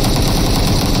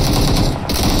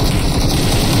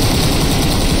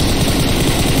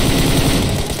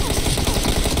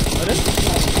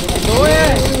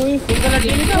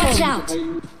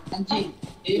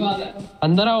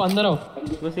 अंदर आओ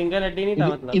वो सिंगल हड्डी नहीं था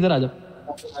मतलब। इधर आ जाओ।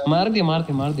 मार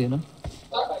दिया ना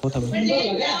वो था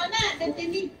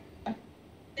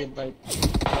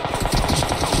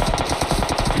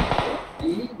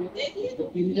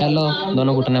हेलो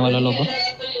दोनों घुटने वाला लोगों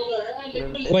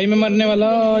भाई मैं मरने वाला,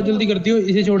 जल्दी कर दियो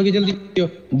इसे छोड़ के जल्दी दियो।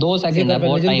 2 सेकंड है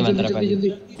बहुत टाइम है तेरे पास।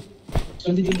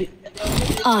 जल्दी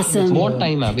awesome बहुत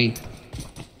टाइम है अभी।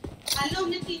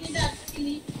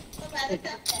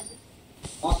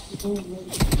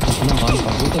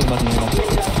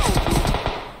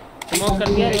 स्मोक कर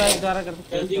दिया रिवाइव दोबारा कर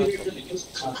सकते हैं।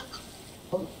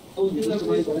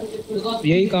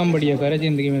 यही काम बढ़िया कर है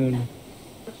जिंदगी में दोनों।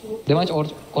 दिमाग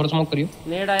और स्मोक करियो।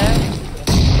 नेड आया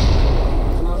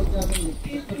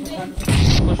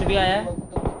कुछ भी आया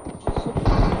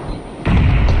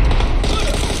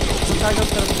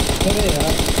अरे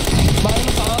यार भाई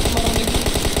ने सांप मारने की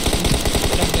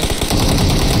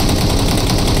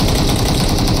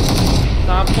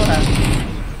सांप तो है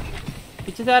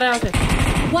पीछे से आ रहे हैं यहाँ से।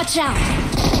 watch out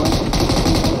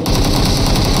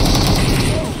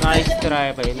नाइस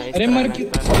कराया भाई नाइस। अरे मर क्यों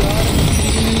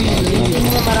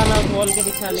मरा मैं वॉल के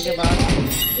पीछे आने के बाद।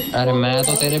 अरे मैं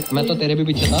तो तेरे भी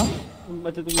पीछे था।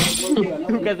 तू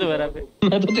कैसे मरा पे?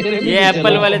 मैं तो तेरे भी ये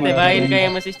एप्पल वाले थे भाई, इनका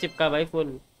एम असिस्ट चिपका भाई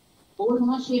फुल।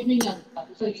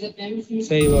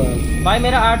 सही बात भाई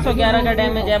मेरा 811 का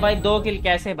डैमेज है भाई। 2 किल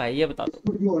कैसे भाई ये बता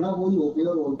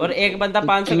दो। और एक बंदा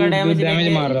 500 का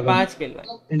डैमेज मार रहा था। 5 किल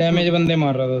भाई डैमेज बंदे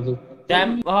मार रहा था तू।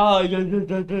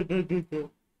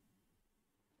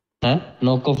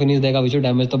 नॉक को फिनिश देगा विशु,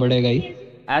 डैमेज तो बढ़ेगा ही।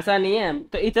 ऐसा नहीं है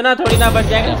तो इतना थोड़ी ना बढ़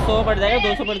जाएगा। 100 बढ़ जाएगा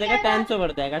 200 बढ़ जाएगा 300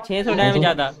 बढ़ जाएगा 600 डैमेज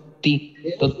ज्यादा।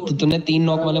 तो तूने 3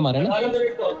 नॉक वाले मारे ना।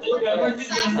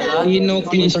 3 नॉक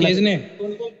फिनिश किए इसने।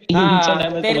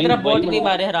 हां तेरी तरफ बॉट नहीं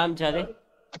मारे हरामजादे।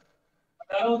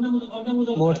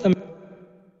 बॉट तो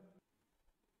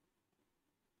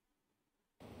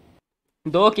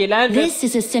 2 किल है। This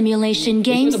is a simulation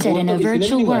game set in a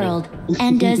virtual world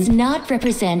and does not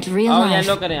represent real life.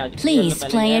 Please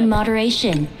play in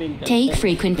moderation, take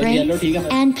frequent breaks,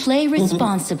 and play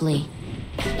responsibly.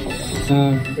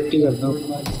 हाँ पट्टी करता हूँ।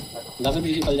 10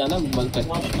 बजे निकल जाना बंद पे।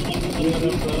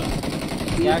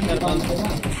 क्या करता हूँ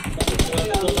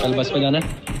कल बस पे जाना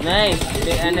नहीं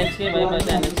एनएच के भाई बस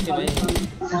एनएच के भाई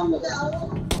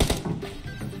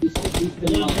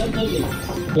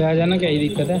पे आ जाना। क्या ही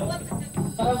दिक्कत है?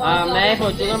 हाँ मैं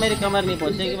पहुंचूंगा, मेरी कमर नहीं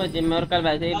पहुंचेगी बस जिम में। और कल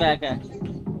वैसे ही बैक है।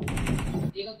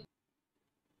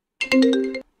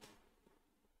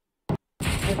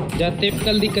 जाते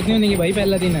कल दिक्कत नहीं होगी भाई,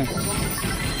 पहला दिन है।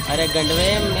 अरे गंडवे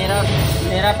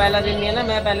मेरा पहला दिन नहीं है ना,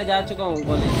 मैं पहले जा चुका हूँ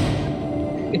कॉलेज।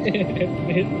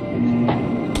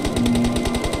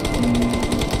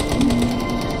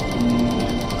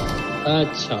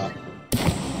 अच्छा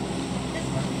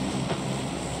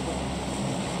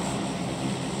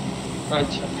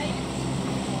अच्छा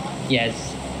यस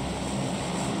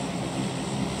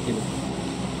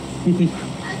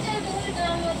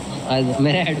आज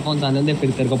मेरे हेडफोन्स आने दे,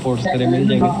 फिर तेरे को पोर्ट्स करे मिल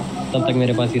जाएंगे, तब तक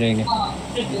मेरे पास ही रहेंगे।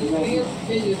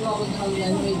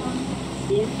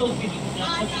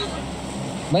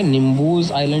 भाई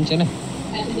निम्बूज आइलैंड चले,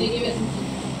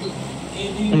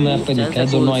 मैप पे लिखा है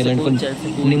दोनों आइलैंड पर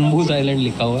निम्बूज आइलैंड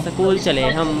लिखा हुआ है। स्कूल चले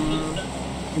हम।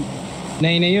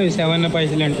 नहीं 7 अप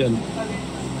आइलैंड चल।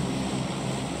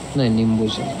 नहीं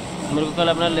निम्बूज मेरे को कल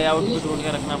अपना लेआउट भी ढूंढ के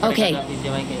रखना पड़ेगा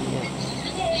बीजीएमआई के लिए।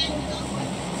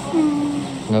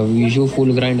 विशु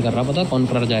फुल ग्राइंड कर रहा, पता कौन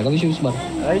कर जाएगा विशु इस बार।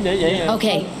 नहीं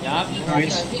ओके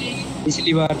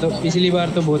पिछली बार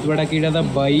तो बहुत बड़ा कीड़ा था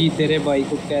भाई, तेरे भाई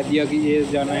को कह दिया कि ये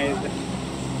जाना है।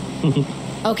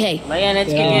 ओके भाई एनएच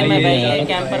के लिए मैं भाई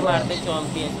कैंपर मारते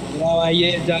चौंकी है भाई, ये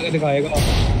जाके दिखाएगा।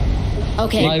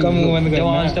 ओके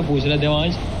देवांश तो पूछ रहे,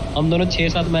 देवांश हम दोनों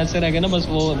 6-7 मैच से रह गए ना बस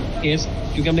वो केस,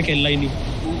 क्योंकि हमने खेलना ही नहीं।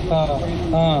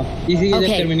 हाँ इसी के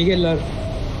चक्कर में नहीं खेल रहा,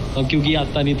 क्योंकि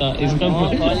आता नहीं था इसका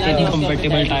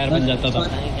कंपैटिबल टायर बन जाता था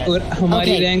और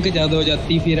हमारी रैंक ज्यादा हो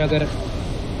जाती फिर। अगर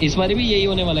इस बार भी यही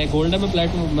होने वाला है, गोल्ड में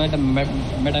प्लेटिनम मैं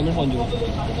डायमंड पहुंच जाऊंगा।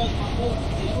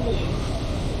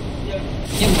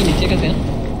 ये हमसे नीचे कैसे हैं?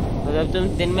 जब तुम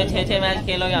दिन में 6 मैच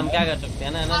खेलोगे हम क्या कर सकते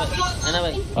हैं ना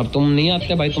भाई। अब तुम नहीं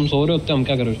आते भाई, तुम सो रहे होते, हम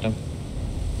क्या करें उस टाइम।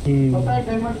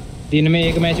 दिन में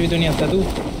एक मैच भी तो नहीं आता तू।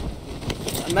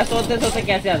 मैं सोते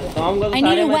कैसे आ सकता हूँ,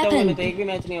 सारे मैच होंगे तो एक भी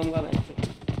मैच नहीं होगा।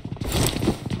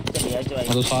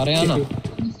 तो सारे हैं ना,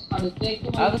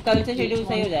 अब कल से शेड्यूल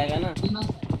सही हो जाएगा ना,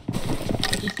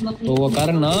 तो वो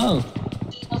कर ना।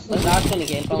 बस रात को नहीं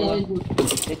खेल पाऊंगा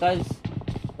बिकॉज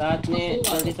रात में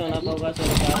जल्दी सोना पड़ेगा,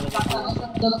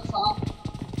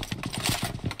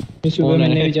 सुबह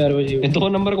मैंने भी 4 बजे। 2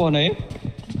 नंबर कौन है?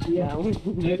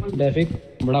 डेफिक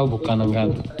बड़ा भुक्का नंगा,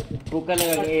 भुक्का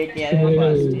नंगा एक यार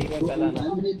पास ठीक है चलाना।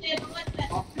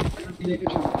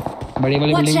 बड़ी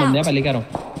वाली बिल्डिंग बन जाए पहले कह रहा हूँ।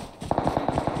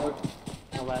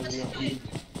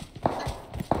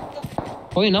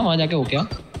 कोई ना वहाँ जाके हो क्या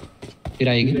फिर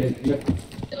आएगी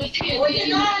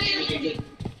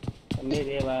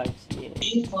मेरे आवाज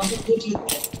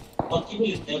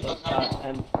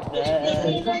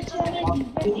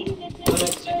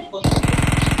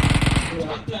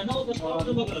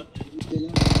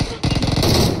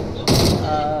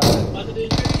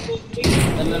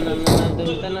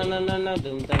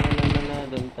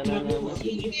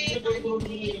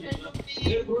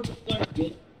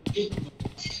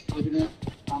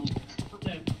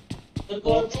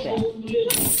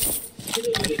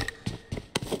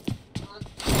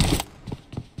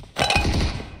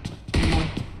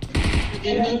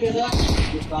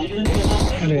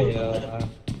अरे यार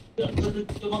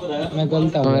मैं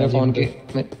गलत आ मेरे फोन के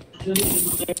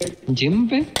जिम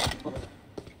पे।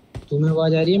 तुम्हें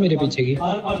आवाज आ रही है मेरे पीछे की?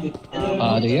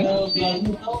 आ रही है।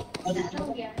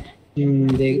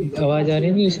 देख आवाज आ रही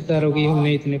है ना सितारों की,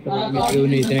 हमने इतने करोड़ मिल गए,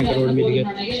 उन्हें इतने करोड़ मिल गए।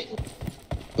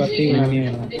 पत्ती नहीं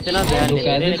है इतना ध्यान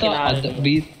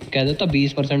कह देता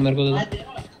 20% मेरे को दे दो।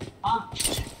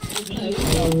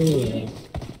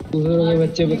 दूसरों के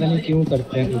बच्चे पता नहीं क्यों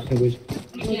करते हैं कुछ न कुछ,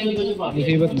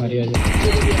 मुसीबत मारी आ जाए।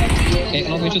 एक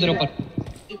लोग तेरे ऊपर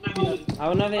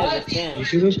आओ ना वे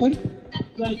विशु के ऊपर।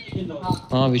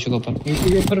 हाँ विशु के ऊपर। विशु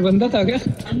के ऊपर बंदा था क्या?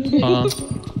 हाँ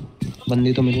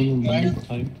बंदी तो मिली नहीं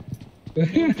सारी।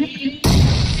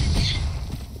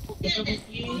 रुक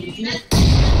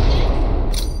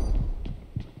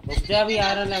भी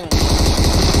आ रहा है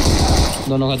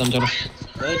दोनों खत्म। चलो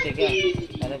वही ठीक है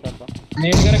अरे पापा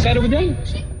नेट कर रुक जा।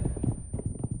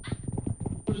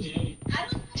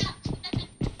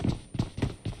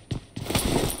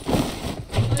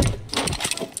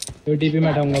 तो टीपी में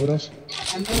हटाऊंगा ब्रो।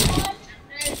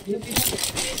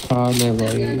 हाँ ले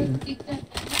भाई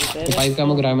 5 का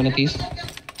ग्राम मैंने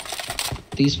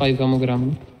 30 5 का ग्राम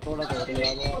में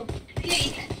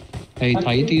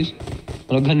था ही 30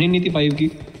 मतलब घनी नहीं थी 5 की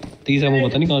 30 है वो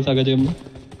पता नहीं कहाँ से आ गया जेब में।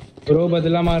 ब्रो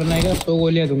बदला मारना है क्या? 100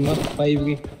 गोलियां दूंगा 5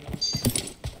 की,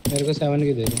 मेरे को 7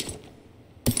 की दे दो।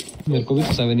 मेरे को भी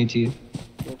तो 7 ही चाहिए।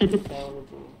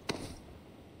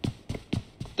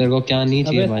 तेरे को क्या नहीं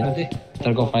चाहिए भाई?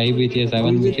 तेरे को 5 भी चाहिए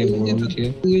 7 भी चाहिए दोनों भी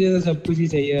चाहिए। तुझे तो सब कुछ ही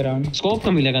चाहिए आराम। स्कोप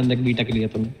तो मिलेगा अंदर बीटा के लिए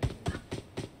तुम्हें।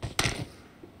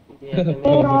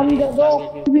 राम दे दो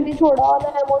भी नहीं छोड़ा वाला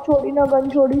है वो छोड़ी ना गन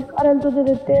छोड़ी अरे तो दे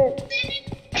देते हैं।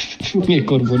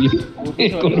 एक और बोली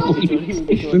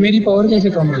तो मेरी पावर कैसे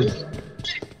कम हुई?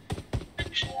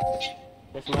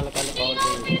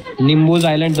 निम्बूज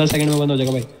आइलैंड 10 सेकंड में बंद हो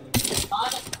जाएगा भाई।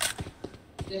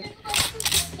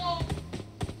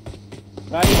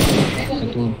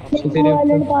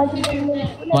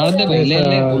 मार दे भाई, ले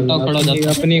उल्टा खड़ा हो जाता।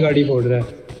 अपनी गाड़ी फोड़ रहा है।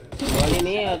 गाड़ी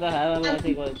नहीं है तो है हमें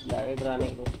ऐसे कोई गाड़ी डराने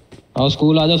को। आओ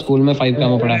स्कूल आ जाओ, स्कूल में 5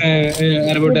 कैमो पड़ा है।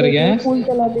 एयरपोर्टर गया है, स्कूल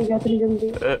चला देगा इतनी जल्दी।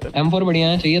 M4 बढ़िया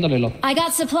है, चाहिए तो ले लो। I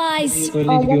got supplies.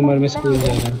 कॉलेज की उम्र में स्कूल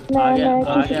जाना। मैं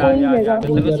कुछ कोई लेगा।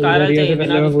 कारण चाहिए,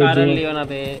 बिना कुछ कारण लियो ना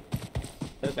बे।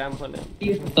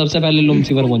 सबसे पहले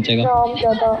लुमसीवर पहुंचेगा।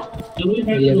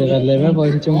 ये तो कर ले, मैं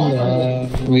पहुंचूंगा।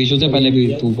 विशु से पहले भी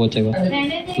तू पहुंचेगा।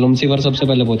 लुमसीवर सबसे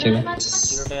पहले पहुंचेगा।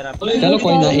 चलो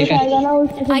कोई ना,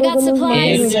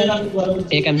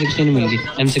 एक M16 मिल गई।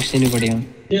 M16 भी बढ़िया।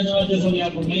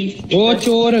 ओ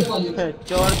चोर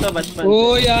तो बचपन।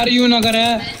 ओ यार यूं ना करे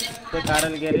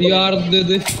यार, दे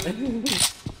दे।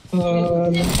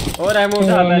 और एमो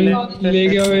उठा पहले, ले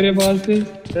गया मेरे पास से।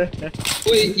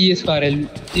 ओए ये स्कारल,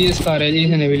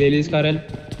 इसने भी ले ली स्कारल।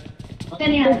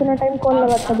 कितना टाइम कॉल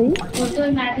लगाता भाई?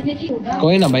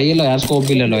 कोई ना भाई, ये लो यार, स्कोप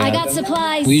भी ले लो यार।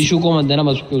 विशु को मत देना,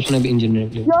 बस उसने भी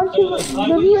इंजीनियर लिया यार।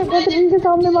 जरूर एक बार इनके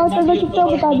सामने बात करना, चुपचाप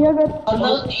बता दिया अगर।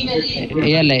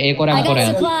 ये ले, एक और M4 है।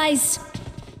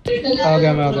 आ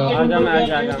गया मैं मैं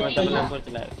तब M4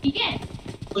 चलाएगा।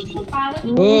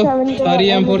 ओ सारी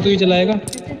M4 तू ही चलाएगा।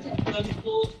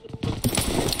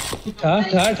 था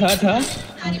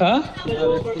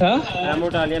एमो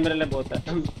उठा लिया, मेरे लिए बहुत है।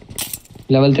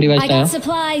 लेवल 3 बचता है,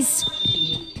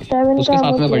 उसके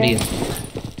साथ में पड़ी है।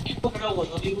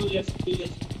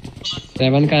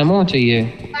 7 का एमो चाहिए।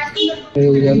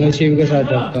 मैं शिव के साथ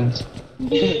रखता हूँ।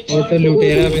 ये तो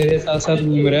लुटेरा मेरे साथ साथ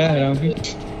घूम रहा है हरामी।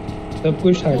 सब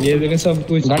कुछ खा लिया देखे, सब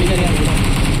कुछ। गाड़ी करिए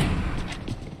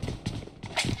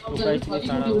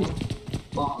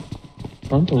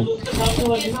कौन तो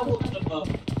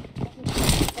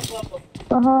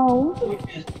कहाँ हूँ?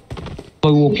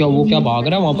 वो क्या भाग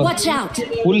रहा है वहाँ पर,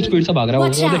 फुल स्पीड से भाग रहा है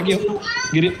वो। देखिए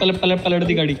गिरी, पलट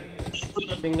दी गाड़ी।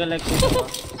 सिंगल लेग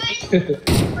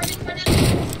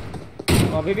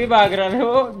अभी भी भाग रहा है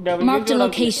वो। Mark the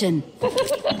location.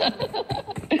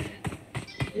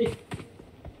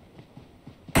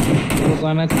 वो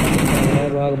गाना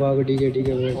भाग ठीक है।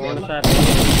 कौन सा?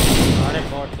 अरे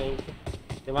बॉट कहीं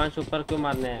दिवांश ऊपर क्यों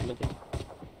मारने हैं मुझे?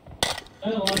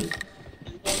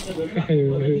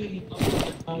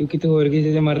 क्योंकि तो और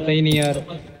किसी से मरता ही नहीं यार।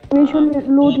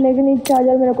 लूट लेकिन एक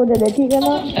चार्जर मेरे को दे दे, ठीक है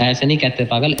ना? ऐसे नहीं कहते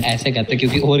पागल, ऐसे कहते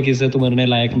क्योंकि और किसी से तू मरने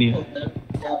लायक नहीं है।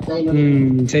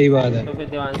 सही बात है। तो फिर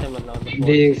दिवांश से मतलब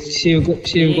देख,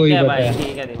 शिव को ही पता है।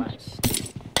 ठीक है दिवांश।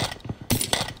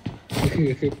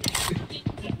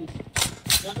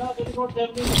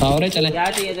 और चले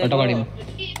ऑटो गाड़ी में।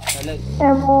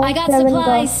 I got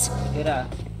supplies.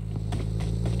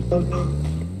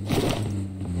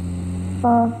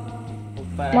 हाँ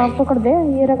माफ तो कर दे,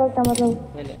 ये रखा क्या मतलब?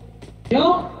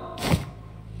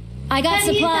 I got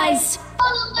supplies.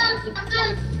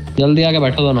 जल्दी आके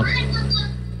बैठो दोनों।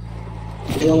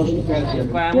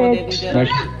 बैठ।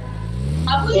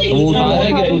 तू उठा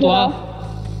रहे कि तू तो आ।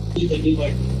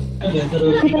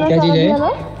 क्या चीज है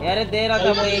यार? दे रहा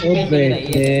था वो एक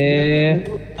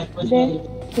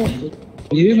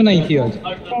ये भी बनाई थी आज।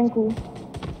 Thank you.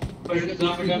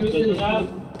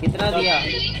 कितना दिया?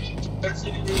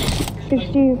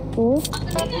 64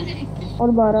 और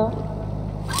 12।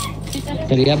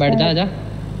 चलिए बैठ जा, आजा।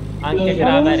 आंखें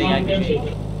खराब है रिया की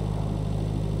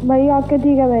भाई। आके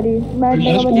ठीक है मेरी,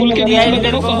 बैठने का स्कूल के बीच में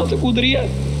देखो कहां से कूद रही है।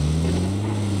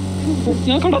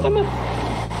 यहाँ खड़ा था मैं।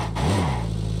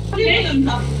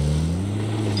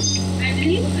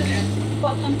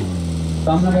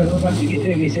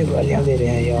 किसे गालियां दे रहे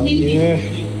हैं यार?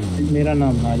 मेरा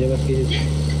नाम ना आ जाए बस किसी।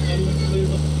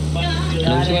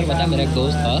 पता मेरा एक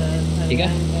दोस्त था, ठीक है,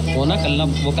 वो ना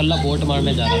कल्ला बोट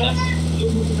मारने जा रहा था।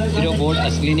 फिर वो बोट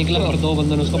असली निकला और 2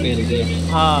 बंदों ने उसको पेल दिया।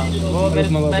 हाँ वो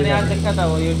मैंने आज देखा था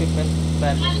वो YouTube पे।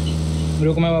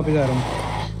 रुक मैं वापस आ रहा हूँ।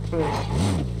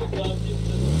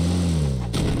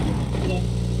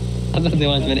 अगर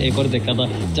देवांश मैंने एक और देखा था,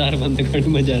 4 बंदे गाड़ी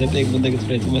में जा रहे थे, एक बंदे के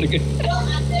स्प्रे से मर गए।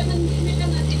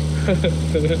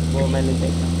 वो मैंने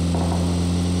देखा।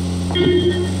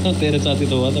 तो तेरे साथ ही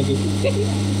तो हुआ था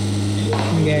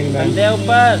बंदे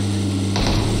ऊपर।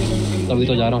 तभी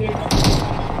तो जा रहा हूँ।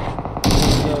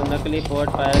 जो नकली बोट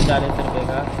पाया 40 रुपए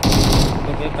का,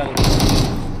 तो क्या कर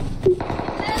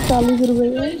 40 रुपए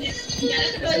का।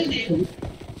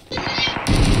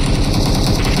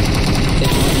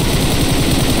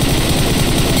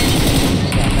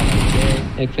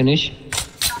 एक फिनिश।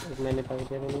 मैंने पाई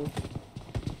दे रही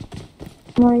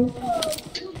भाई।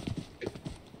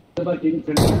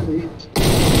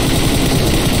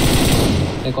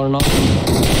 एक और नॉक।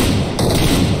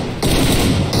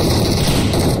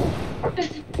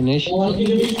 फिनिश।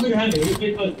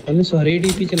 अरे सारे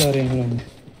डीपी चला रहे हैं हम।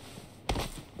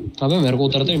 अबे मेरे को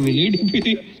उतरते मिली डीपी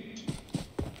थी।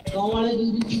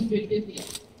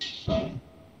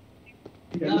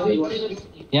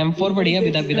 ये M4 पड़ी है,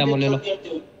 विदा विदा ले लो।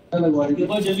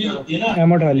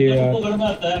 एम उठा लियो यार।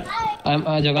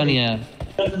 जगह नहीं है यार।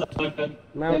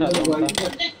 मैं उठाता हूँ।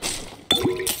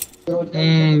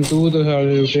 तू तो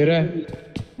साले लुटेरा है।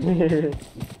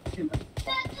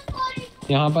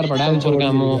 यहाँ पर पड़ा है M4 का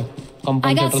एमो,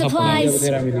 कंपनसेटर सब पड़ा है।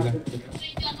 तेरा मिलेगा।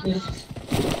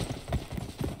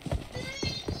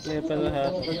 मेरे पास है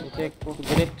एक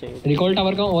ग्रिप चाहिए। रिकॉल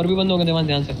टावर का और भी बंद हो गए थे,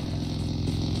 ध्यान से।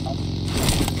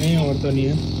 नहीं और तो नहीं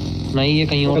है। नहीं ये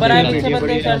कहीं और ऊपर आए पीछे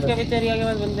बंदे, चर्च के पीछे एरिया के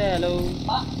पास बंदे हैं। हेलो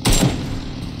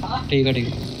ठीक है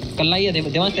कल आई है।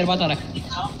 देवांश तेरे पास आ रहा है।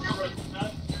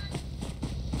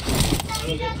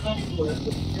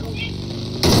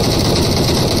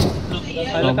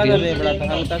 हल्का सा बेबड़ा था,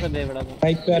 हल्का सा बेबड़ा था।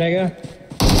 बाइक पे आ रहेगा।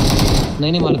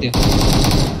 नहीं मार दिया।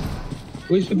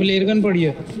 कुछ पे प्लेयर गन पड़ी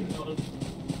है।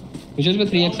 विशेष पे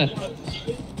 3x है।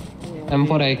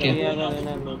 M4 है क्या?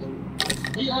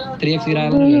 3x गिरा है,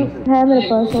 ले लो। है मेरे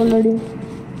पास ऑलरेडी।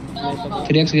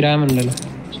 3x गिरा है, मैंने ले लो।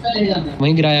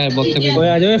 वहीं गिराया है बॉक्स पे। ओए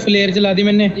आ जाओ, फ्लेयर चला दी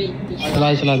मैंने।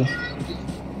 चला दो।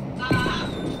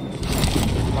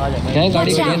 क्या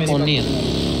गाड़ी का फोन नहीं है।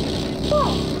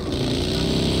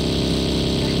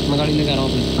 मैं गाड़ी लेकर आ रहा हूँ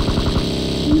अपनी।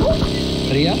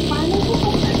 रिया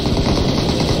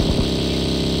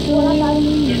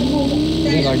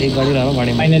गाड़ी ला रहा हूँ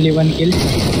गाड़ी में। फाइनली 1 किल।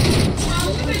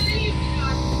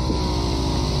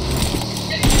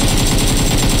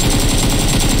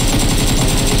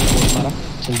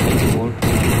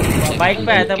 बाइक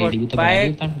पे आया था बोट।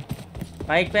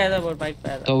 बाइक पे आया था बोट, बाइक पे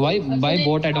आया था। तो भाई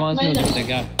बोट एडवांस में हो सकते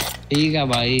क्या? ठीक है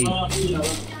भाई,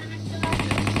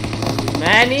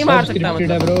 मैं नहीं मार सकता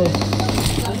मतलब ब्रो।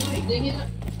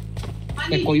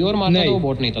 कोई और मारता तो वो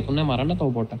बोट नहीं था, तुमने मारा ना तो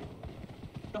वो बोट है।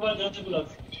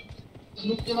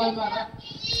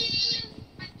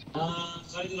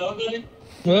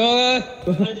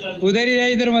 उधर ही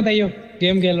रहे, इधर मत आइयो,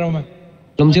 गेम खेल रहा हूँ मैं।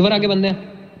 लुम्सीपर आगे बंदे हैं।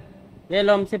 ये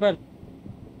लुम्सीपर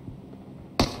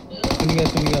सुन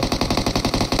गया।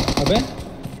 अबे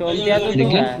छोड़ दिया तो दिख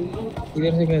गया।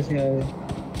 इधर से कैसे आए?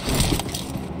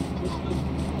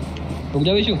 रुक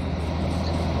जा विशु।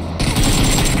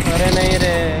 अरे नहीं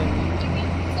रे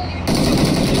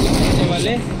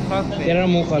वाले तेरा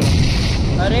मुंह खोल।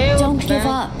 अरे Don't give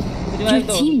up. Your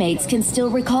teammates can still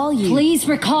recall you. Please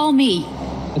recall me.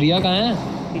 रिया कहाँ है?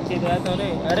 पीछे गया तो रे।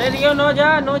 अरे रियो नो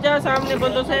जा सामने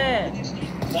बंदों से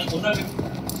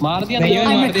मार दिया।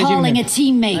 I'm recalling a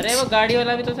teammate. अरे वो गाड़ी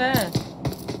वाला भी तो था।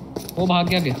 वो भाग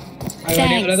गया क्या?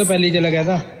 गाड़ी वाला तो पहले ही चला गया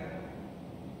था।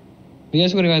 रिया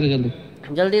इसको रिवाइव दो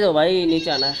जल्दी दो भाई,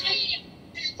 नीचे आना है।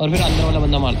 और फिर अंदर वाला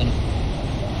बंदा मार देना।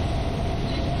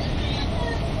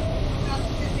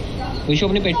 विशु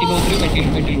अपनी पेटी पे उतरी, पेटी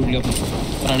लूट लिया अपनी।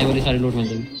 पुराने वाली सारी लूट मिल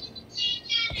जाएगी।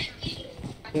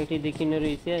 पेटी दिखी नहीं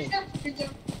रही से।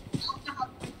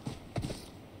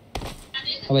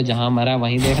 अबे जहाँ मरा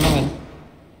वहीं देखना मैंने।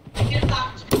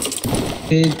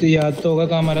 तो याद तो होगा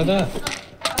कहाँ मारा था।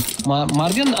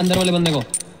 मार दिया अंदर वाले बंदे को।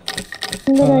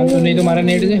 तो नहीं तो मारा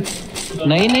नेट से।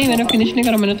 नहीं मैंने फिनिश नहीं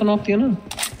करा, मैंने तो नॉक किया ना।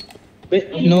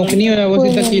 नॉक नहीं होया, वो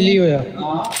सीधा किल ही होया।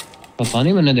 पता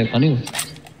नहीं, मैंने देखा नहीं।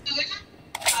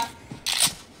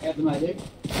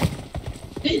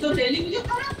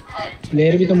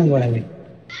 प्लेयर भी तो मंगवाया है।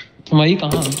 वही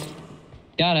कहाँ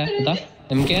क्या रहा है बता?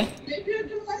 एम के है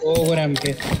ओवर एम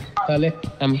के साले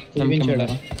एम के चढ़ा।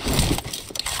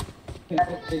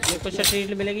 मेरे को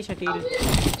शटील मिलेगी, शटील।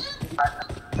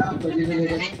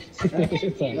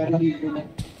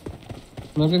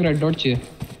 मेरे को रेड डॉट चाहिए।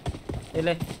 ये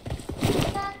ले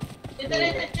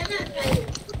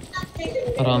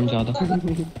आराम ज्यादा।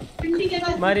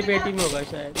 हमारी पेटी में होगा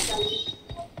शायद।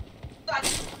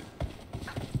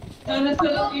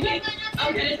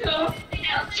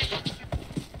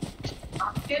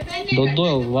 दो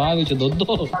वाह विच दो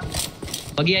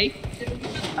बगी आई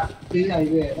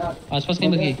आसपास कहीं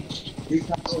बगी।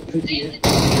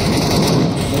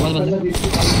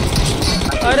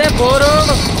 अरे बोरो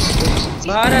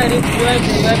बाहर है।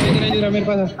 मेरे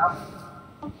पास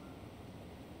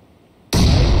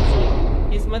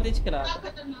किस्मत इच करा।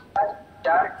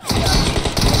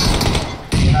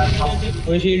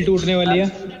 वो शील्ड टूटने वाली है।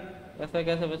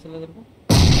 कैसे बचना तेरे को?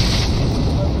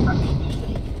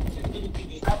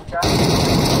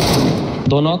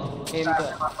 दो नॉक।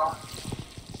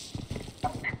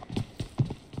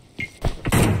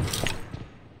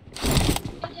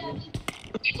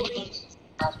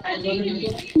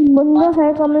 बंदा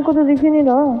है कम, मेरे को तो दिख ही नहीं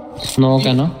रहा। नॉक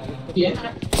है ना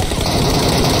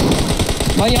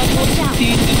भाई।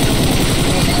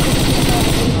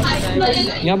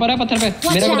 यहाँ पर है पत्थर पे,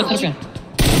 मेरा भी पत्थर पे है।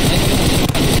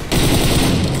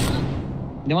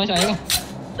 दिमाग आएगा।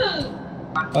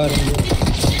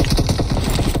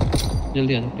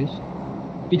 जल्दी आ जाओ प्लीज।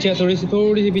 पीछे थोड़ी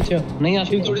सी पीछे। नहीं आ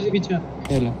थोड़ी सी पीछे।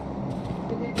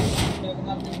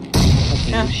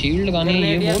 शील्ड लगानी है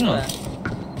ये बोल ना।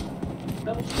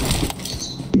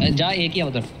 जा एक ही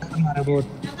उधर। हमारा बोट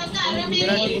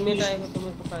मेरा टीममेट आएगा तो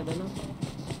मेरे को फायदा ना।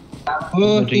 वो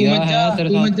तू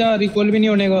मत जा रिकॉल भी नहीं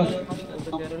होने का।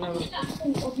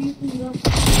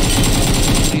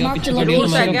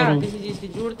 किसी चीज की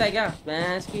जरूरत है क्या?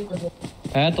 भैंस की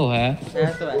है तो है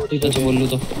ठीक है बोल लूँ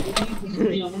तो।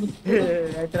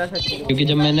 क्योंकि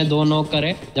जब मैंने दो नॉक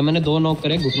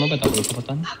करे घुटनों पे था तो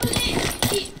पता नहीं।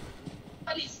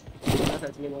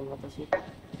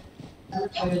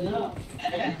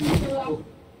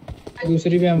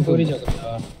 दूसरी भी हम पूरी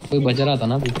जगह कोई बज रहा था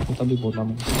ना तभी बोला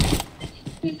मैं।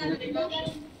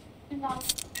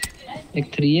 एक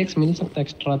 3x मिल सकता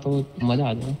एक्स्ट्रा तो मजा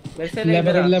आ जाए। ले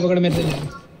पकड़ मेरे से।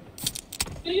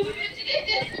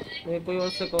 कोई और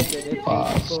से कॉल दे दे।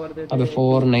 अबे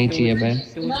 4 नहीं चाहिए बे।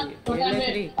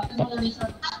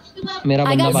 मेरा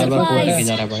बंदा बार-बार 4 लेके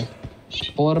जा रहा है भाई।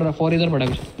 4 इधर पड़ा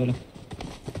कुछ।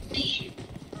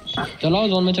 चलो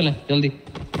जोन में चलें जल्दी।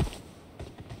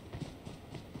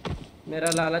 मेरा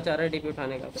लाला चाह रहा है डीपी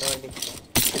उठाने का।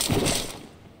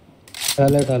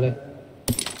 चले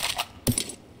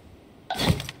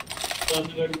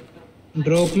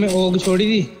ड्रॉप में ओग छोड़ी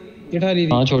थी उठा ली थी।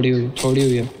 हाँ छोड़ी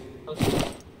हुई है।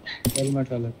 चल मैं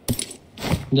चल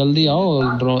जल्दी आओ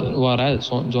वो आ रहा है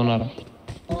जोन आ रहा है।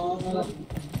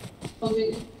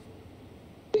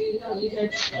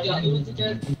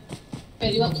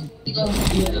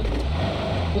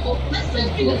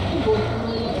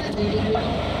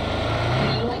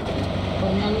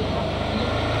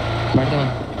 बैठ जा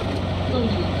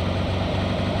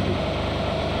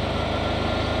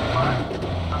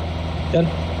चल।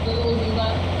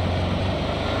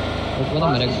 तो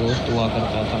मेरा दोस्त हुआ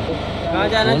करता था। कहाँ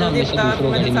जाना जल्दी बता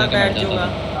मैं साथ बैठ जाऊंगा।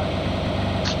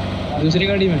 दूसरी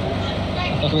गाड़ी में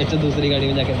वैसे दूसरी गाड़ी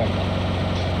में जाके बैठता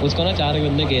उसको ना 4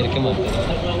 बंदे घेर के मारते।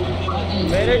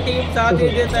 मेरे टीम साथ ही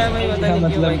देता है भाई। पता नहीं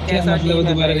क्यों भाई कैसा मतलब वो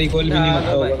दोबारा रिकॉल भी नहीं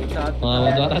होता होगा। हाँ वो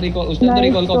दोबारा रिकॉल उसने तो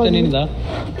रिकॉल का ऑप्शन ही नहीं था।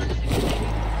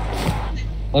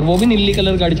 और वो भी नीली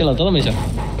कलर गाड़ी चलाता था हमेशा।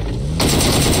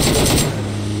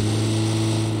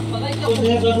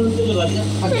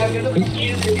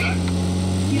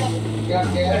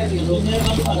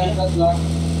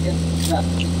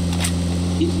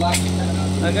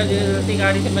 अगर जरूरती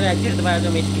गाड़ी से मैंने एग्जिट दबाया तो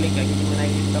मैं इसलिए क्या क्योंकि मैंने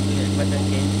एग्जिट का बटन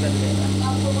चेंज कर लिया।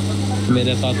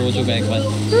 मेरे साथ हो चुका है एक बार।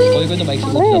 कोई तो बाइक से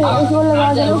इसको लगा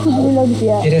देना खुद भी लग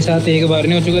गया। तेरे साथ एक बार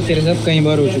नहीं हो चुका तेरे साथ कई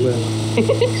बार हो चुका है।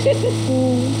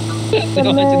 तो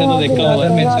देखा हुआ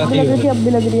मेरे साथ ही अब भी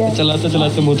लग रही है।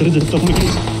 चलाते मोटर जलता हूँ।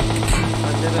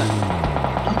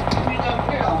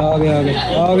 आ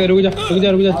गया रुक जा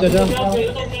चाचा।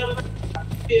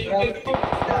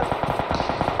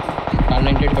 कार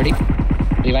 98 बड़ी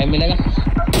रिवाइव मिलेगा।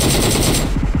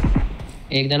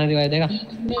 एक जना रिवाइव देगा।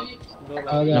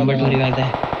 नंबर 2 रिवाइव है।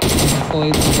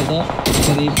 कोई तो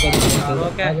गरीब का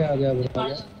आ गया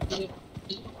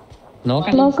नॉक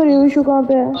है। नॉक करियो इशू कहां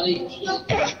पे है?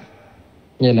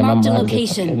 ये ले मैं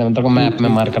तेरे को मैप में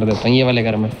मार कर देता हूं ये वाले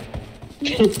घर में।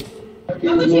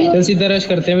 चल सीधा रश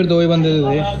करते हैं फिर 2 ही बंदे दे।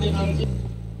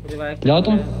 जाओ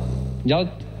तुम जाओ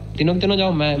तीनों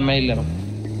जाओ मैं ही ले रहा हूं।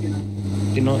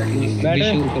 तीनों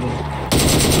शुरू करो।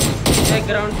 एक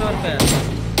ग्राउंड फ्लोर पे है।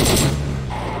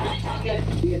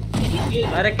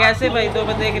 अरे कैसे भाई 2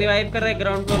 बंदे एक रिवाइव कर रहे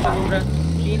ग्राउंड फ्लोर पे घूम रहा।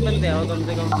 3 बंदे आओ कम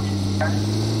से कम।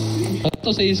 तो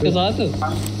सही इसके साथ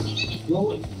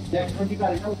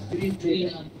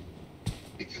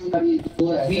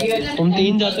तुम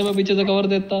 3 जाते मैं पीछे से कवर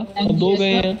देता। अब 2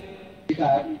 गए हैं।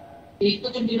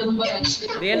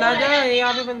 ये ना जा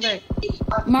यहाँ पे बंदा है।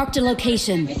 Mark the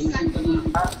location.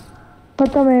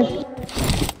 खत्म है।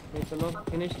 चलो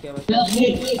फिनिश किया बस।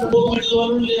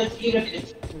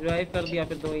 ड्राइव कर दिया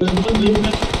फिर 2 ही।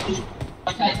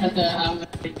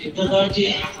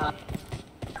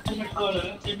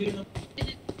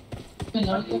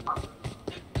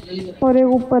 और एक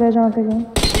ऊपर है जहाँ पे गए।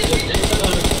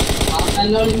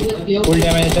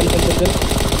 उल्टा में चल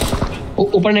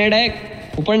ऊपर नेड है।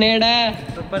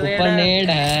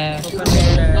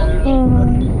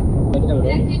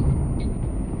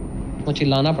 वो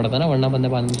चिल्लाना पड़ता ना वरना बंदे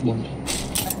बाद में बोलते।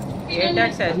 ये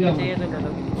टैक्स है इसमें चाहिए तो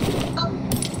मतलब।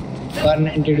 कार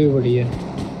 92 बड़ी है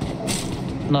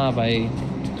ना भाई।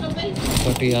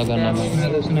 घटिया करना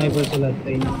मैं तो स्नाइपर चलाता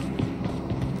ही नहीं।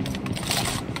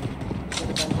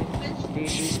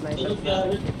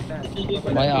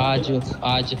 भाई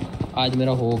आज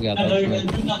मेरा हो गया था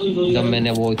जब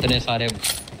मैंने वो इतने सारे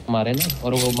मारे ना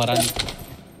और वो मरा नहीं।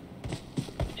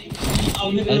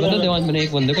 आज पता देवांश मैंने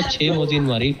एक बंदे को 6 मोजीन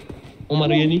मारी, वो मर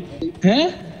गया नहीं हैं?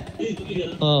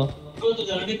 हाँ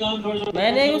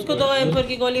मैंने उसको 2 एम्पर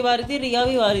की गोली मारी थी, रिया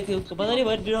भी मारी थी उसको, पता नहीं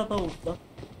बच गया था उसका।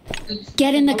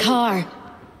 Get in the car.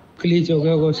 क्लीच हो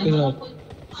गया होगा उसके साथ।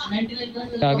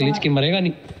 क्या ग्लिच की मरेगा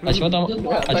नहीं? अच्छा तो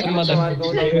अच्छा मत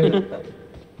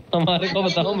हमारे को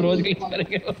बताओ, हम रोज ग्लिच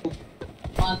करेंगे।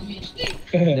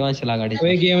 देवांश चला गाड़ी।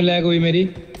 कोई गेम लैग हुई मेरी।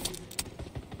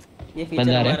 ये फीचर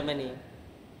हमारे में नहीं है।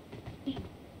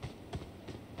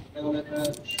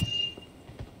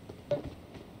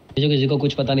 जो किसी को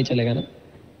कुछ पता नहीं चलेगा ना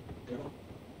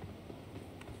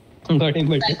गाड़ी में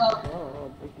बैठे।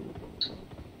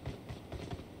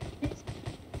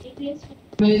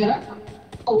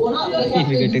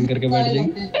 विकेटिंग करके बैठ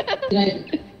जाएंगे।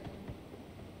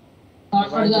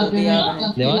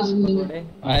 देवांश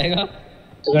आएगा।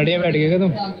 गाड़ी में बैठ गए क्या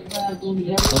तुम? हम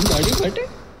गाड़ी में बैठे,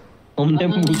 हमने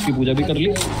उसकी पूजा भी कर ली।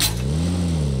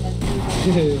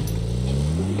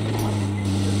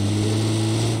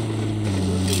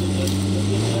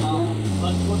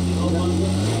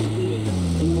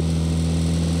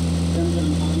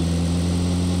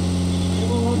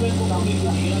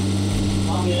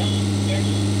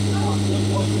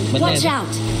 Watch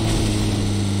out.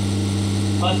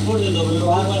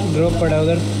 ड्रॉप पड़ा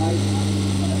उधर।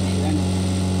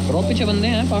 ड्रॉप पीछे बंदे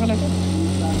हैं, पागल है क्या?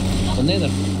 बंदे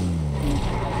इधर,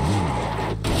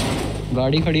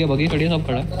 गाड़ी खड़ी है, बगी खड़ी है, सब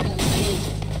खड़ा है।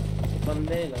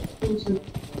 बंदे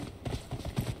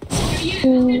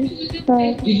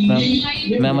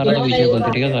मैं मरा था पीछे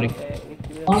बोलते, ठीक है सॉरी।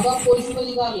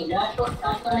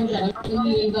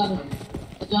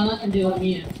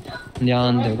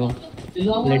 ध्यान देखो,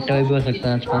 लेटा भी हो सकता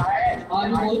है अच्छा।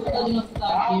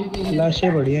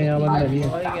 लाशें बढ़िया यहाँ बंदा नहीं है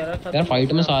यार।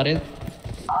 फाइट में सारे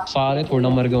थोड़ा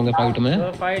मर गए होंगे फाइट में।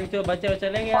 तो फाइट तो बचे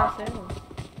चले गए यहाँ से।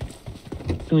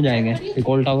 क्यों जाएंगे?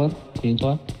 रिकॉल टावर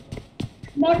 300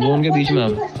 जोन के बीच में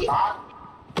हम।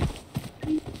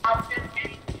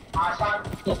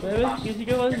 किसी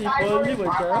के पास रिकॉल नहीं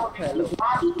बचा।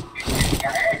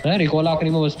 हेलो रिकॉल आखिरी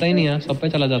में बचता ही नहीं है, सब पे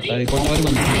चला जाता है। रिकॉल टावर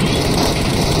बंद।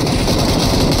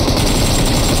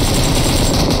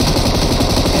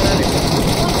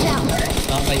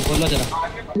 हाँ भाई बोलो जरा,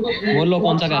 बोल लो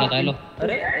कौन सा कह रहा था? हेलो।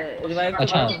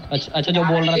 अच्छा जो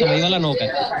बोल रहा था वही वाला नोक है।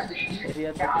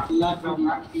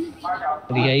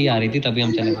 रिया ही आ रही थी तभी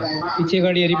हम चले गए। पीछे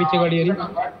गाड़ी आ रही, पीछे गाड़ी आ रही।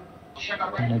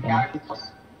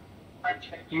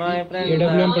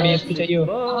 AWM पड़ी है, इसकी चाहिए हो?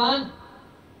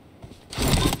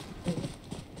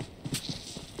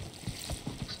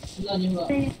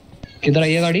 किधर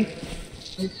आई है गाड़ी?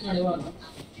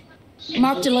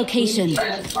 Marked a location.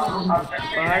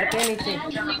 पहाड़ पे नीचे।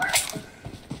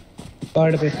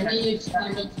 पहाड़ पे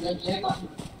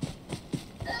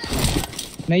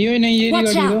नहीं ये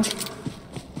गाड़ी तो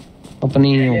अपनी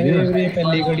ही होगी। ये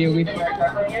पहली गाड़ी होगी।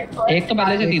 एक तो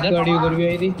पहले से थी इधर। गाड़ी उधर भी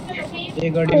आई थी,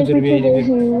 एक गाड़ी उधर भी आई थी।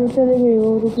 चले गए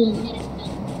वो, रुके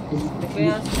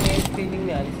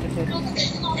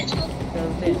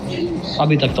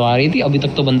अभी तक तो आ रही थी, अभी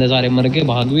तक तो बंदे सारे मर के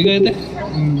भाग भी गए थे।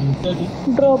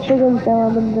 ड्रॉप पे चलते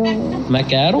हैं बंदे। मैं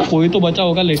कह रहा हूँ कोई तो बचा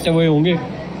होगा, लेटे हुए होंगे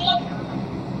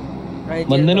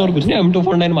बंदे ने। और कुछ नहीं,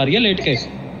 M249 मारी है लेट के।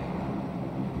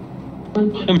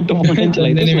 M249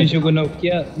 चलाई थी। विशु को नॉक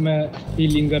किया, मैं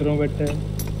हीलिंग कर रहा हूँ बैठा है।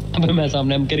 अबे मैं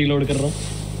सामने MK रिलोड कर रहा हूँ।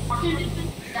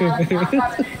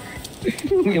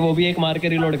 ये वो भी एक मार के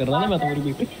रिलोड कर रहा ना, मैं तो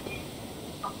भी।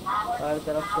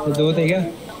 तो दो थे क्या?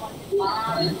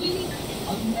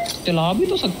 चला भी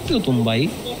तो सकते हो तुम भाई,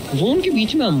 जोन के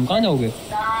बीच में हम कहाँ जाओगे?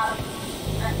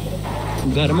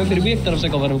 घर में फिर भी एक तरफ से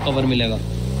कवर मिलेगा,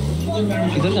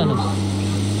 किधर जाना?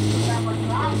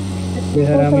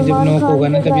 बेहरामी जब नॉक होगा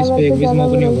ना तभी इस पे एक भी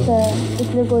स्मोक नहीं होगा।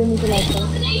 इसलिए कोई नहीं चलाता।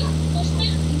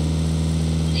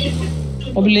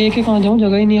 अब लेके कहाँ जाऊँ,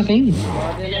 जगह ही नहीं है कहीं।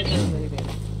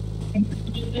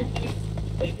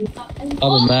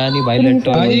 अब मैं नहीं भाई,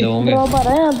 लेटो बंदे होंगे। ड्रॉप आ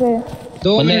रहा है यहाँ पे।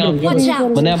 दो बंदे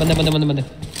मिनट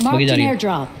बगी जा रही है।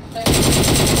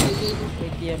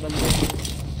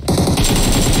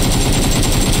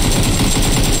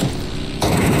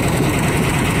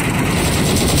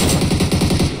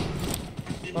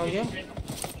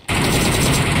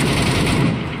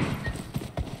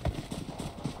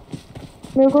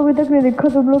 मेरे को अभी तक नहीं दिखा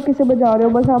तुम लोग किसे बजा रहे हो,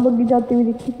 बस हाँ बग्गी जाती हुई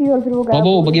दिखी थी और फिर वो गायब।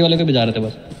 वो बगी वाले को बजा रहे थे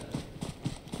बस।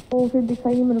 वो फिर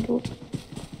दिखाई नहीं मेरे को।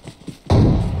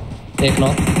 एक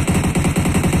नॉक,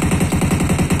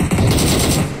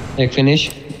 एक फिनिश।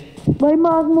 भाई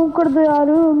मार्क मूव कर दो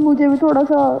यार, मुझे भी थोड़ा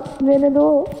सा लेने दो।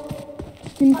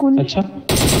 बिल्कुल। अच्छा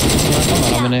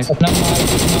मैंने अपना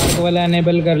मार्क वाला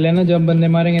एनेबल कर लेना, जब बंदे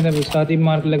मारेंगे तब साथ ही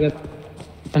मार्क लगा।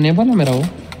 एनेबल है मेरा वो।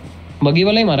 बगी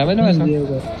वाला ही मारा मैंने वैसा।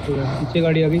 पीछे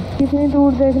गाड़ी आ गई। कितनी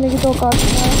दूर देखने की तो औकात है।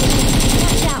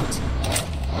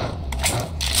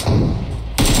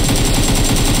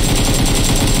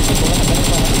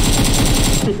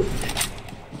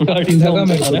 गाड़ी लगा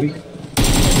मेरे को भी।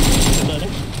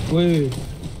 ओए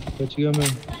बच गया मैं।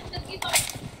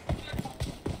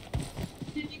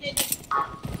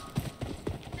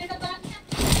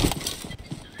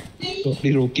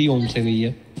 थोड़ी रोकी होम से गई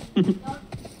है।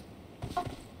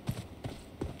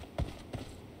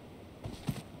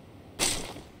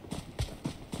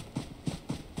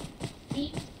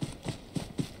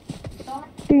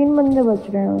 3 बंदे बच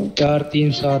रहे हैं। 4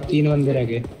 3 7 3 बंदे रह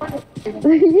गए।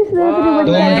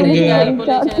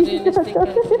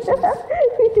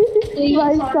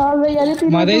 भाई साहब यार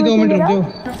 3 मादा ही 2 मिनट रुक जाओ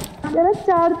यार।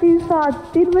 4 3 7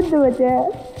 3 बंदे बचे हैं।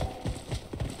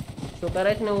 शुक्र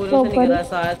है इसने उरो से नहीं गिरा।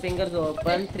 7 फिंगर्स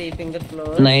ओपन 3 फिंगर्स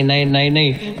क्लोज। नहीं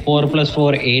 4 +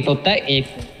 4 8 होता है।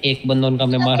 एक बंदा उनका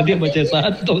हमने मार दिया, बचे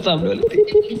 7। तो सामने वाले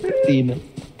 3।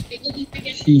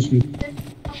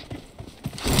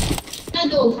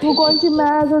 वो कौन सी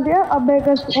मैच हो गया?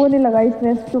 अबेकस वो नहीं लगा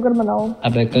इसने। शुक्र मनाओ।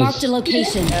 अबेकस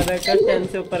 10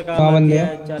 से ऊपर काम आ गया।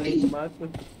 40 मार्क्स।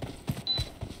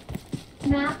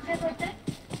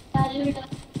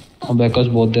 अबेकस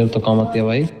बहुत देर तक काम आती है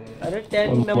भाई। अरे 10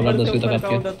 नंबर से ऊपर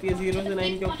काउंट होती है। 0 से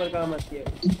 9 के ऊपर काम आती है।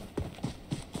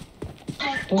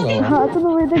 हाँ तो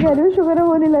मैं वही तो कह रही हूँ। शुक्र है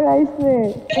वो नहीं लगा इसने।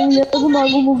 उंगलियां तो घुमा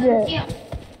घुम गया।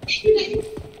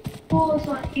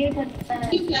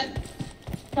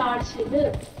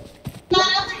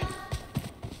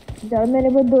 यार मेरे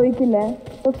पास 2 ही किल है।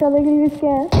 तो ज्यादा किल किसके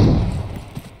हैं?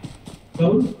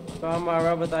 काम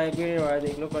मारा बताए भी नहीं रहा।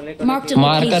 देख लो पहले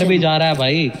मार कर भी जा रहा है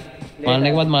भाई। मारने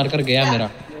के बाद मार कर गया मेरा।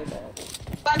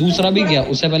 दूसरा भी गया।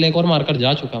 उससे पहले एक और मारकर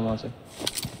जा चुका वहां से।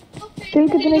 किल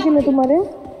कितने किल है तुम्हारे?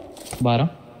 12।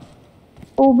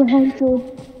 ओ बहन चोद।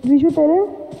 विशु तेरे?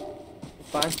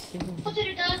 5।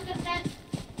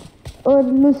 और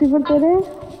लूसीफर तेरे?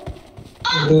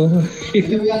 2।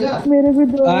 मेरे भी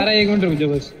 2। आ रहा है 1 मिनट रुक जाओ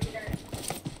बस।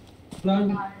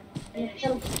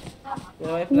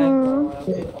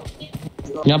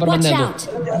 यहाँ पर बंदे हैं 2।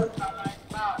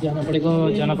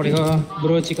 जाना पड़ेगा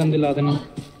ब्रो। चिकन दिला देना।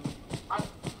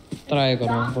 ट्राई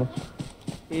करो उनको।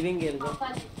 हीलिंग गिर दो।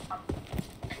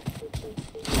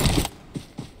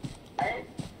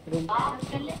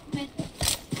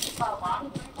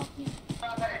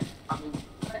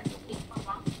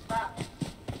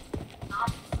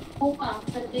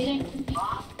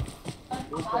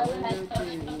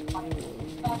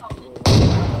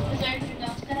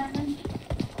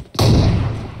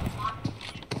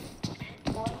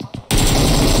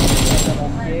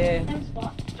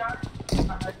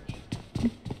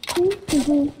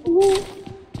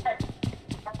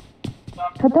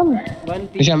 खत्म।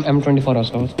 M24 है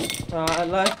उसका बस। हाँ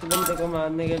लास्ट बंदे को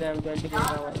मारने के लिए M24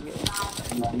 मारेंगे।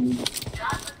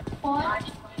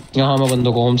 यहाँ मैं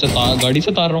बंदों को होम से गाड़ी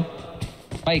से तार रहा हूँ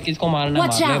भाई। किसको मारना है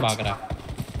मार ले। भाग रहा है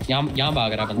यहाँ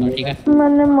भाग रहा है बंदा। ठीक है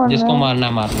जिसको मारना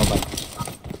है मार लो भाई।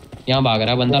 यहाँ भाग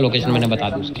रहा है बंदा। लोकेशन मैंने बता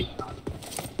दी उसकी।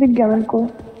 दिख गया मेरे को।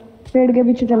 पेड़ के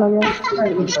पीछे चला गया।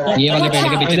 ये वाले पेड़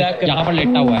के पीछे यहाँ पर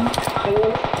लेटा हुआ है।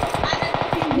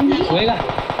 होएगा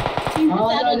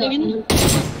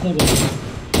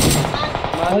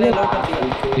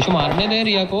विशु मारने दे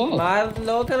रिया को। मार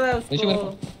लो कर विशु मेरे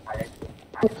को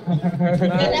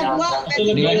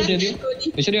रिवाइव दे दियो।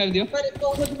 विशु रिवाइव दियो।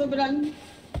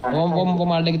 वो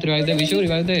मारने की रिवाइव दे। विशु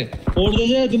रिवाइव दे। छोड़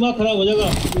दे दिमाग खराब हो जाएगा।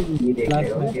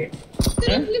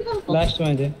 लास्ट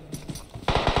मैच है।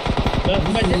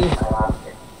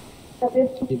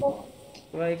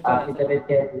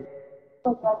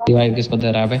 रिवाइव किसको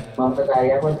दे रहा है भाई?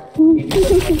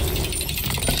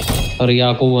 और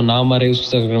या को वो ना मारे उस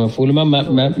चक्कर में फुल मैं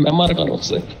मार कर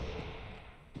उससे।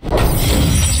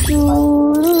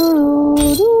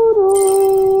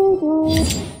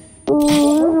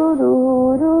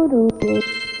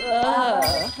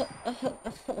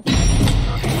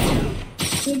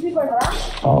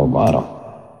 आओ 12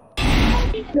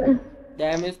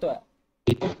 डैमेज तो है।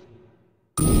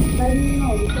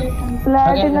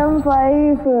 प्लैटिनम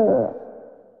 5।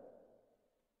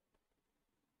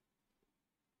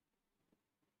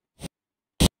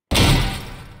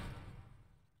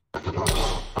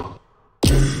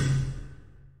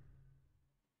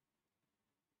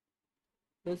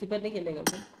 लूसीफर नहीं खेलेगा।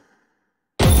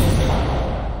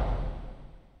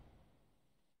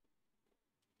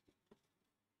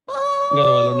 घर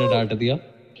वालों ने डांट दिया।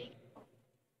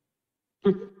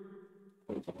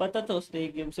 पता था उसने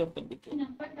एक गेम से ऊपर दिखा।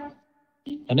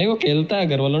 नहीं वो खेलता है।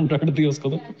 घर वालों ने डांट दिया उसको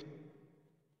तो।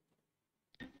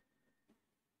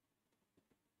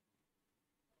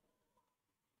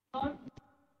 ये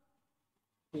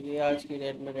आज की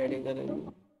डेट में रेडी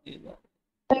करेंगे।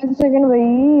 10 सेकंड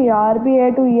भाई, यार भी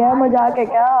 8 हुई है, मजाक है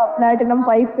क्या? प्लैटिनम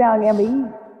 5 पे आ गया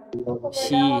भाई।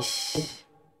 शीश,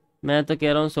 मैं तो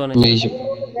कह रहा हूँ सोने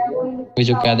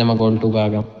जो कह दे मैं गोल्ड 2 पे आ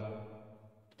गया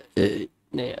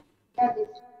नहीं यार।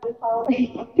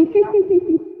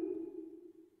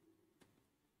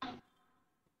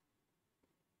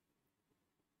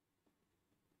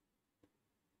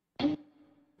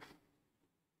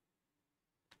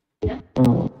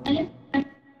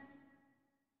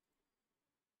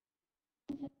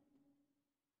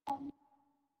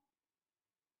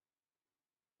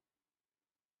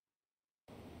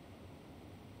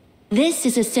 This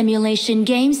is a simulation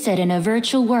game set in a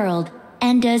virtual world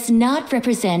and does not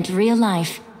represent real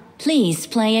life. Please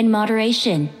play in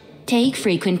moderation, take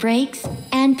frequent breaks,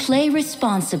 and play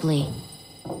responsibly.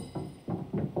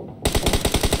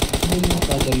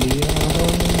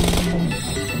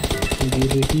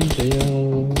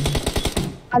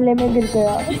 अल्ले में गिर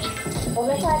गया।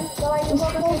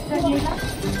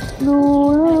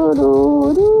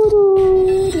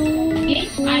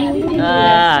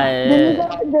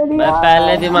 मैं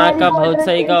पहले दिमाग का बहुत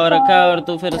सही का हो रखा है और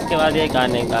तू फिर उसके बाद ये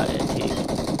गाने गा रहे। ठीक,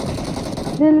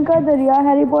 दिल का दरिया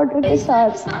हैरी पॉटर के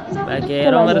साथ। मैं कह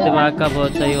रहा हूँ मेरा दिमाग का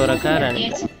बहुत सही हो रखा है। रहने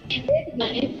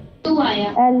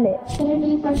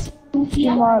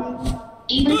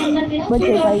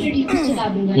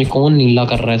ये कौन नीला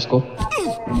कर रहा है इसको?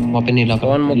 वहाँ पे नीला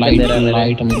कर, लाइट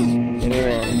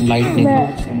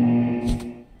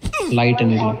लाइट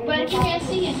नहीं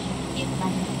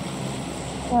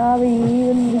हाँ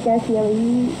भाई, कैसी है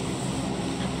भाई?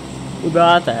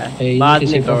 बात है, बात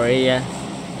नहीं कर रही है।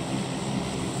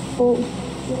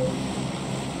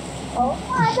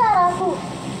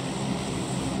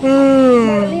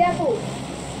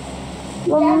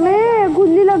 मम्मी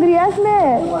खुजली लग रही है इसमें।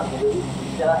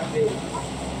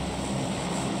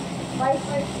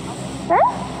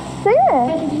 सही है?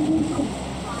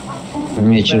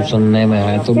 ये चीज सुनने में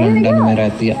है तो लंदन में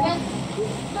रहती है।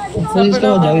 तो इसके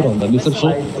बाद जा ही रहा हूँ, फिर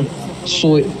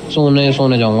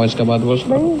सोने जाऊंगा इसके बाद बस।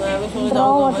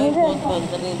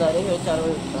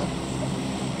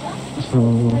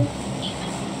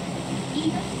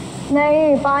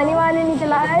 नहीं, पानी वानी नहीं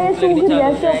चला रहा है, ये सूख रही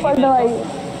है इसके ऊपर दवाई।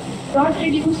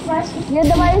 ये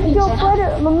दवाई इसके ऊपर,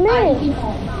 मम्मी ये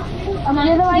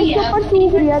दवाई इसके ऊपर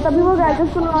सूख रही है, तभी वो कहते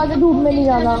हैं सुनवा के धूप में नहीं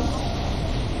जाना।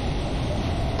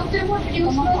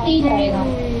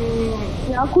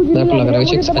 लग रहा है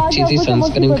कुछ अच्छी सी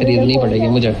सनस्क्रीन खरीदनी पड़ेगी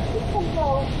मुझे।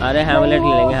 अरे हैमलेट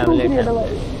ले लेंगे।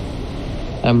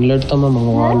 हैमलेट तो मैं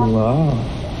मंगवा लूंगा,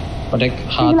 और एक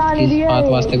हाथ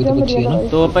वास्ते भी तो कुछ चाहिए ना।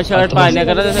 तो ऊपर शर्ट पा लिया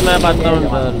कर, जैसे मैं बात करूँ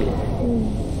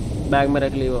बैग में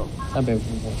रख ली वो। अबे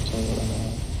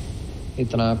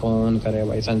इतना कौन करे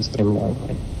भाई सनस्क्रीन।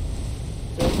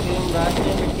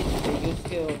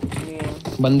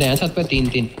 बंदे हैं छत पे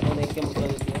 3-3।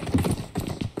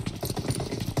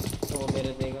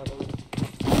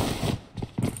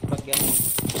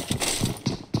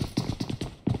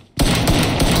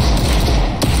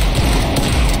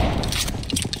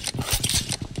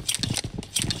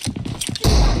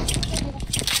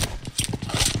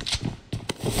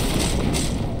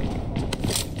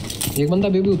 एक बंदा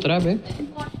अभी भी उतरा है बे।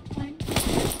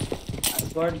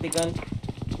 Got the gun.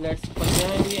 Let's put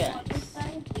them in the axe.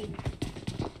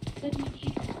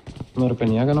 मेरे पे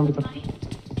नहीं आएगा ना अभी तक।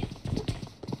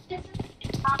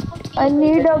 I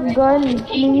need a gun,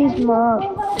 please माँ।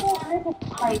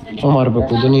 हमारे पे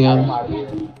खुद नहीं है,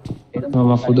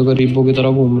 मैं खुद गरीबों की तरह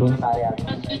घूम रहा हूँ।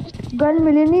 गन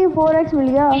मिली नहीं, 4x मिल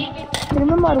गया, फिर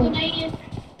मैं मारूँ।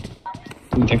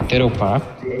 देखते रहो पा।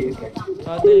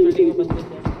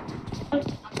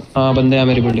 हाँ बंदे हैं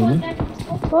मेरी बिल्डिंग में।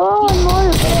 ओह नो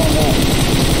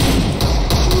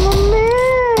मम्मी,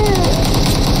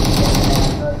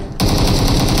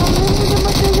 मुझे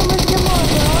मत समझ के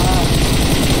मारा।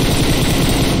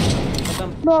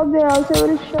 भाग गया से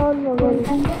बड़ी शान हो गई।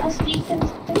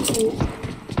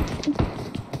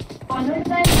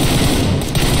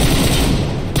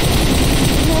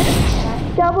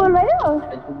 क्या बोल रहे हो?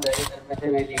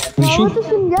 विशु, तो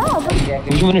सुन गया।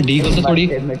 विशु मैंने डी को तो थोड़ी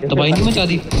तबाही नहीं मचा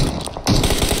दी।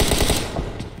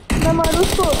 मैं मारूं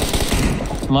उसको।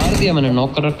 मार दिया मैंने,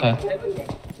 नॉक कर रखा है।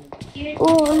 ओ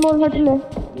मोल हट ले।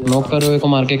 नॉक कर हुए को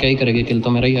मार के क्या ही करेगी, किल तो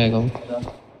मेरा ही आएगा वो।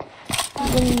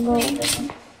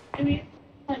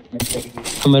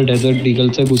 मैं डेजर्ट डीगल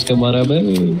से घुस के मारा बे।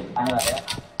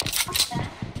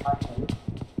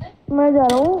 मैं जा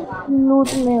रहा हूँ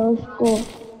लूटने उसको।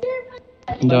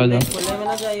 जा खुले में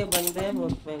ना जाइए, बंदे हैं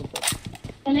बहुत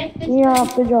भयंकर। यहाँ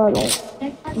पे जा रहा हूँ।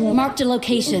 Marked a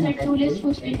location.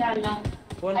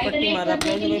 कौन पट्टी मार रहा है?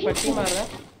 अपने से कोई पट्टी मार रहा है?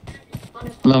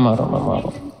 मैं मारो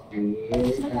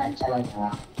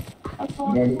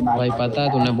भाई। पता है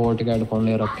तूने बोट के हेडफोन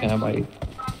ले रखे हैं भाई।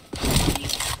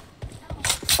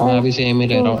 मैं अभी सेम ही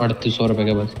ले रहा हूँ 3800 रुपए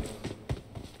के बस।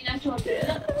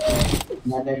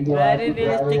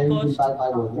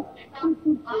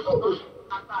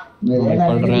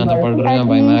 पढ़ रहे हैं तो पढ़ रहे हैं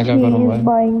भाई, मैं क्या करूँ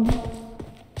भाई।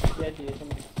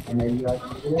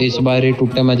 इस बार ही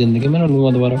टूटे मैं जिंदगी में ना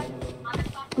लूँगा दोबारा।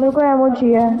 मेरे को एमो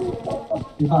चाहिए।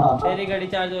 तेरी घड़ी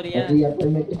चार्ज हो रही है?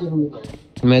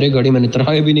 मेरी घड़ी मैंने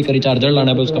ट्राई भी नहीं करी, चार्जर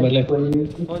लाना है उसका पहले।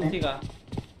 कौन सी का?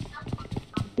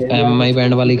 MI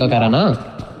बैंड वाली का कह रहा ना?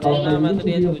 नहीं, मैं तो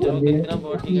ये पूछ रहा हूँ कितना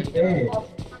बोटी घड़ी।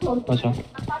 अच्छा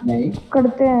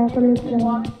करते हैं कर लेते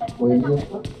हैं।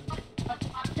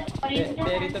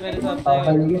 तेरी तो मेरे साथ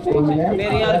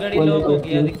मेरी यार घड़ी लॉक हो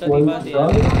गई है, दिक्कत की बात है।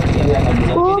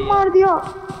 ओ मार दिया।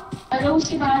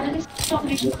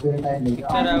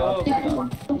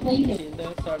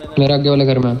 मेरा आगे वाले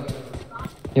घर में,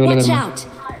 ये वाले घर में।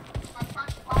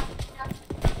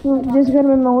 जिस घर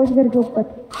में मैं हूँ उस घर के ऊपर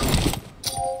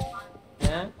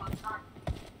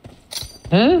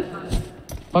हैं?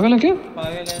 पागल है क्या?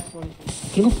 पागल है।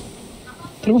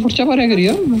 तेरे को फुटचा पा रहा है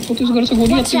यार? मेरे को तो इस घर से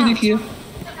गोली आती हुई दिखी है।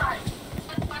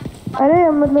 अरे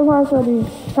मतलब हाँ सॉरी,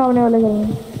 सामने वाले घर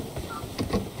में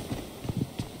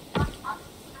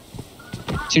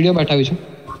सीढ़ियों बैठा पीछे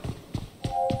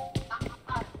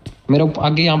मेरा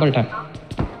आगे, यहाँ बैठा है,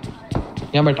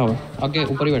 यहाँ बैठा हुआ आगे,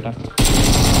 ऊपर ही बैठा।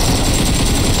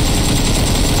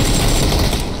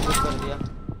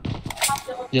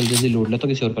 जल्दी जल्दी लूट ले तो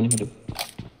किसी और का नहीं मिले।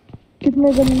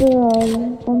 कितने गंदे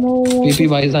पीपी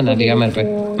वाइजा ना दिया मेरे पे,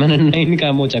 मैंने 9 का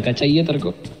एमो चका। चाहिए तेरे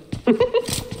को?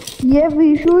 ये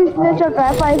विशु इसने चका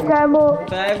है 5 का एमो।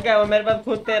 5 का एमो मेरे पास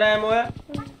खुद 13 एमो है,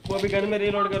 वो भी गन में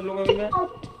रीलोड कर लूंगा अभी मैं।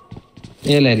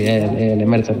 ये ले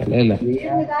मेरे से ले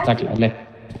रख ले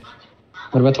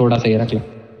मेरे पास थोड़ा सा ही रख ले,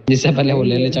 जिससे पहले वो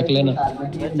ले चक लेना।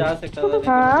 मैं जा सकता था।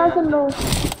 हाँ सुन लो,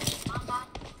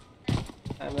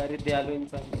 हमारी दयालु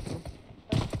इंसान।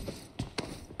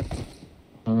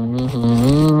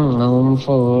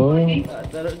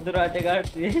 दुराटे काट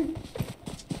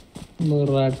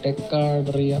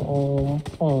रही है।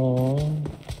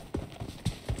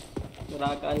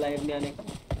 राका लाइव नहीं आने का,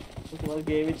 उसके बाद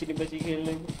गेम ही चिली बची खेल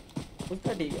लेंगे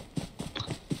उसका। ठीक है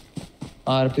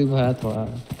आरपी भाया थोड़ा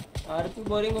आरपी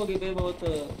बोरिंग होगी भाई बहुत।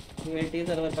 वीएलटी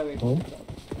सर्वर का वेट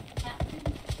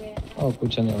और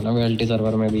कुछ नहीं होना। वीएलटी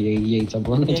सर्वर में भी यही सब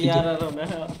होना चाहिए।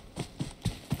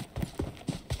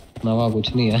 नवा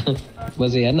कुछ नहीं है,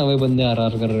 बस यार नवे बंदे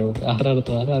आरआर कर रहे हो। आरआर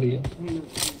तो आरआर ही है।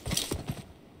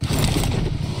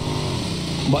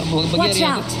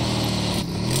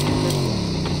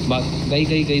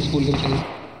 गई स्कूल के पीछे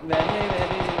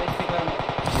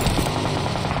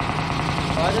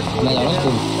मैं जा रहा हूँ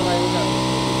स्कूल।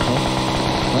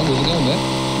 मैं घुस गया हूँ मैं।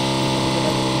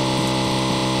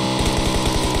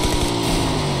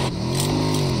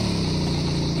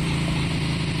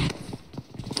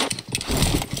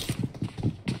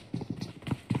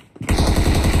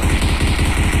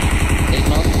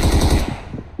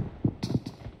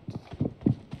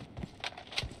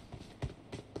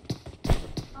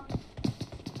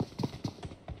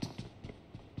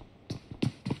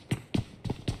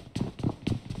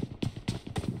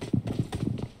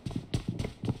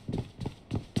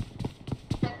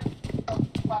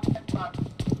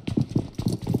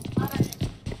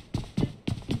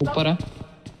 ऊपर है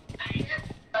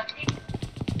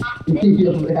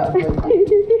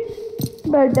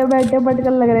बैठे बैठे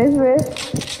पटकन लग रहा है इसमें।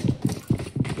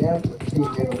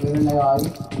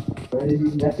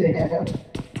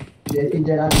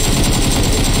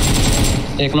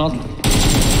 एक नॉक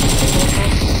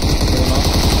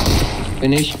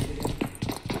फिनिश।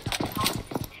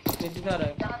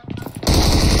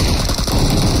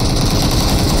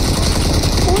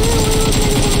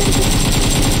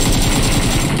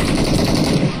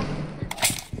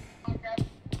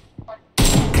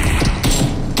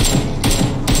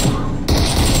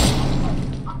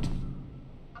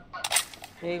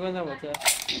 एक बंदा बचा।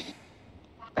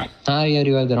 हाँ ये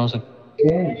रिवाइव दे रहा हूँ सर।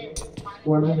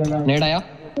 नेड आया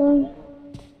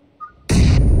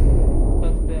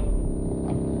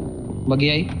बगी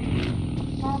आई।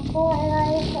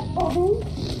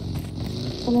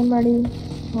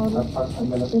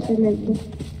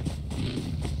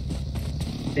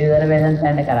 रिजर्वेशन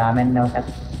सेंड करा मैंने उसका।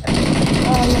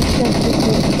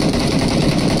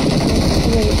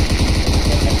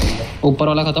 ऊपर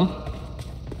वाला खत्म,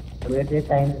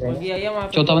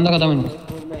 चौथा बंदा खत्म है।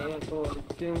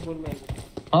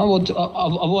 हाँ वो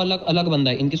अब वो अलग अलग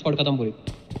बंदा है। इनकी स्क्वाड खत्म पूरी।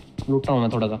 लूट रहा हूँ मैं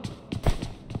थोड़ा सा।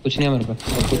 कुछ नहीं है मेरे पे,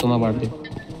 सब कुछ तुम्हें बांट दिया।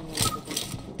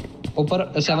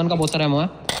 ऊपर 7 का बहुत सारा एमो है,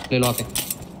 ले लो आके।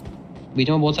 बीच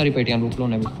में बहुत सारी पेटियां लूट लो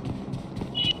ने भी।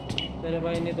 तेरे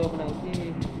भाई ने 2 बनाई थी।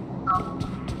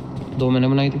 2 मैंने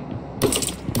बनाई थी।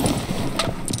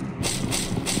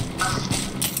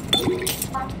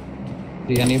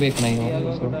 रिया ने भी एक बनाई है।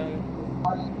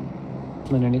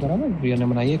 मैंने नहीं करा ना, रिया ने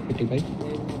बनाई एक पेटी भाई।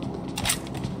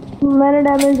 मैंने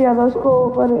डैमेज दिया था उसको,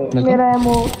 पर मेरा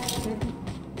एमो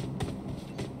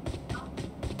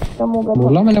कम हो गया।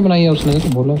 बोला मैंने बनाई है उसने, तो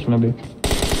बोला उसने भी।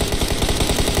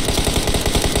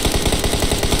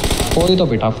 कोई तो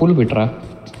पिटा, फुल पिट रहा है।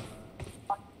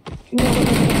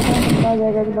 आ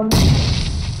जाएगा एकदम।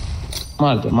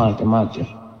 मार दे मार दे मार दे।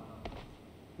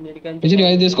 पीछे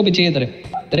गाइस, इसको पीछे है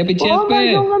तेरे पीछे है। इस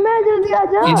पे मैं जल्दी आ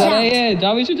जा। इधर है ये,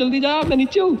 जा विशु जल्दी जा, मैं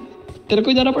नीचे हूं, तेरे को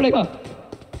ही जाना पड़ेगा।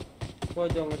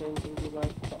 पहुंच जाऊंगा, टेंशन की बात।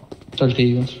 चल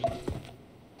ठीक है।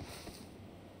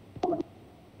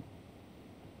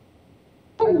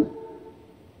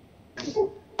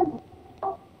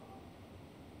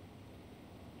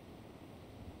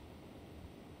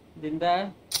 जिंदा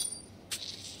है।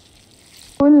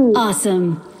 Awesome.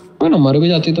 ना मर भी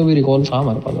जाती तो भी रिकॉल था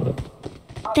हमारे पास।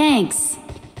 Thanks.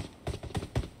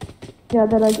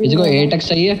 ज्यादा लगी। इसको 8x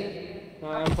चाहिए।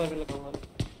 हां M4 भी लगाऊंगा।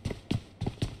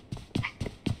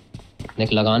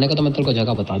 देख लगाने का तो मैं तेरे को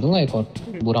जगह बता दूंगा, एक और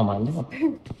बुरा मान लेगा।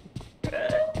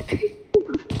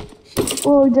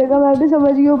 वो जगह मैं भी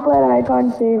समझ गई, ऊपर I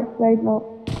can't say right now.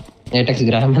 8x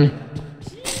गिराया मैंने।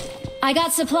 I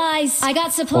got supplies.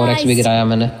 4x भी गिराया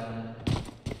मैंने।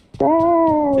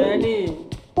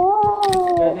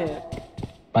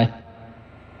 बाय।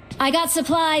 I got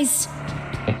supplies.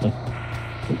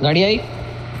 गाड़ी आई।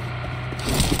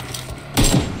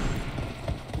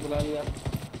 बुला लिया।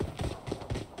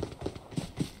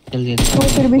 जल्दी वो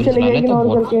फिर भी चले गए इग्नोर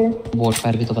करके। बोट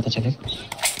फायर भी तो पता चले।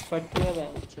 फट गया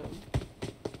बैंच।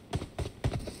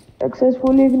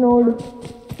 Successfully ignored.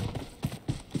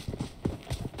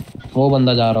 वो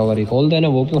बंदा जा रहा होगा रिकॉल देने,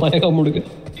 वो क्यों आएगा मुड़ के?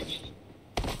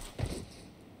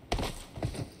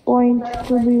 Point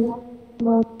to be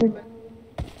noted.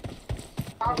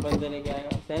 बंदे ने क्या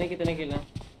आएगा? सैनिक कितने किल हैं?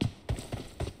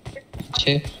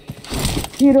 6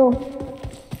 0।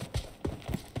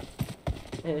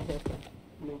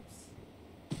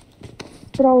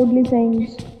 Proudly saying.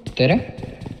 तेरे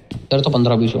तो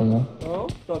 15-20 होंगे।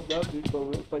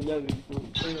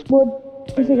 वो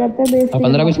किसे कहते हैं बेस?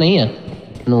 15-20 नहीं है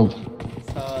नो।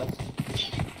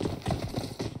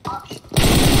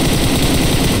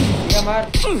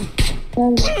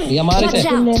 ये मार इसे।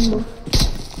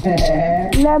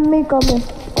 Let me come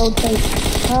outside.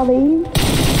 हाँ भाई।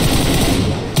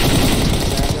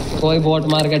 कोई बोट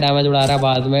मार के डैमेज उड़ा रहा है,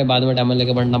 बाद में डैमेज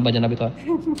लेके बढ़ना बजना भी तो है।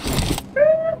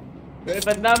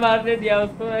 बंदा मारने दिया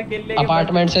उसको, मैं किल लेके।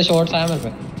 अपार्टमेंट से शॉट्स आया मेरे पे।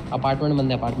 अपार्टमेंट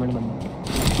बंदे।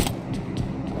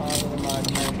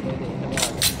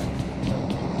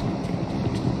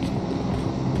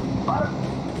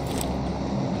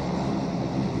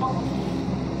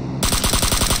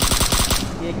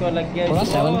 ये क्यों लग गया? थोड़ा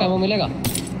 7 का एमो मिलेगा।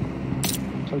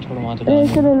 चल छोड़ो वहां तो ले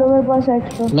लो मेरे पास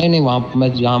एक्स्ट्रा। नहीं वहां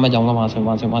मैं जहां मैं जाऊंगा वहां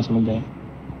से मिल जाए।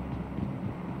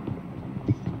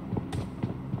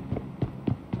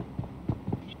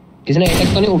 किसने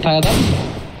 8x तो नहीं उठाया था?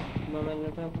 मैंने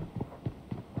उठाया।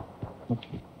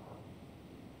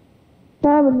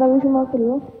 क्या बंदा भी सुना कर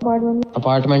लो।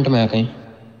 अपार्टमेंट में है कहीं।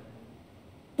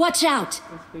 Watch out.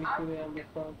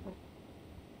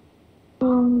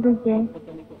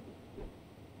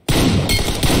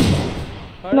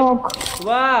 नॉक।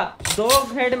 वाह, 2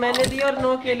 हेड मैंने दी और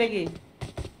 9 के लगी।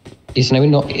 इसने भी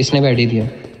हेड ही दिया।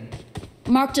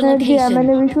 Marked a location.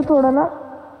 मैंने विशु थोड़ा ना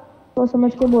तो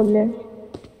समझ के बोल ले।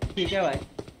 ठीक है भाई।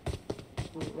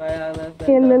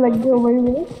 खेलने लग गए हो भाई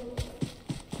मेरे।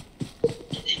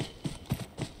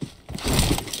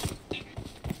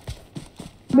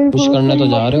 पुश करने तो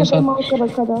जा रहे हो साथ,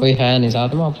 कोई है नहीं साथ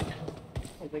में आप?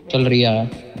 चल रही है।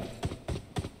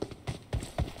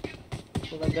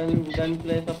 गन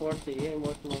प्ले सपोर्ट चाहिए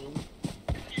इमोशनल।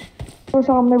 तो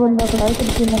सामने बंदा खड़ा है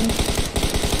कुछ नहीं।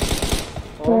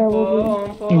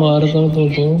 मार कर दो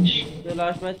तो। जो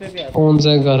लास्ट मैच पे भी आया। कौन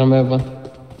से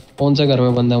घर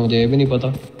में बंदा है मुझे ये भी नहीं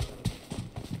पता।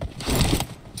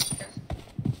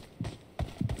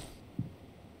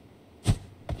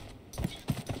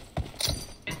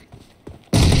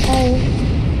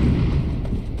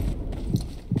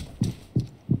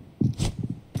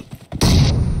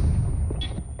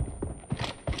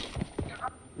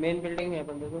 मेन बिल्डिंग में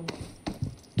बंदे को।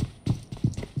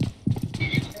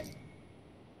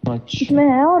 इसमें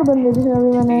है और बंदे जिसमें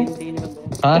अभी मैंने 3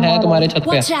 बंदे। हाँ है तुम्हारे छत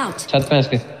पे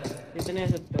इसके। कितने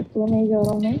छत पे? तो नहीं जा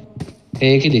रहा हूँ मैं।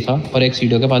 एक ही दिखा और एक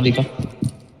सीढ़ियों के पास दिखा।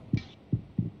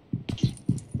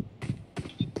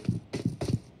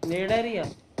 नेड़ा रिया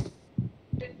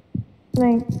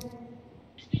नहीं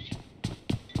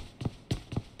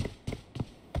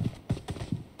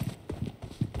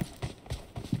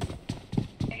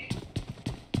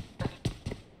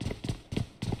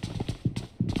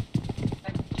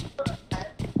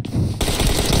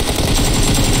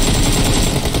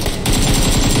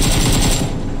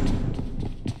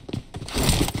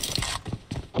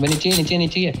अबे नीचे नीचे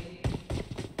नीचे है।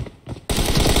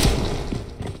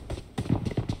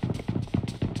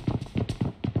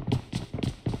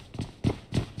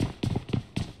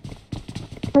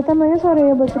 पता मैं सारे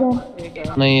ये बच रहे हैं।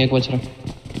 नहीं एक बच रहा।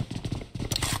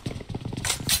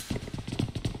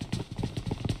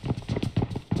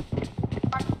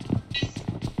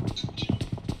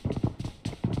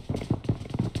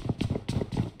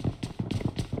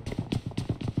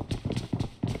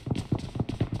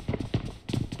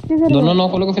 दोनों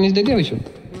नॉक वालों को फिनिश दे दिया विशु?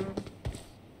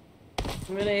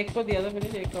 मैंने एक को दिया था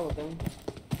फिनिश, एक का होता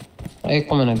है। एक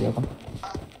को मैंने दिया था।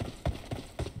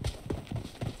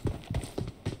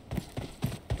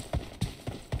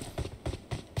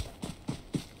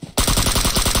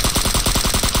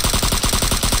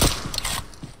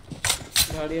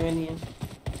 गाड़ी में नहीं है।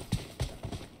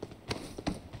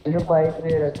 जो बाइक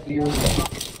ले रखी है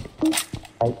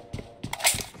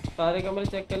सारे कमरे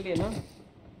चेक कर लिए ना?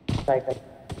 Cycle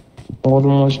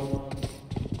almost.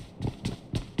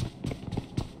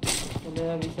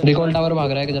 रिकॉल टावर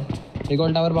भाग रहा है किधर?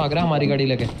 रिकॉल टावर भाग रहा है हमारी गाड़ी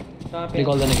लेके।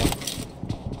 रिकॉल देने का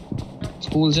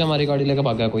स्कूल से हमारी गाड़ी लेके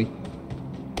भाग गया कोई।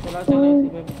 चला इसी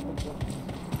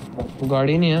पे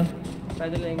गाड़ी नहीं है,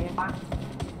 पैदल लेंगे।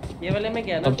 ये वाले में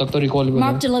क्या है ना, तब तक तो रिकॉल भी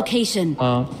Marked a location.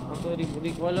 हाँ तो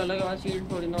रिकॉल वाला के बाद शील्ड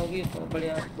थोड़ी ना होगी, तो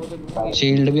बढ़िया वो तो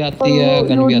शील्ड भी आती है,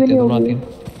 गन भी आती है, दोनों आती है।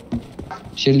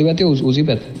 शील्ड भी आती है, उसी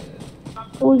पे आती है।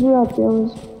 उजी आती है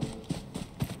उस।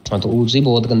 हाँ तो उजी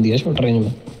बहुत गंदी है शॉर्ट रेंज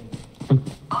में।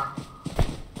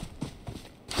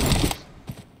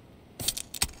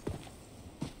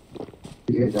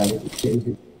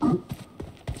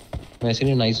 वैसे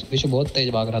नहीं नाइस विश बहुत तेज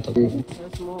भाग रहा था।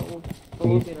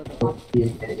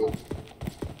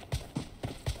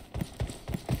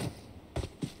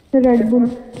 रेड बुल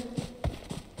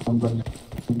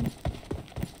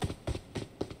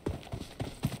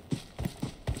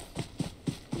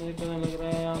लग रहा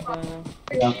है यहाँ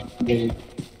पे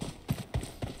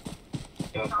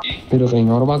फिर कहीं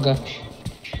और भाग गया।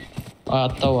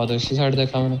 आता हुआ तो इसी साइड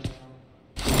देखा मैंने।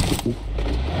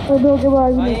 तो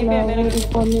धोखेबाज निकला है,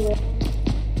 रिस्पॉन्ड नहीं है।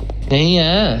 नहीं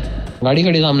है, गाड़ी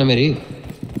खड़ी सामने मेरी।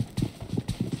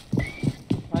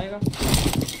 आएगा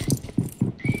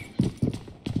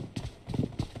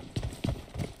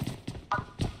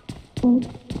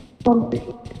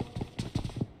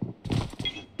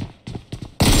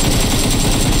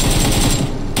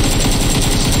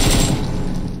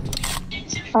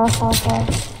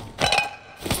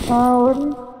हाँ और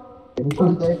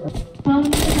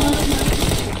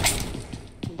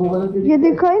ये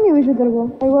दिखा ही नहीं विशु तेरे को।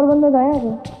 एक बार बंदा आया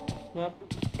था।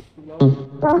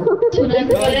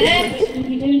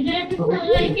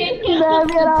 मैं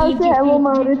भी आराम से है वो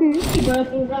मार रही थी।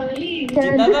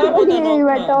 यही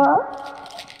बैठा हुआ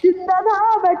जिंदा था,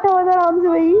 बैठा हुआ था आराम से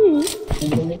वही।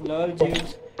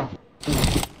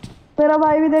 मेरा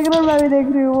भाई भी देख रहा है, मैं भी देख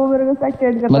रही हूँ। वो मेरे को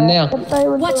स्पेक्टेट कर रहा है।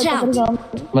 Watch out!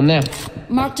 बंदे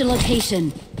Marked a location.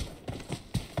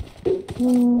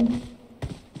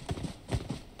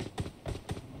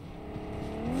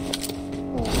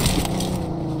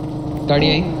 गाड़ी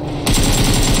आई।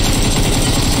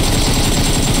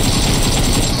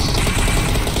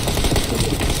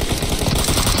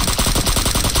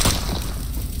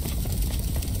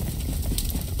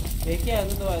 देखिए आया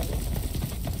तो आया।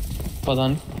 पता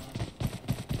नहीं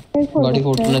गाड़ी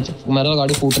फूटने, मेरा तो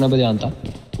गाड़ी फूटने पे ध्यान था।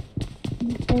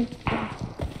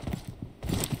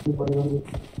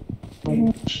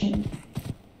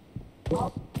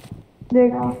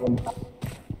 देखा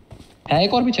है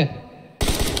एक और पीछे।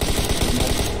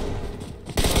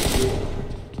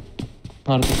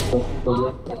 मार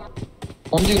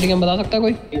कौन सी गाड़ी बता सकता है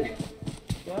कोई?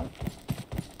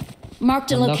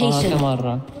 Marked a location. मार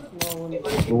रहा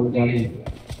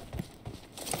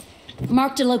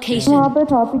Marked a location. वहाँ पे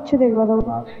था, पीछे देख रहा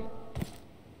था।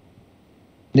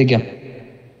 देख क्या?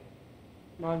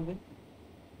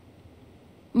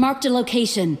 Marked a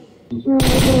location.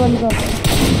 इधर वाली बात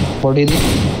है। बॉडी दी।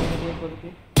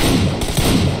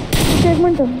 एक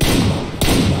मिनट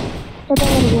पता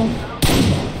लग गया।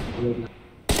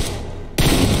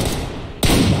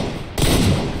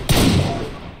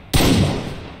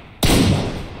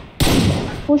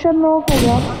 वो शायद नॉक हो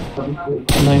गया।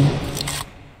 नहीं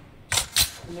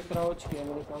मैंने क्राउच किया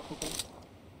मेरे साथ को।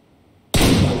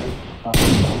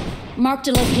 Marked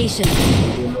a location.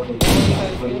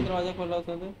 दरवाजा खोला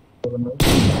उसने।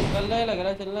 कल्ला ही लग रहा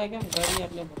है, चलना है क्या? गाड़ी है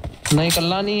अपने पास। नहीं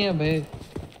कल्ला नहीं है भाई,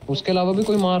 उसके अलावा भी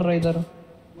कोई मार रहा है इधर।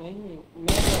 नहीं मैं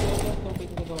तो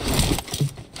पीछे को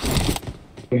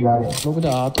लोग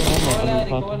जा तो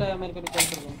रिकॉल है मेरे को रिकॉल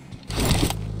कर दो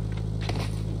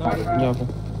गाड़ी जाओ।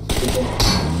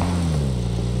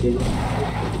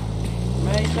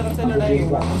 मैं इस तरफ से लड़ाई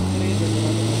हुआ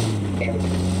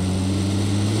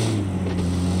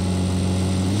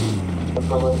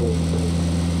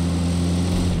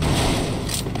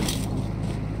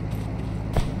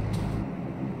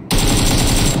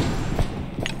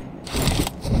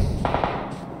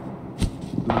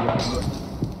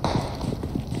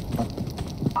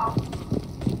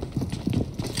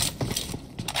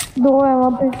दो है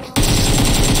वहाँ पे।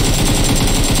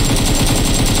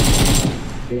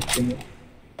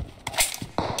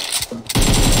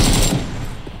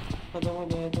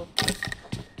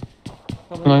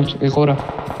 एक और है।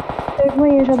 एक में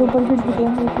ये शायद ऊपर फिर चुके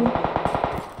हैं।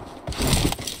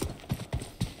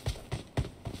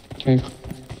 ठीक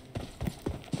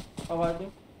आवाज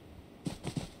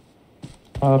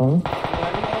आ रहा हूँ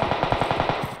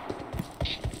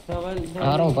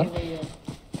पर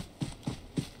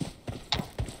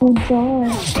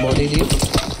बॉडी दी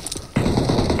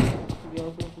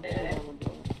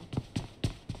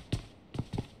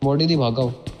बॉडी दी भागा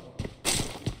हो।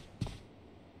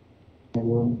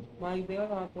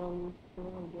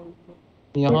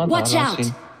 यहाँ था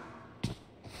सीन।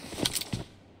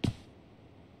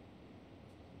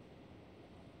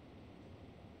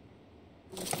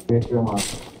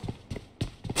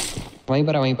 वहीं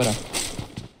पर है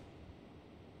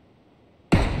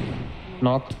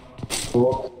नॉक।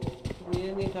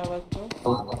 ये नहीं था बस तो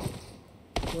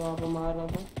जो आप मार रहा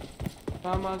था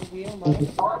कहाँ मार दिया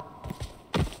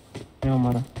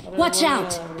हमारा। Watch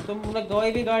out! तुमने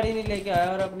कोई भी गाड़ी नहीं लेके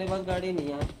आया और अपने पास गाड़ी नहीं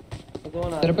है।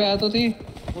 तेरे पे आया तो थी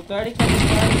वो गाड़ी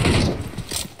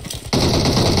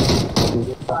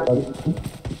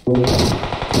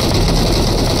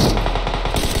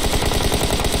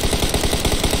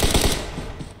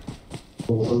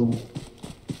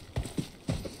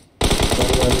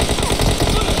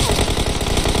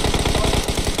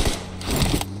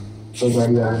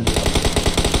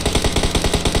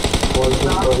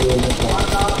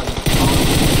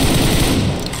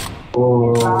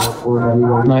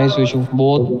नाइस विशु।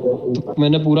 बहुत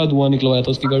मैंने पूरा धुआं निकलवाया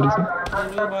था उसकी गाड़ी से।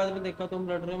 बाद में देखा तुम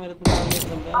लड़ रहे हो मेरे को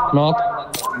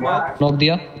नॉक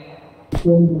दिया।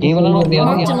 ये वाला नॉक दिया।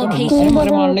 मेरे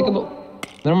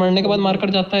मारने के बाद मार कर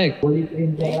जाता है।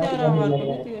 नहीं जा रहा मार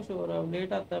के शो रहा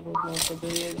लेट आता है बहुत तो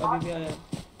ये अभी भी आया।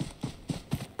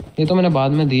 ये तो मैंने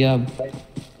बाद में दिया। अब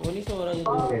वो नहीं सो रहा जो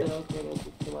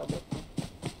उसके बाद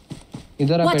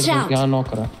इधर आ पेट यहाँ नॉक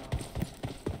करा।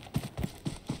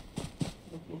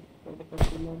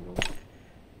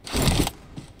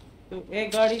 तो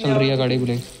एक गाड़ी चल रिया गाड़ी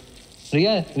बुले।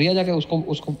 रिया जाके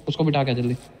उसको बिठा के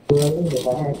जल्दी।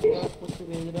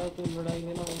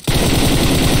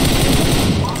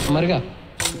 मर गया।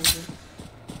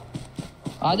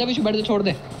 आजा विशु बैठ दे। छोड़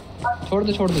दे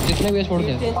जितने भी है छोड़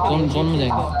दे। जोन में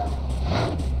जाएंगे।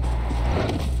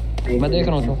 मैं देख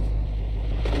रहा हूँ तो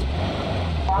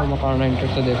मकान इंटर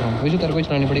से देख रहा हूँ। विशु तेरे को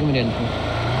चलानी पड़ेगी मेरी हेल्प में।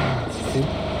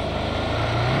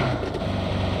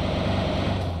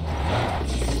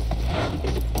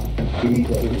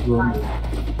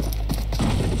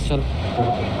 चल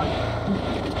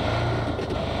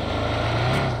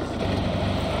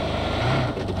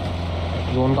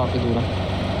जोन काफी दूर है।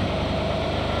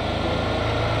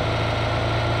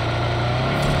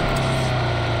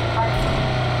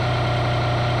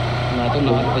 मैं तो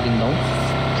लाल पे जिंदा हूँ।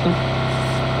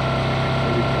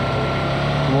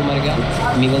 वो मर गया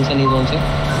मीवन से नहीं जोन से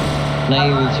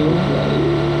नहीं।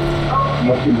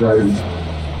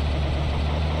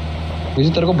 विशु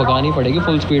तेरे को भगानी पड़ेगी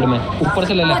फुल स्पीड में। ऊपर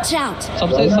से ले ले।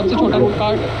 सबसे छोटा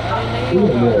कार्ड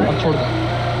अब छोड़ दे।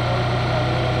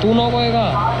 तू नॉक होएगा।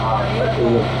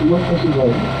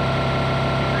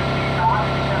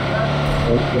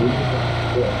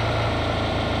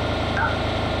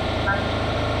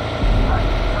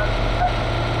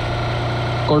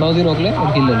 कोडौजी रोक ले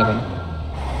और किल ले ले पहले।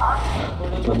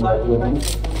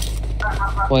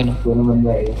 कोई ना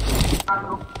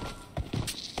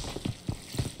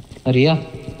रिया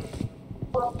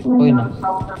कोई ना।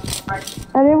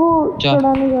 अरे वो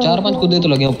 4-5 कूदे तो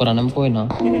लगे ऊपर आने में। कोई ना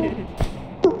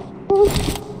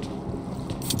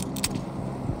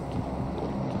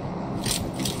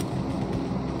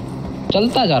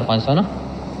चलता 4-5 था ना।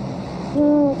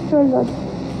 चल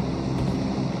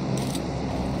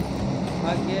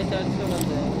बाकी ये चर्च पे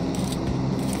बंदे हैं।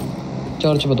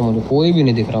 चर्च पे तो मुझे कोई भी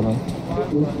नहीं दिख रहा भाई।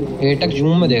 एटक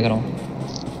जूम में देख रहा हूँ।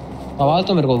 आवाज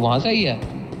तो मेरे को वहां से आई है,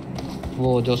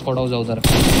 वो जो स्क्वाड हाउस है उधर।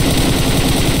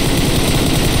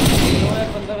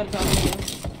 बंदा मेरे सामने है।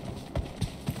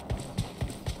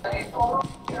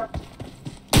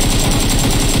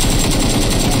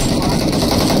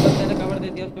 मैंने कवर दे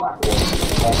दिया उसको।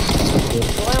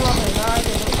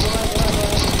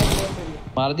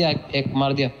 मार दिया, एक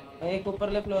मार दिया। एक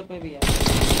ऊपरले फ्लोर पे भी है।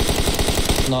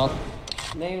 नॉक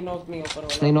नहीं, नॉक नहीं ऊपर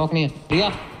वाला। नहीं, नॉक नहीं है। रिया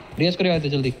इसको रिया दे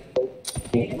जल्दी।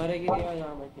 मरेगी रिया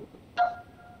यहां बैठी।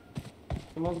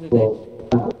 स्मोक दे दे।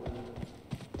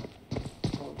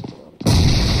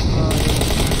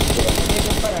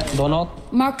 दो नॉक।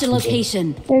 Mark the location.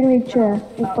 एक नीचे है,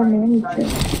 ऊपर नहीं है, नीचे।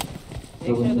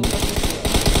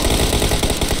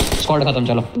 स्क्वाड खत्म,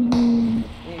 चलो।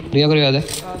 रिया को रिया दे।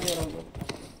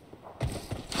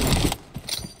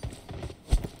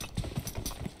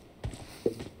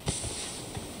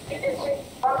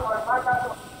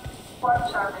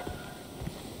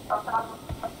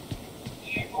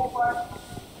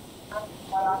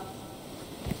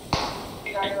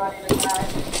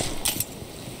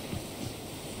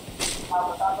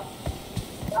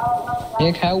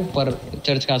 एक है ऊपर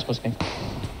चर्च के आसपास कहीं।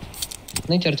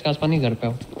 नहीं, चर्च के आसपास नहीं, घर पे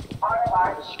हो।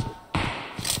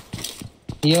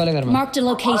 ये वाले घर में। Mark the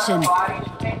location.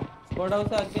 Squad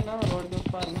house आगे ना, रोड के उस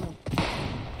पार ना।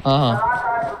 हाँ हाँ।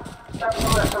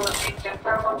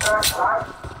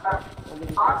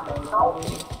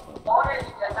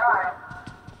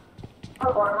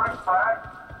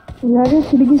 यार ये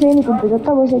खिड़की से ही निकल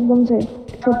जाता बस एकदम से,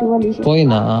 छोटी वाली से। कोई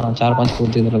ना, 4-5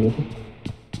 कूद इधर लगे थे।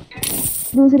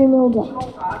 दूसरी में होगा।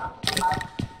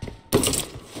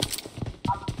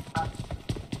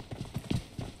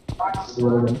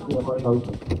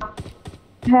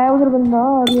 है उधर बंदा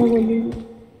आ रही है गोली।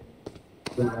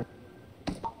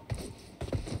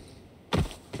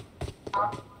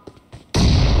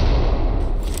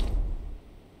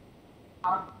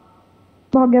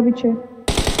 भाग गया पीछे।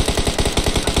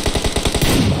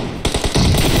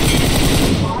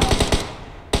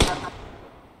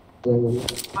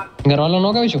 घर वाला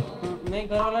नो का विशु? नहीं,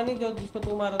 घर वाला नहीं, जो जिसको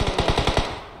तू मारा था।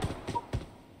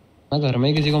 मैं घर में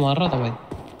ही किसी को मार रहा था भाई,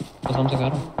 कसम से कह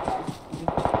रहा हूँ।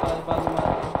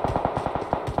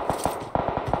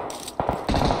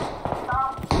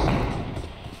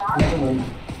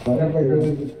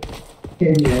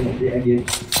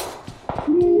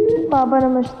 पापा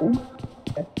नमस्ते।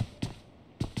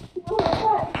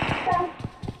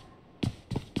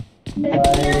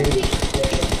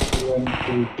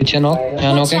 पीछे नॉक,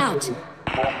 यहाँ नॉक है।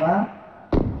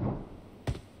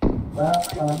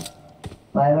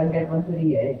 By one get one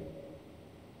free है।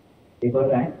 एक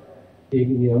और है, एक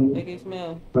इसमें है।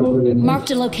 Mark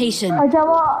the location. अच्छा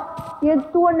वो ये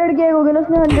 200 की एक हो गया ना,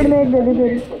 उसने 100 में एक दे दी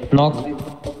फिर। नॉक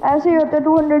ऐसे ही होता है,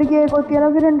 200 की एक होती है ना,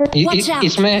 फिर 100।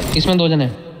 इसमें 2 जने।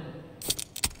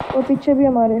 वो पीछे भी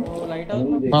हमारे।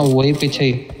 हाँ वही पीछे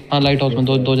ही। हाँ लाइट हाउस में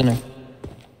 2 जने।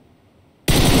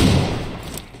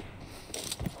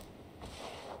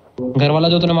 घर वाला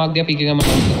जो तूने मार दिया, पीके का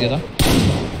मतलब दिया था।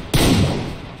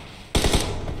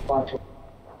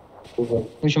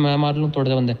 कुछ मैं मार लूं थोड़े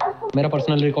से बंदे, मेरा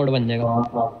पर्सनल रिकॉर्ड बन जाएगा।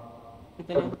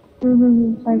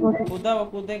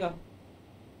 कूदेगा,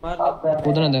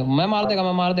 कूदने दे, मैं मार देगा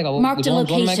वो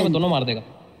जोन में दोनों मार देगा।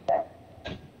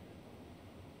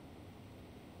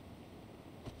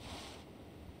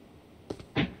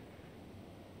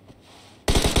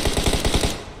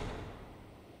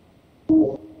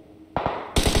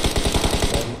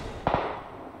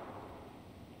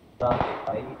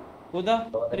 कूदा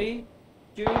 3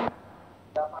 2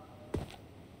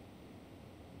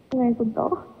 नहीं कूदा।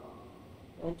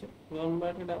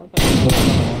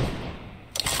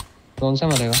 कौन सा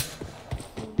मरेगा?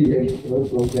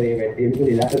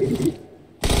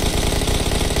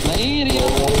 नहीं नहीं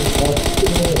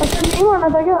मारना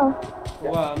था क्या?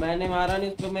 वाह, मैंने मारा नहीं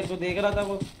उसको, मेरे को देख रहा था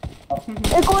वो।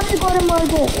 एक और मार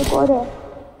दे, एक और है।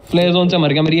 प्ले जोन से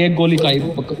मर गया, मेरी एक गोली खाई,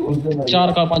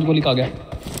 4-5 गोली खा गया।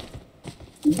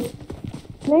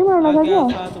 नहीं मारना था क्या?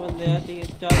 7 बंदे हैं,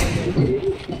 4 बंदे,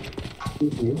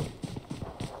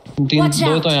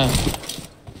 2 तो हैं,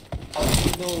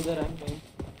 2 उधर हैं।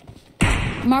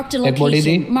 Mark the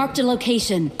location. Mark the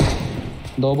location.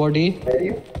 2 body.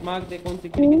 Mark दे कौन सी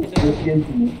खिड़की से।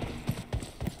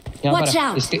 यहाँ पर है,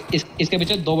 इसके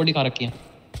पीछे 2 बॉडी खा रखी हैं।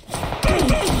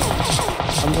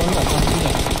 हम दोनों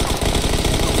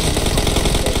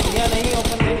नहीं,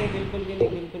 ओपन में नहीं, बिल्कुल भी नहीं,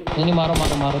 बिल्कुल नहीं। मारो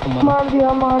तुम, मारो। मार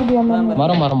दिया मैंने।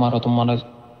 मारो तुम,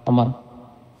 मारो।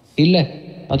 हिल ले।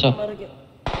 अच्छा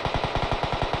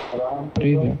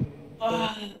ठीक है।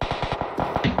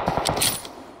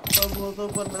 वो तो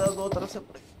ऊपर मेरा दो तरफ से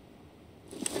पड़ेगा।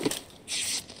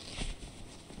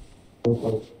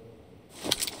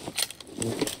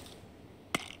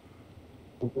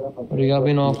 रिया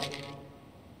भी नॉक।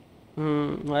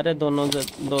 अरे दोनों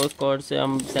दो स्क्वाड से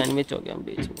हम सैंडविच हो गए हम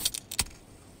बीच में।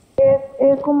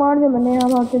 एक को मार दिया मैंने, यहाँ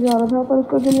भाग के जा रहा था पर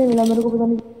उसको किल नहीं मिला मेरे को, पता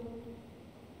नहीं।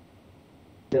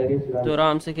 तो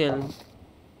आराम से खेल।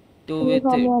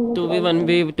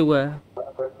 2v1v2 है,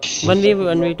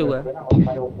 1v1v2 है।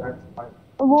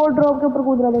 वो ड्रॉप के ऊपर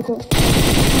कूद रहा देखो।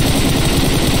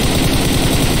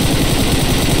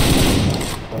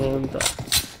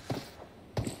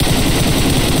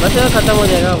 बस खत्म हो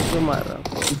जाएगा, उसको मार रहा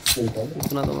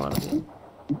इतना तो मार दिया।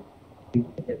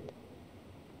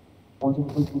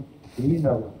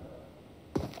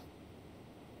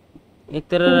 एक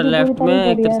तेरा लेफ्ट में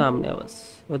एक तेरे सामने है बस,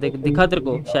 वो देख दिखा तेरे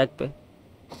को शैक पे,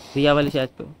 रिया वाली शैक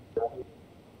पे।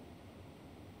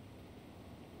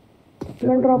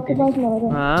 मैं ड्रॉप के पास मारा था।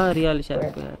 हाँ रिया वाली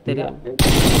शैक पे है तेरे।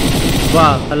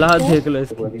 वाह अल्लाह देख लो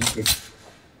इसको।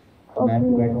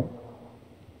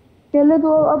 खेले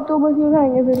तो अब तो बस ये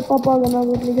खाएंगे फिर पापा का ना,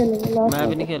 नहीं खेलेंगे लास्ट। मैं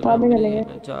भी नहीं खेल रहा, मैं खेलेंगे।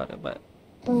 जा रहे बाय।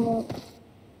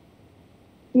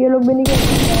 ये लोग भी नहीं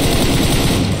खेलेंगे।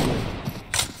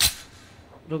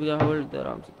 रुक जा, होल्ड दे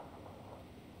आराम से।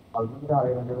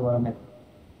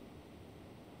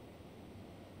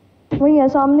 वही है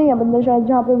सामने है बंदा शायद,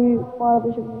 जहाँ पे भी मारा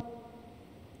था शुरू।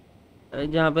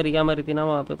 जहाँ पे रिया मरी थी ना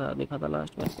वहाँ पे था, दिखा था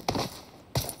लास्ट में।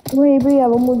 वही भी है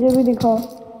वो, मुझे भी दिखा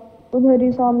उधर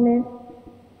ही सामने।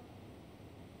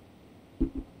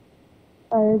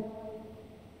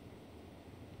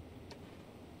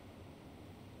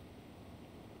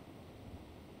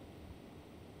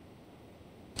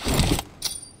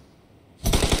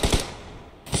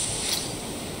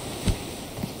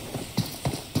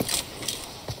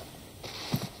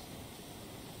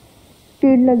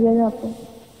 शील्ड लग गया यहाँ पे।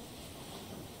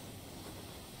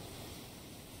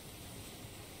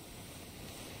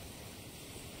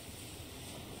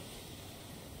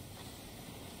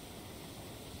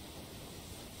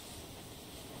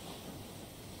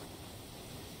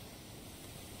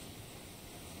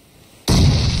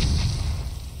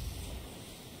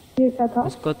 ये क्या था?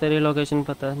 इसको तेरी लोकेशन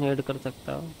पता है, नेड कर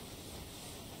सकता हूँ।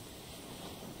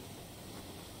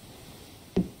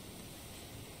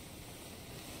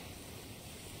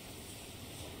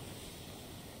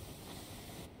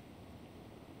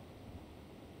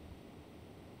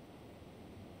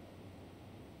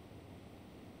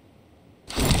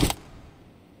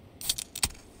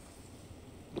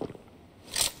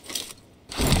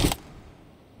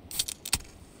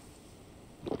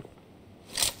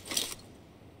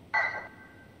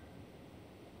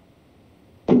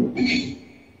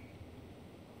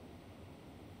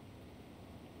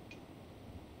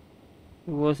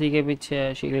 वो उसी के पीछे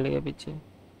है, शील्ड के पीछे।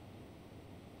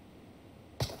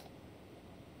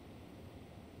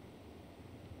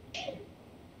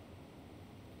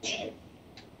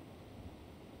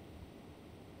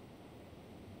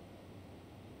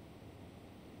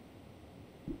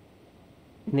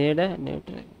 नेड है, नेड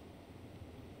है।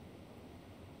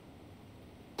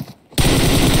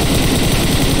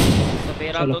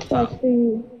 तो था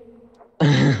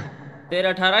तेरा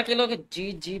 18 किलो के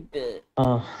जी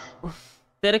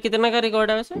तेरे कितना का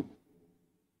रिकॉर्ड है वैसे?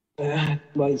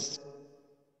 22।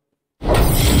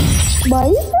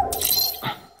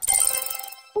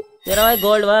 तेरा भाई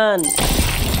गोल्ड 1।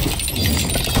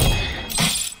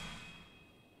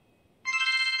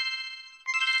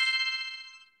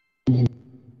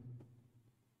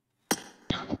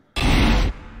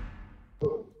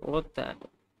 होता है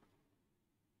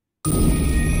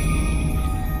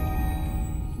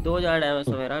 2000 डैमेज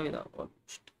तो मेरा भी था।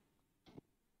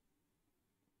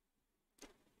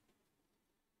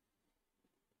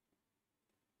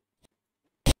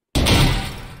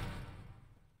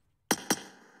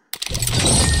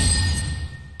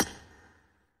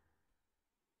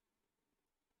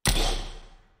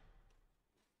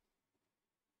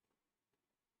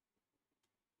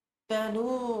 तनु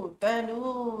तनु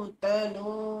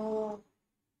तनु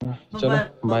चलो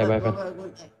bye bye bye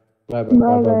bye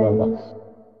bye.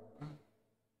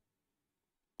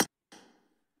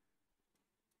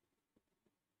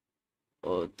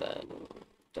 ओ तनु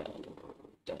तनु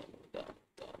तनु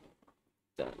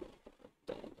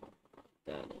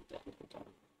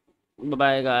तनु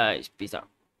बाय गाइस, पीस आउट।